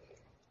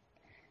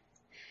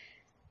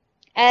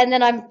 And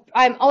then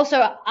I'm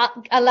also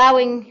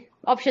allowing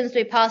options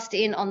to be passed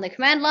in on the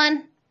command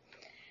line.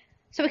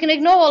 So we can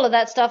ignore all of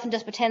that stuff and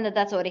just pretend that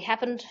that's already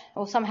happened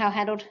or somehow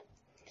handled.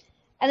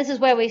 And this is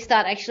where we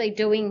start actually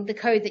doing the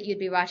code that you'd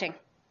be writing.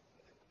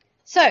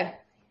 So,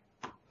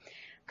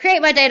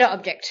 create my data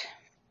object.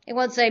 It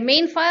wants a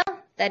mean file,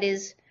 that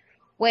is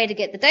where to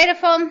get the data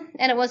from,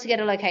 and it wants to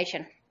get a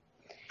location.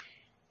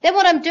 Then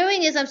what I'm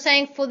doing is I'm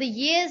saying for the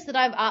years that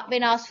I've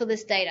been asked for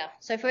this data.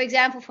 So for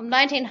example, from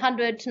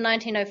 1900 to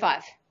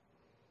 1905.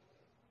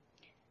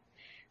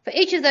 For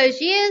each of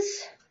those years,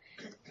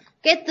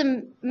 get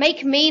the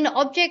make mean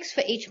objects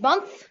for each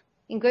month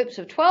in groups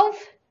of 12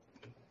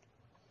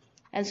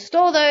 and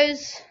store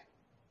those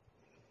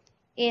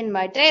in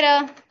my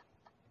data.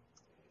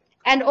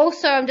 And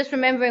also I'm just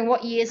remembering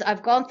what years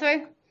I've gone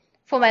through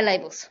for my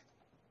labels.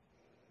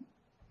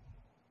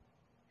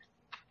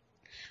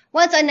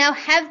 Once I now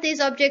have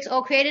these objects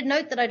all created,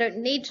 note that I don't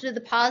need to do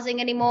the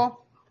parsing anymore.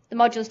 The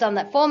module's done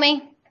that for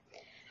me.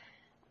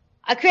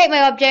 I create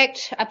my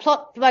object, I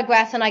plot my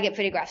graphs, and I get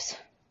pretty graphs.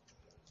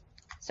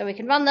 So we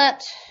can run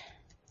that.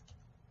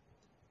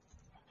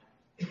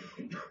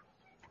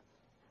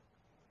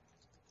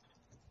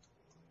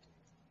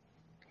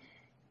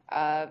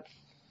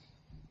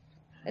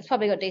 It's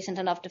probably got decent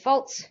enough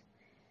defaults.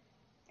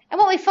 And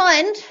what we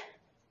find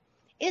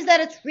is that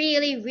it's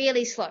really,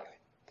 really slow.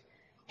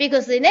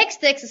 Because the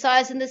next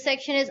exercise in this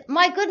section is,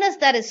 my goodness,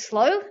 that is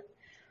slow.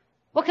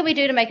 What can we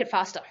do to make it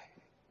faster?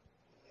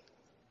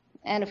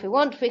 And if we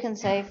want, we can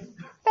say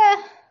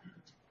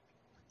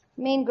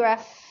mean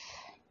graph.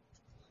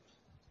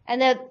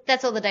 And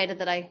that's all the data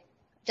that I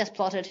just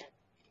plotted.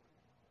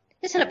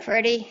 Isn't it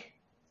pretty?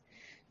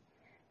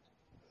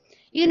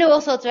 You can do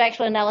all sorts of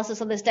actual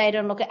analysis of this data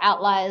and look at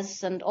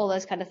outliers and all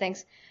those kind of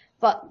things.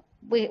 But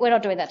we're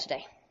not doing that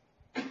today.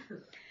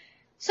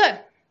 So,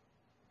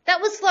 that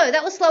was slow.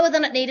 That was slower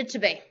than it needed to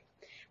be.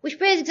 Which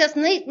brings us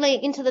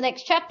neatly into the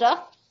next chapter.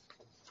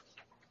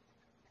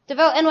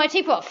 Develop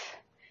NYT Prof.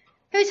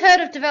 Who's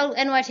heard of Develop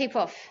NYT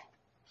Prof?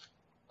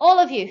 All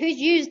of you. Who's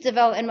used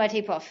Develop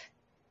NYT Prof?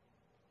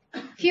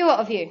 Fewer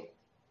of you.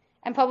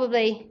 And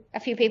probably a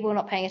few people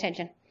not paying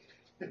attention.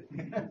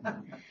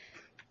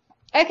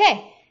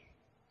 Okay.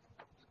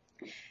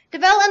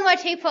 Develop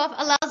NYT Prof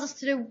allows us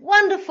to do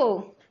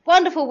wonderful,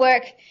 wonderful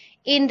work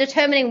in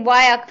determining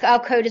why our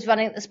code is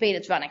running at the speed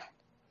it's running.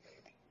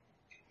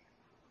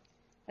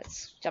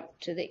 Let's jump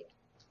to the...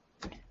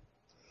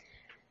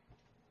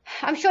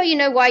 I'm sure you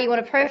know why you want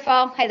a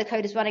profile. Hey, the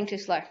code is running too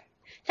slow.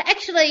 To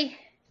actually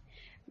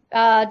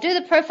do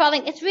the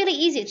profiling, it's really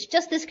easy. It's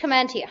just this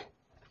command here.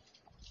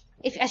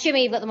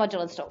 Assuming you've got the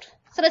module installed.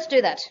 So let's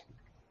do that.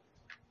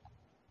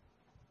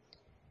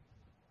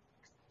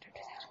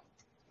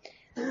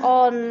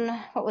 On,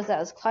 what was that? It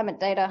was climate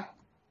data.pl.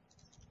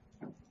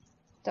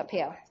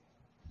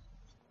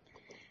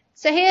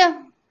 So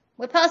here,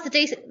 we're past the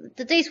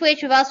D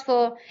switch. We've asked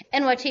for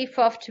NYT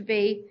Prof to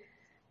be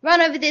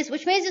run over this,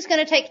 which means it's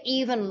going to take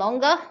even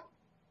longer.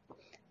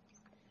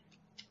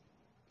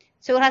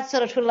 So we'll have to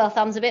sort of twiddle our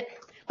thumbs a bit.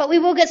 But we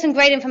will get some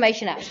great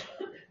information out.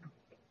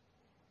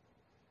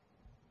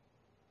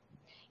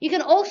 You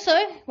can also,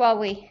 while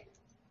we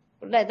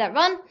let that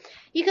run,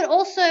 you can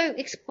also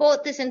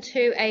export this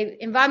into an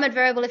environment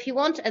variable if you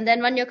want, and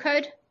then run your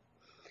code.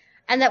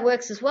 And that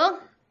works as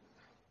well.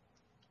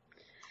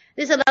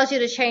 This allows you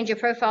to change your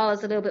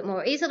profiles a little bit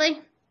more easily.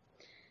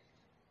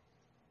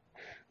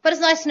 But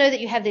it's nice to know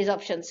that you have these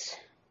options.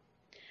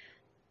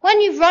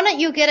 When you've run it,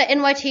 you'll get an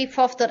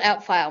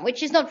nytprof.out file,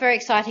 which is not very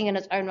exciting in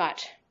its own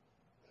right.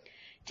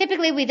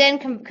 Typically, we then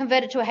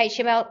convert it to a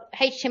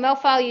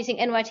HTML file using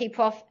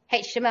nytprof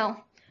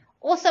HTML,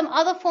 or some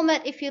other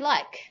format if you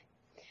like.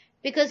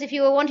 Because if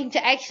you were wanting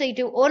to actually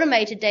do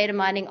automated data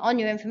mining on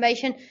your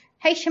information,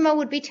 HTML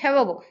would be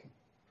terrible.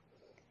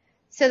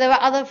 So there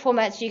are other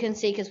formats you can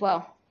seek as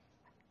well.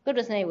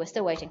 Goodness me, we're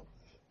still waiting.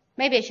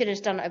 Maybe I should have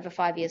just done it over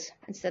 5 years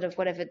instead of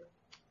whatever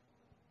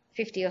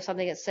 50 or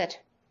something it's set.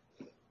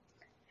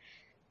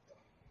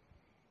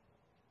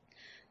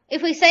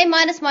 If we say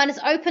minus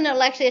open,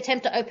 it'll actually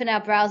attempt to open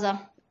our browser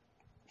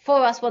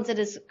for us once it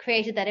has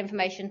created that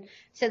information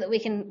so that we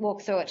can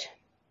walk through it.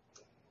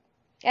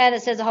 And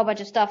it says a whole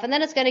bunch of stuff. And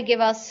then it's going to give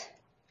us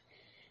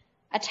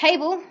a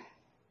table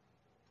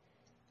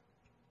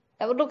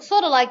that would look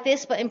sort of like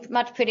this, but in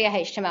much prettier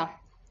HTML.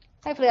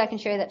 Hopefully I can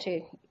show that to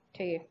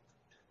you.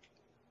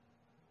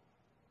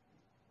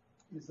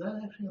 Is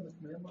that actually on the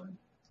command line?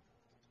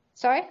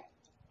 Sorry?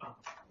 Oh,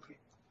 okay.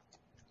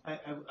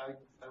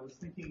 I was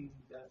thinking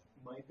that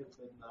might have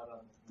been not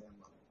on the command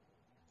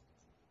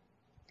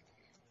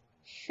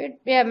line.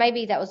 Yeah,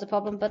 maybe that was the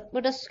problem, but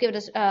we'll just give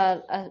it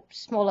a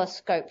smaller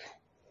scope.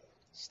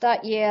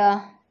 Start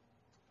year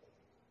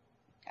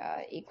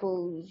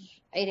equals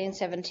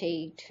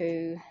 1870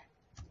 to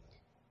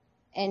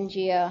end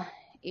year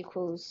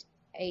equals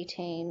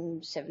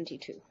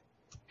 1872.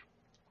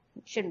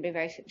 Should be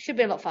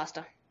a lot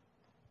faster.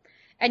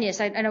 And yes,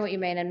 I know what you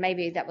mean, and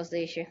maybe that was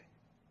the issue.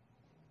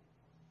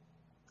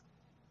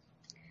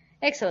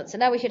 Excellent. So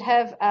now we should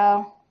have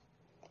our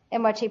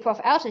NYT Prof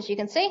out, as you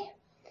can see.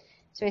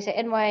 So we say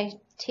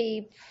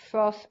NYT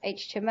Prof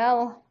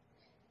HTML.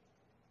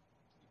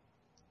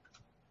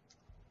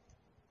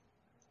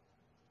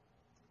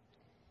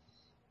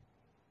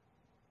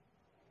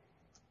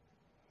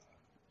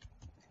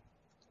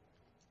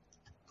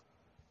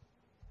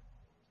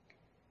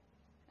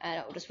 And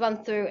it will just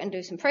run through and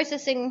do some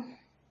processing.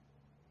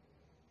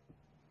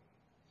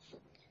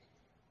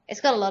 It's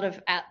got a lot of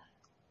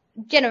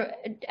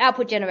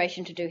output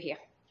generation to do here.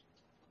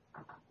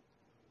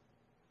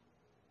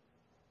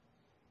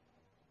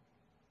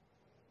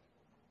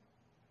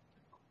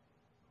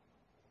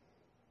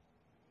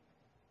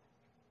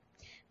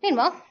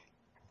 Meanwhile,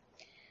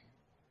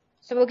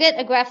 So we'll get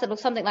a graph that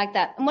looks something like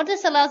that. And what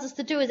this allows us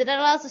to do is it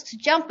allows us to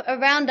jump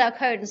around our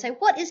code and say,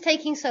 what is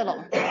taking so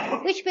long?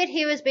 Which bit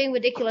here is being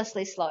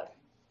ridiculously slow?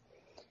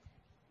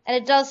 And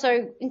it does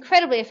so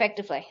incredibly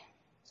effectively.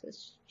 So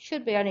this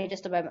should be only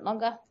just a moment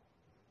longer.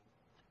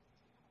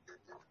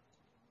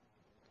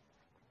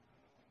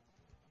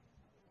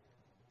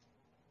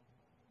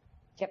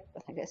 Yep, I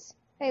think this.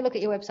 Hey, look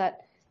at your website,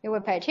 your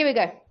web page. Here we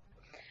go.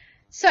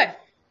 So,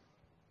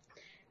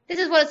 this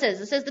is what it says.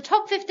 It says the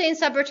top 15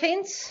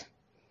 subroutines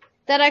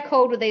that I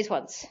called were these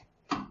ones.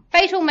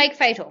 Fatal, make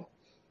fatal.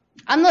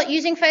 I'm not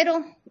using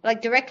fatal,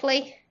 like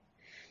directly.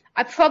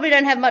 I probably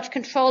don't have much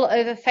control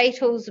over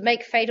fatal's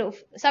make fatal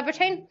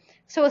subroutine,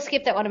 so we'll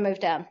skip that one and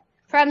move down.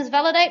 Params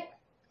validate,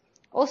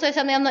 also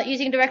something I'm not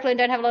using directly and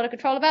don't have a lot of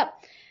control about.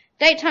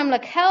 Date time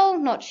locale,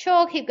 not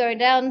sure, keep going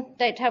down.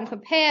 Date time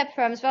compare,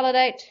 params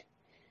validate.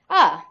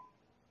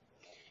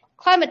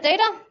 Climate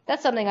data,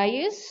 that's something I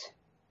use.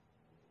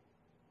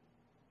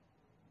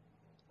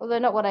 Although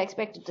not what I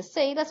expected to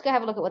see. Let's go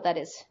have a look at what that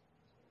is.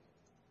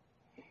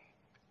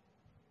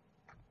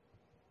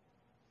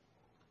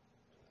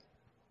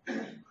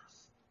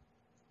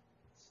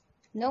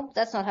 Nope,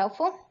 that's not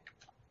helpful.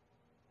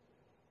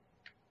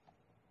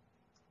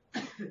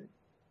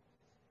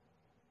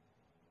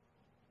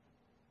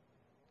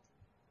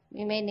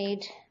 We may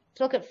need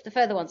to look at the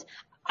further ones.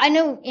 I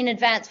know in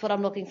advance what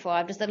I'm looking for.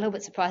 I'm just a little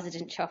bit surprised it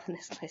didn't show up in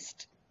this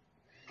list.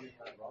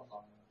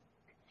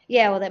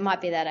 Yeah, well, that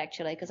might be that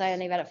actually, because I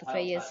only ran it for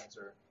 3 years.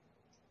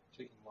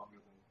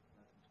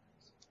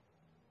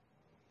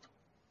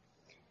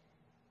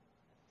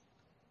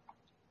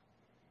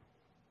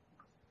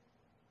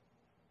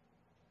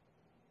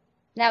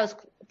 Now it's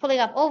pulling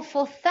up all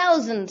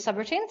 4,000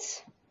 subroutines.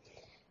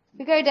 If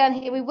we go down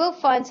here, we will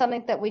find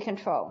something that we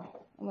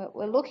control. And what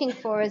we're looking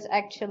for is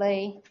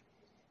actually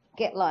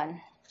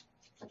getLine.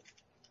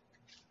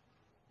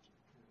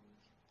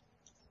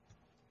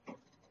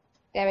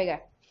 There we go.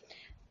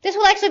 This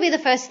will actually be the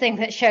first thing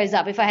that shows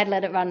up if I had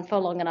let it run for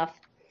long enough.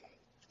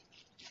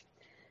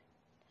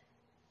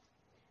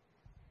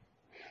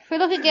 If we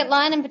look at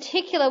getLine in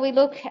particular, we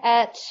look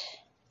at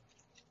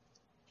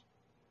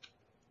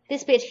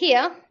this bit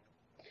here.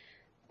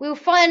 We'll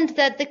find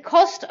that the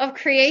cost of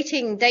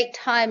creating date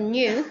time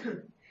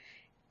new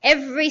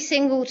every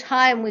single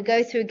time we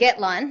go through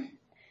getLine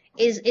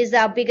is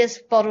our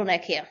biggest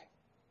bottleneck here.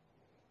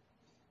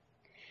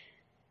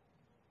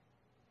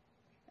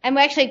 And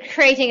we're actually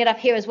creating it up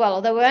here as well,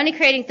 although we're only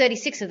creating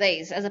 36 of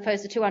these as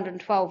opposed to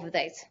 212 of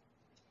these.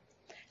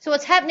 So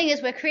what's happening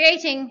is we're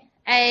creating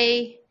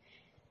a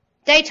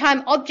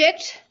datetime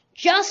object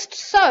just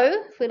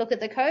so, if we look at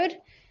the code,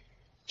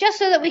 just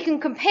so that we can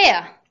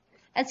compare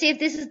and see if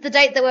this is the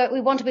date that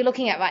we want to be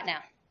looking at right now.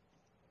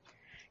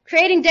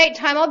 Creating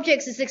datetime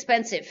objects is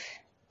expensive.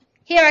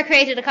 Here I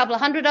created a couple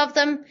of hundred of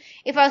them.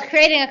 If I was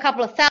creating a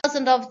couple of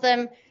thousand of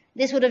them,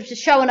 this would have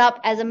just shown up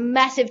as a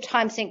massive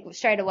time sink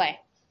straight away.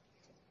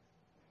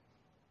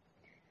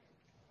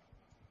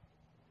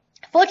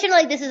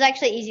 Fortunately, this is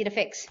actually easy to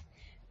fix. If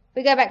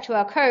we go back to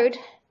our code,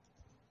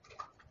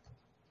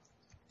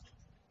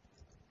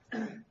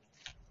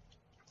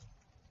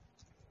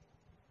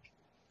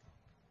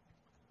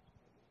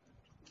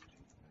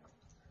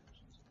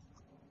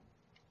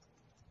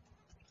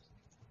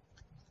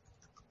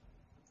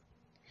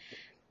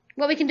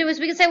 what we can do is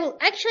we can say, well,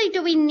 actually,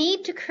 do we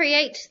need to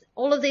create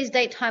all of these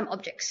datetime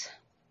objects?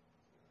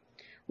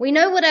 We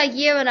know what our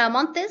year and our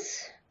month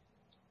is.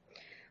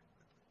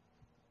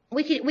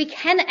 We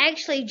can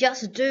actually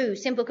just do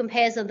simple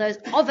compares of those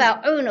of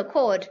our own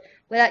accord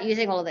without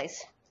using all of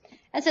these.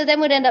 And so then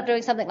we'd end up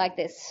doing something like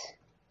this.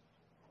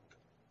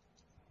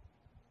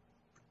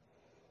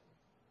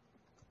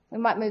 We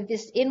might move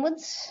this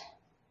inwards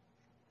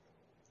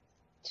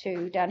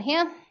to down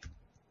here.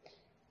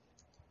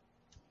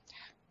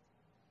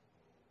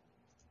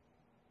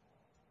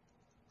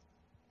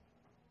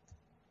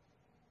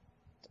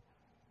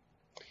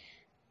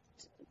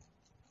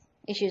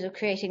 Issues of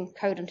creating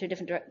code on two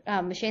different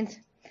machines.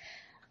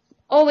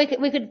 Or we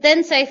could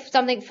then say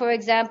something, for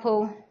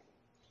example,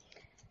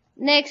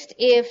 next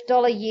if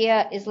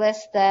 $year is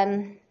less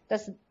than,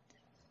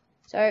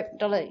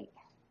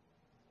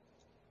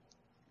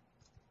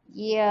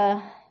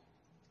 $year,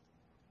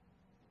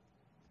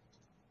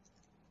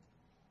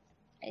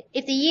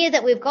 if the year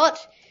that we've got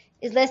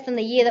is less than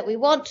the year that we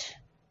want,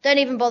 don't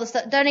even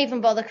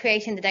bother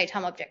creating the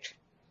datetime object.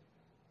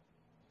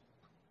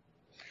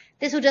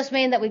 This will just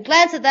mean that we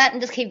glance at that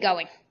and just keep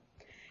going.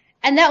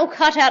 And that will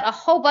cut out a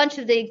whole bunch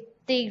of the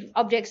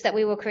objects that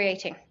we were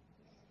creating.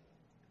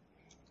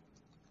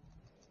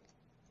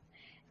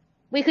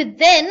 We could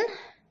then,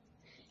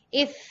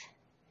 if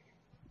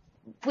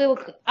we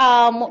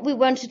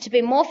wanted to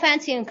be more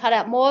fancy and cut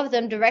out more of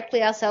them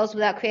directly ourselves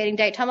without creating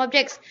datetime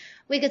objects,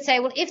 we could say,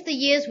 well, if the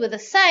years were the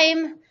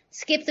same,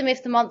 skip them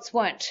if the months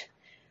weren't.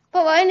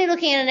 But we're only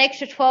looking at an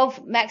extra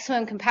 12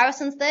 maximum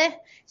comparisons there,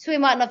 so we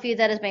might not view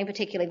that as being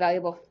particularly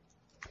valuable.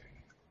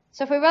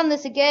 So if we run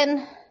this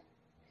again,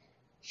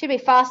 should be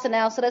faster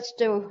now, so let's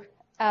do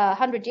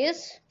 100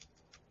 years.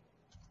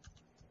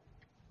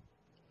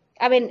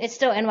 I mean, it's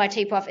still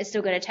NYT prof. It's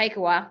still going to take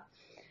a while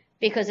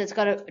because it's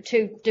got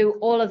to do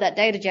all of that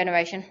data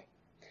generation.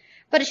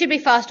 But it should be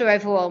faster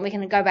overall, and we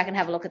can go back and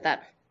have a look at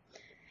that.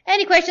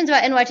 Any questions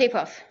about NYT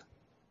prof?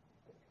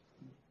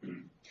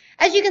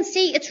 As you can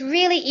see, it's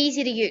really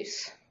easy to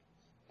use.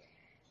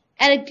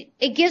 And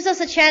it gives us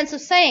a chance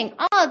of saying,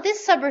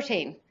 this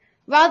subroutine,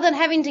 rather than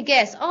having to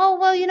guess, well,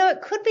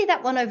 it could be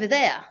that one over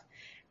there.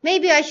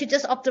 Maybe I should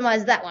just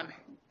optimize that one.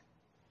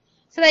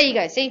 So there you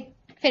go. See,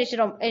 finished it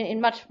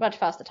in much, much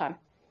faster time.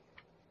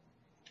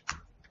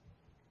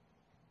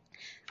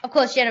 Of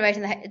course,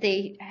 generating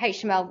the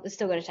HTML is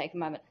still going to take a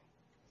moment.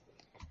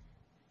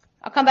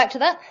 I'll come back to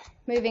that.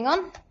 Moving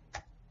on.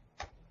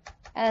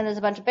 And there's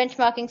a bunch of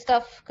benchmarking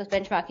stuff, because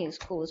benchmarking is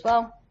cool as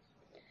well.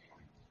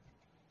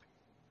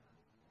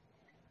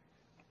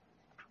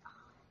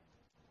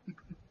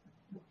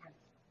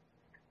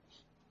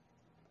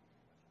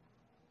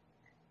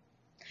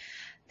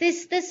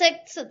 This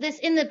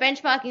in the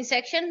benchmarking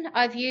section,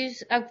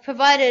 I've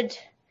provided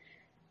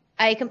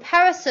a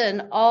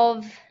comparison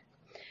of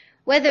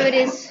whether it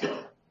is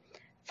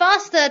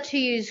faster to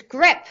use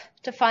grep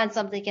to find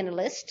something in a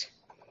list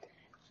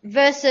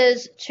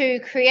versus to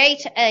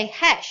create a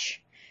hash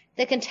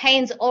that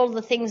contains all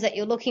the things that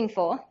you're looking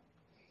for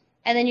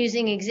and then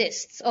using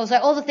exists. Also,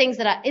 all the things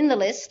that are in the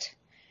list,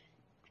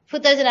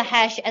 put those in a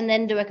hash and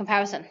then do a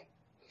comparison.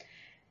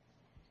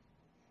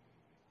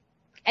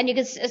 And you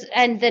can,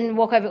 and then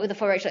walk over it with a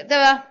for each loop.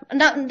 There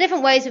are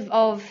different ways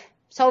of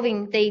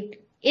solving the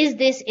is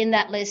this in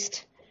that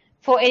list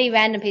for any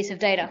random piece of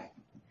data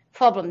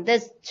problem.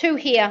 There's two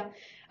here.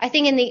 I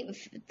think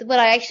when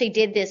I actually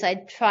did this, I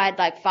tried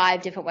like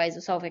 5 different ways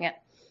of solving it.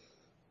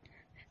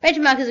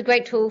 Benchmark is a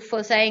great tool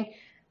for saying,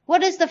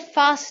 what is the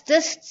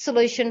fastest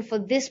solution for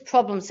this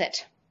problem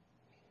set?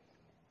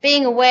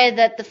 Being aware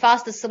that the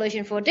fastest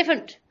solution for a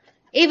different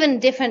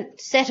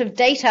set of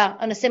data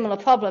on a similar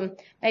problem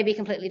may be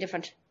completely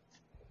different.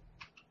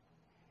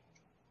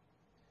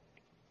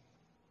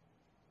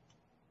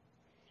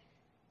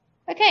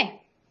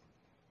 Okay.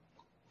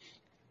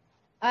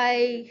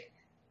 I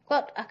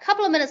got a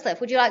couple of minutes left.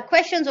 Would you like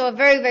questions or a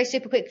very, very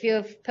super quick view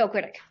of Perl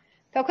Critic?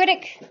 Perl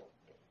Critic?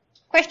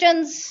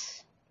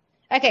 Questions?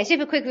 Okay,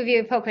 super quick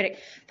review of Perl Critic.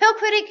 Perl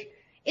Critic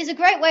is a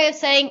great way of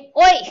saying,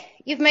 oi,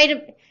 you've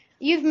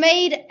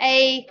made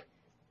a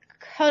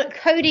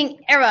coding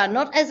error,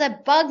 not as a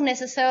bug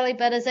necessarily,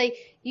 but as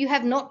you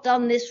have not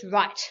done this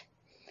right.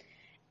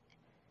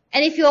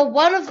 And if you're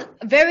one of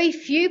very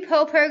few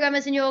Perl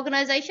programmers in your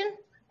organization,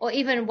 or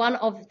even one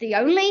of the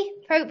only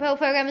Perl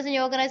programmers in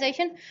your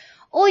organization,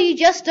 or you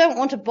just don't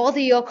want to bother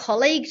your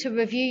colleague to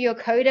review your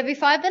code every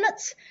 5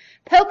 minutes,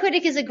 Perl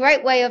Critic is a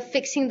great way of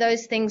fixing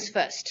those things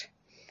first.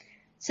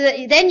 So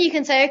that then you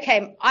can say,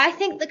 okay, I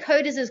think the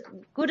code is as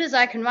good as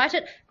I can write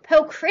it.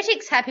 Perl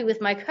Critic's happy with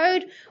my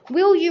code.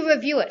 Will you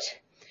review it?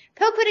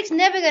 Perl Critic's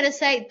never going to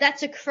say,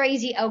 that's a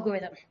crazy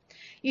algorithm.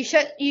 You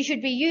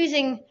should be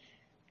using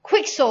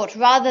quicksort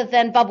rather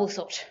than bubble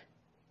sort.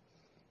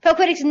 Perl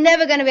Critic's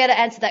never going to be able to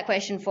answer that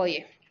question for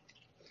you.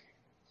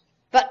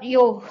 But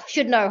you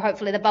should know,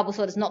 hopefully, that bubble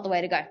sort is not the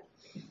way to go.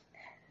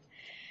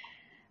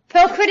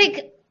 Perl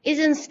Critic is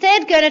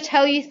instead going to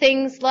tell you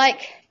things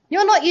like,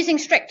 you're not using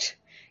strict.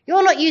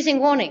 You're not using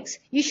warnings.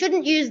 You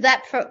shouldn't use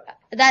that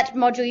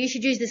module. You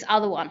should use this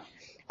other one.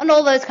 And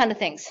all those kind of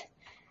things.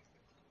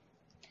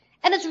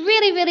 And it's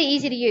really, really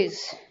easy to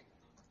use.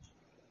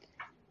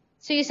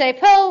 So you say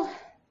Perl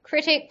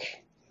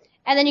Critic,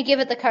 and then you give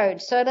it the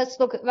code. So let's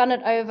run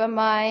it over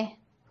my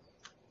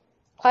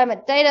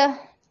climate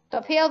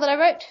data.pl that I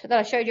wrote, that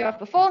I showed you off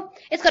before.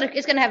 It's going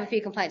to have a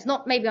few complaints.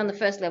 Not maybe on the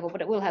first level,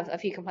 but it will have a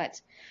few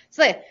complaints.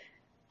 So there.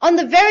 On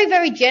the very,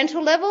 very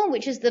gentle level,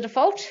 which is the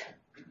default,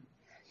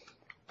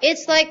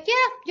 it's like, yeah,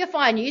 you're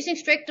fine. You're using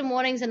strict and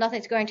warnings and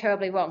nothing's going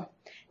terribly wrong.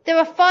 There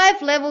are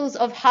 5 levels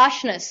of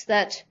harshness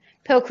that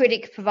Perl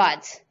Critic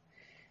provides.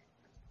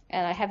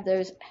 And I have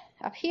those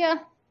up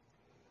here.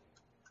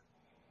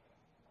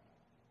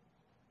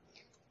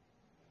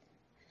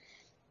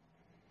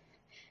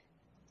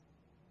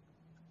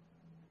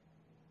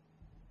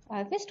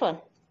 I've missed one.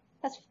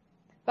 That's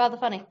rather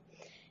funny.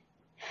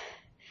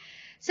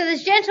 So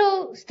there's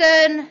gentle,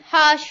 stern,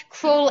 harsh,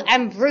 cruel,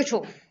 and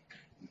brutal.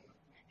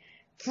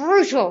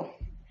 Brutal.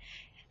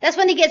 That's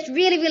when he gets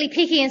really, really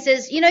picky and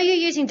says, you're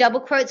using double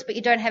quotes, but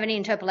you don't have any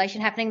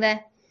interpolation happening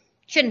there.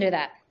 Shouldn't do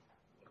that.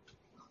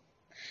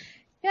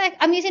 You're like,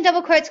 I'm using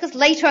double quotes because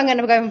later I'm going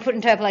to go and put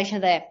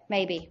interpolation there.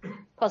 Maybe.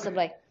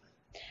 Possibly.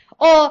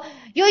 Or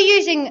you're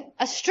using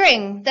a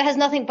string that has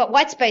nothing but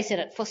white space in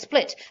it for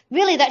split.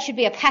 Really, that should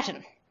be a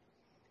pattern.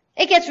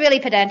 It gets really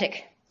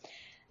pedantic.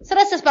 So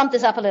let's just bump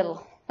this up a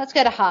little. Let's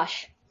go to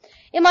harsh.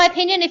 In my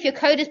opinion, if your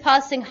code is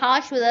passing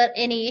harsh without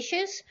any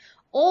issues,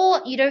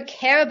 or you don't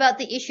care about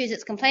the issues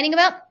it's complaining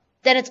about,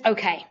 then it's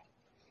okay.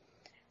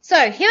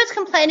 So here it's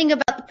complaining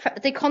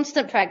about the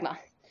constant pragma.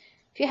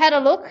 If you had a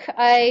look,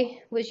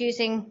 I was use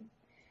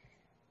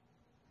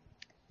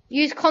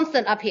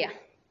constant up here.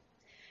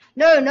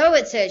 No,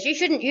 it says you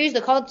shouldn't use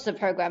the constant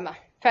pragma.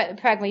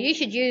 You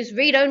should use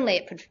read-only,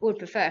 it would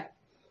prefer.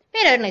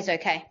 Read-only is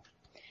okay.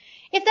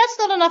 If that's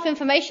not enough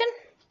information,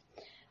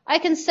 I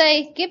can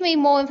say, give me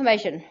more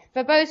information.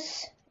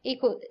 Verbose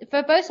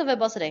or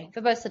verbosity?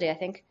 Verbosity, I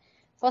think.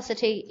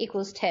 Verbosity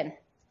equals 10.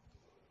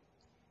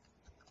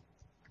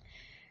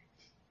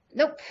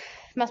 Nope,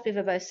 must be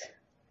verbose.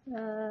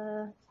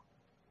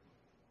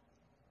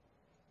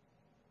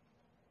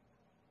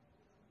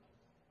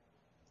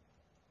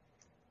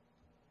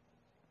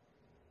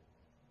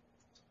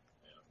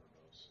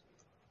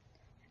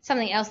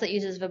 Something else that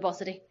uses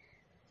verbosity.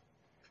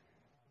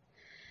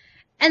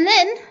 And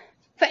then,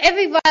 for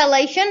every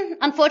violation,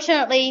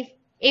 unfortunately,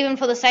 even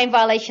for the same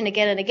violation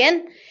again and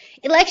again,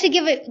 it'll actually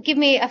give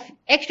me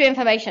extra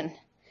information.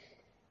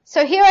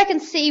 So here I can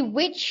see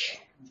which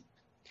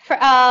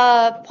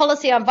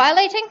policy I'm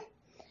violating,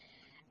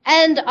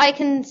 and I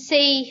can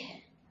see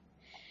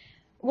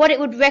what it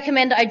would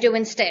recommend I do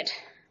instead.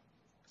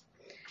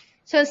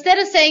 So instead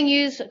of saying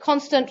use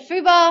constant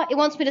foobar, it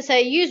wants me to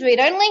say use read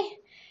only,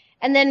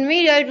 and then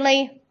read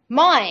only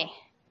my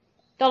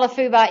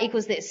 $foobar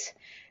equals this.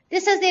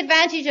 This has the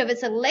advantage of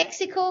it's a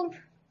lexical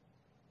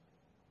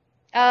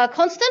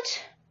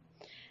constant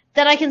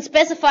that I can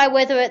specify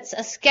whether it's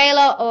a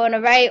scalar or an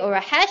array or a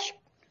hash.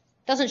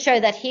 Doesn't show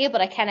that here,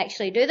 but I can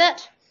actually do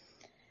that.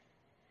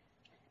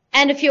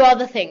 And a few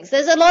other things.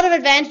 There's a lot of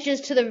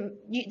advantages to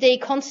the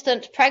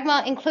constant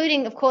pragma,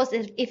 including, of course,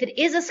 if it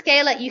is a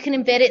scalar, you can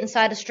embed it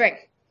inside a string.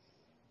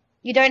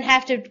 You don't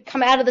have to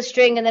come out of the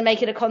string and then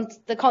make it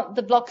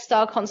the block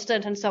style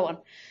constant and so on,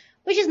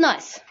 which is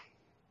nice.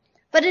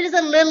 But it is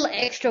a little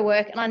extra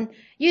work, and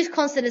use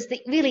constant is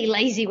the really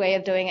lazy way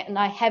of doing it, and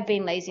I have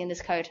been lazy in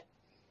this code.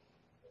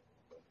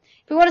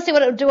 If we want to see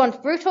what it will do on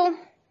brutal,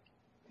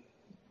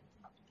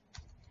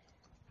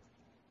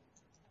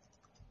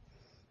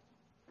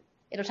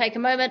 it'll take a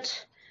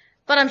moment,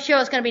 but I'm sure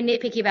it's going to be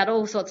nitpicky about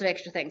all sorts of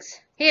extra things.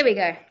 Here we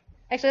go.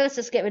 Actually, let's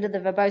just get rid of the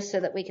verbose so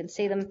that we can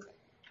see them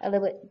a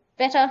little bit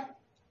better.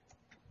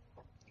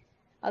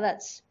 Oh,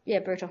 that's, yeah,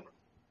 brutal.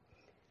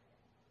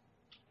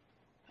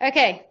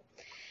 Okay.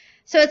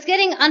 So it's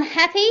getting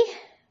unhappy.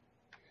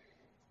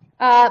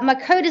 My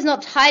code is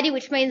not tidy,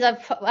 which means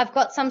I've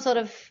got some sort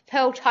of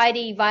Perl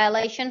tidy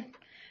violation.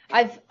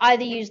 I've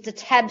either used a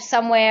tab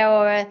somewhere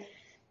or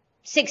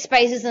 6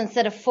 spaces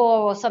instead of 4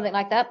 or something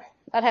like that.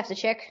 I'd have to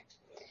check.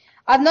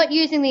 I'm not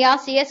using the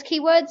RCS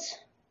keywords.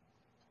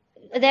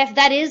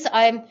 That is,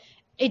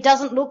 it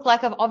doesn't look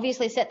like I've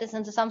obviously set this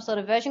into some sort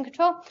of version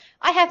control.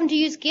 I happen to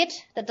use Git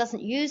that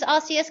doesn't use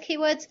RCS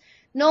keywords.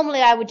 Normally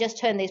I would just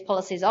turn these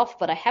policies off,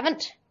 but I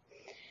haven't.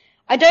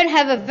 I don't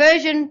have a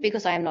version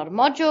because I am not a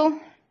module.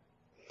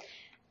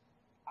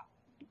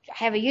 I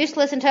have a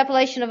useless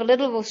interpolation of a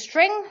literal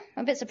string.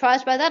 I'm a bit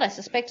surprised by that. I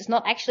suspect it's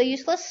not actually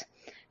useless,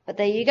 but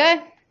there you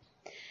go.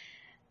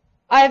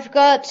 I've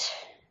got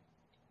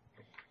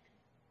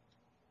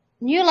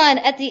new line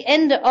at the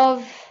end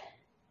of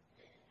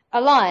a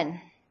line.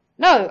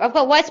 No, I've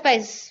got white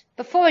space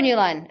before a new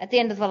line at the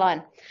end of the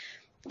line.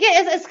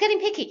 Yeah, it's getting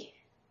picky.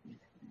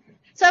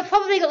 So I've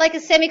probably got like a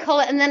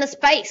semicolon and then a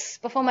space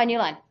before my new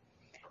line.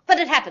 But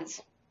it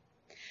happens.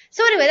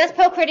 So anyway, that's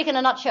Perl Critic in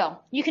a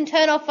nutshell. You can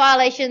turn off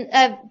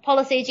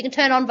policies, you can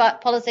turn on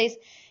policies.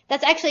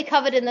 That's actually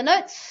covered in the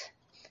notes.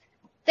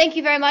 Thank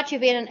you very much.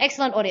 You've been an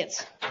excellent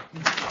audience.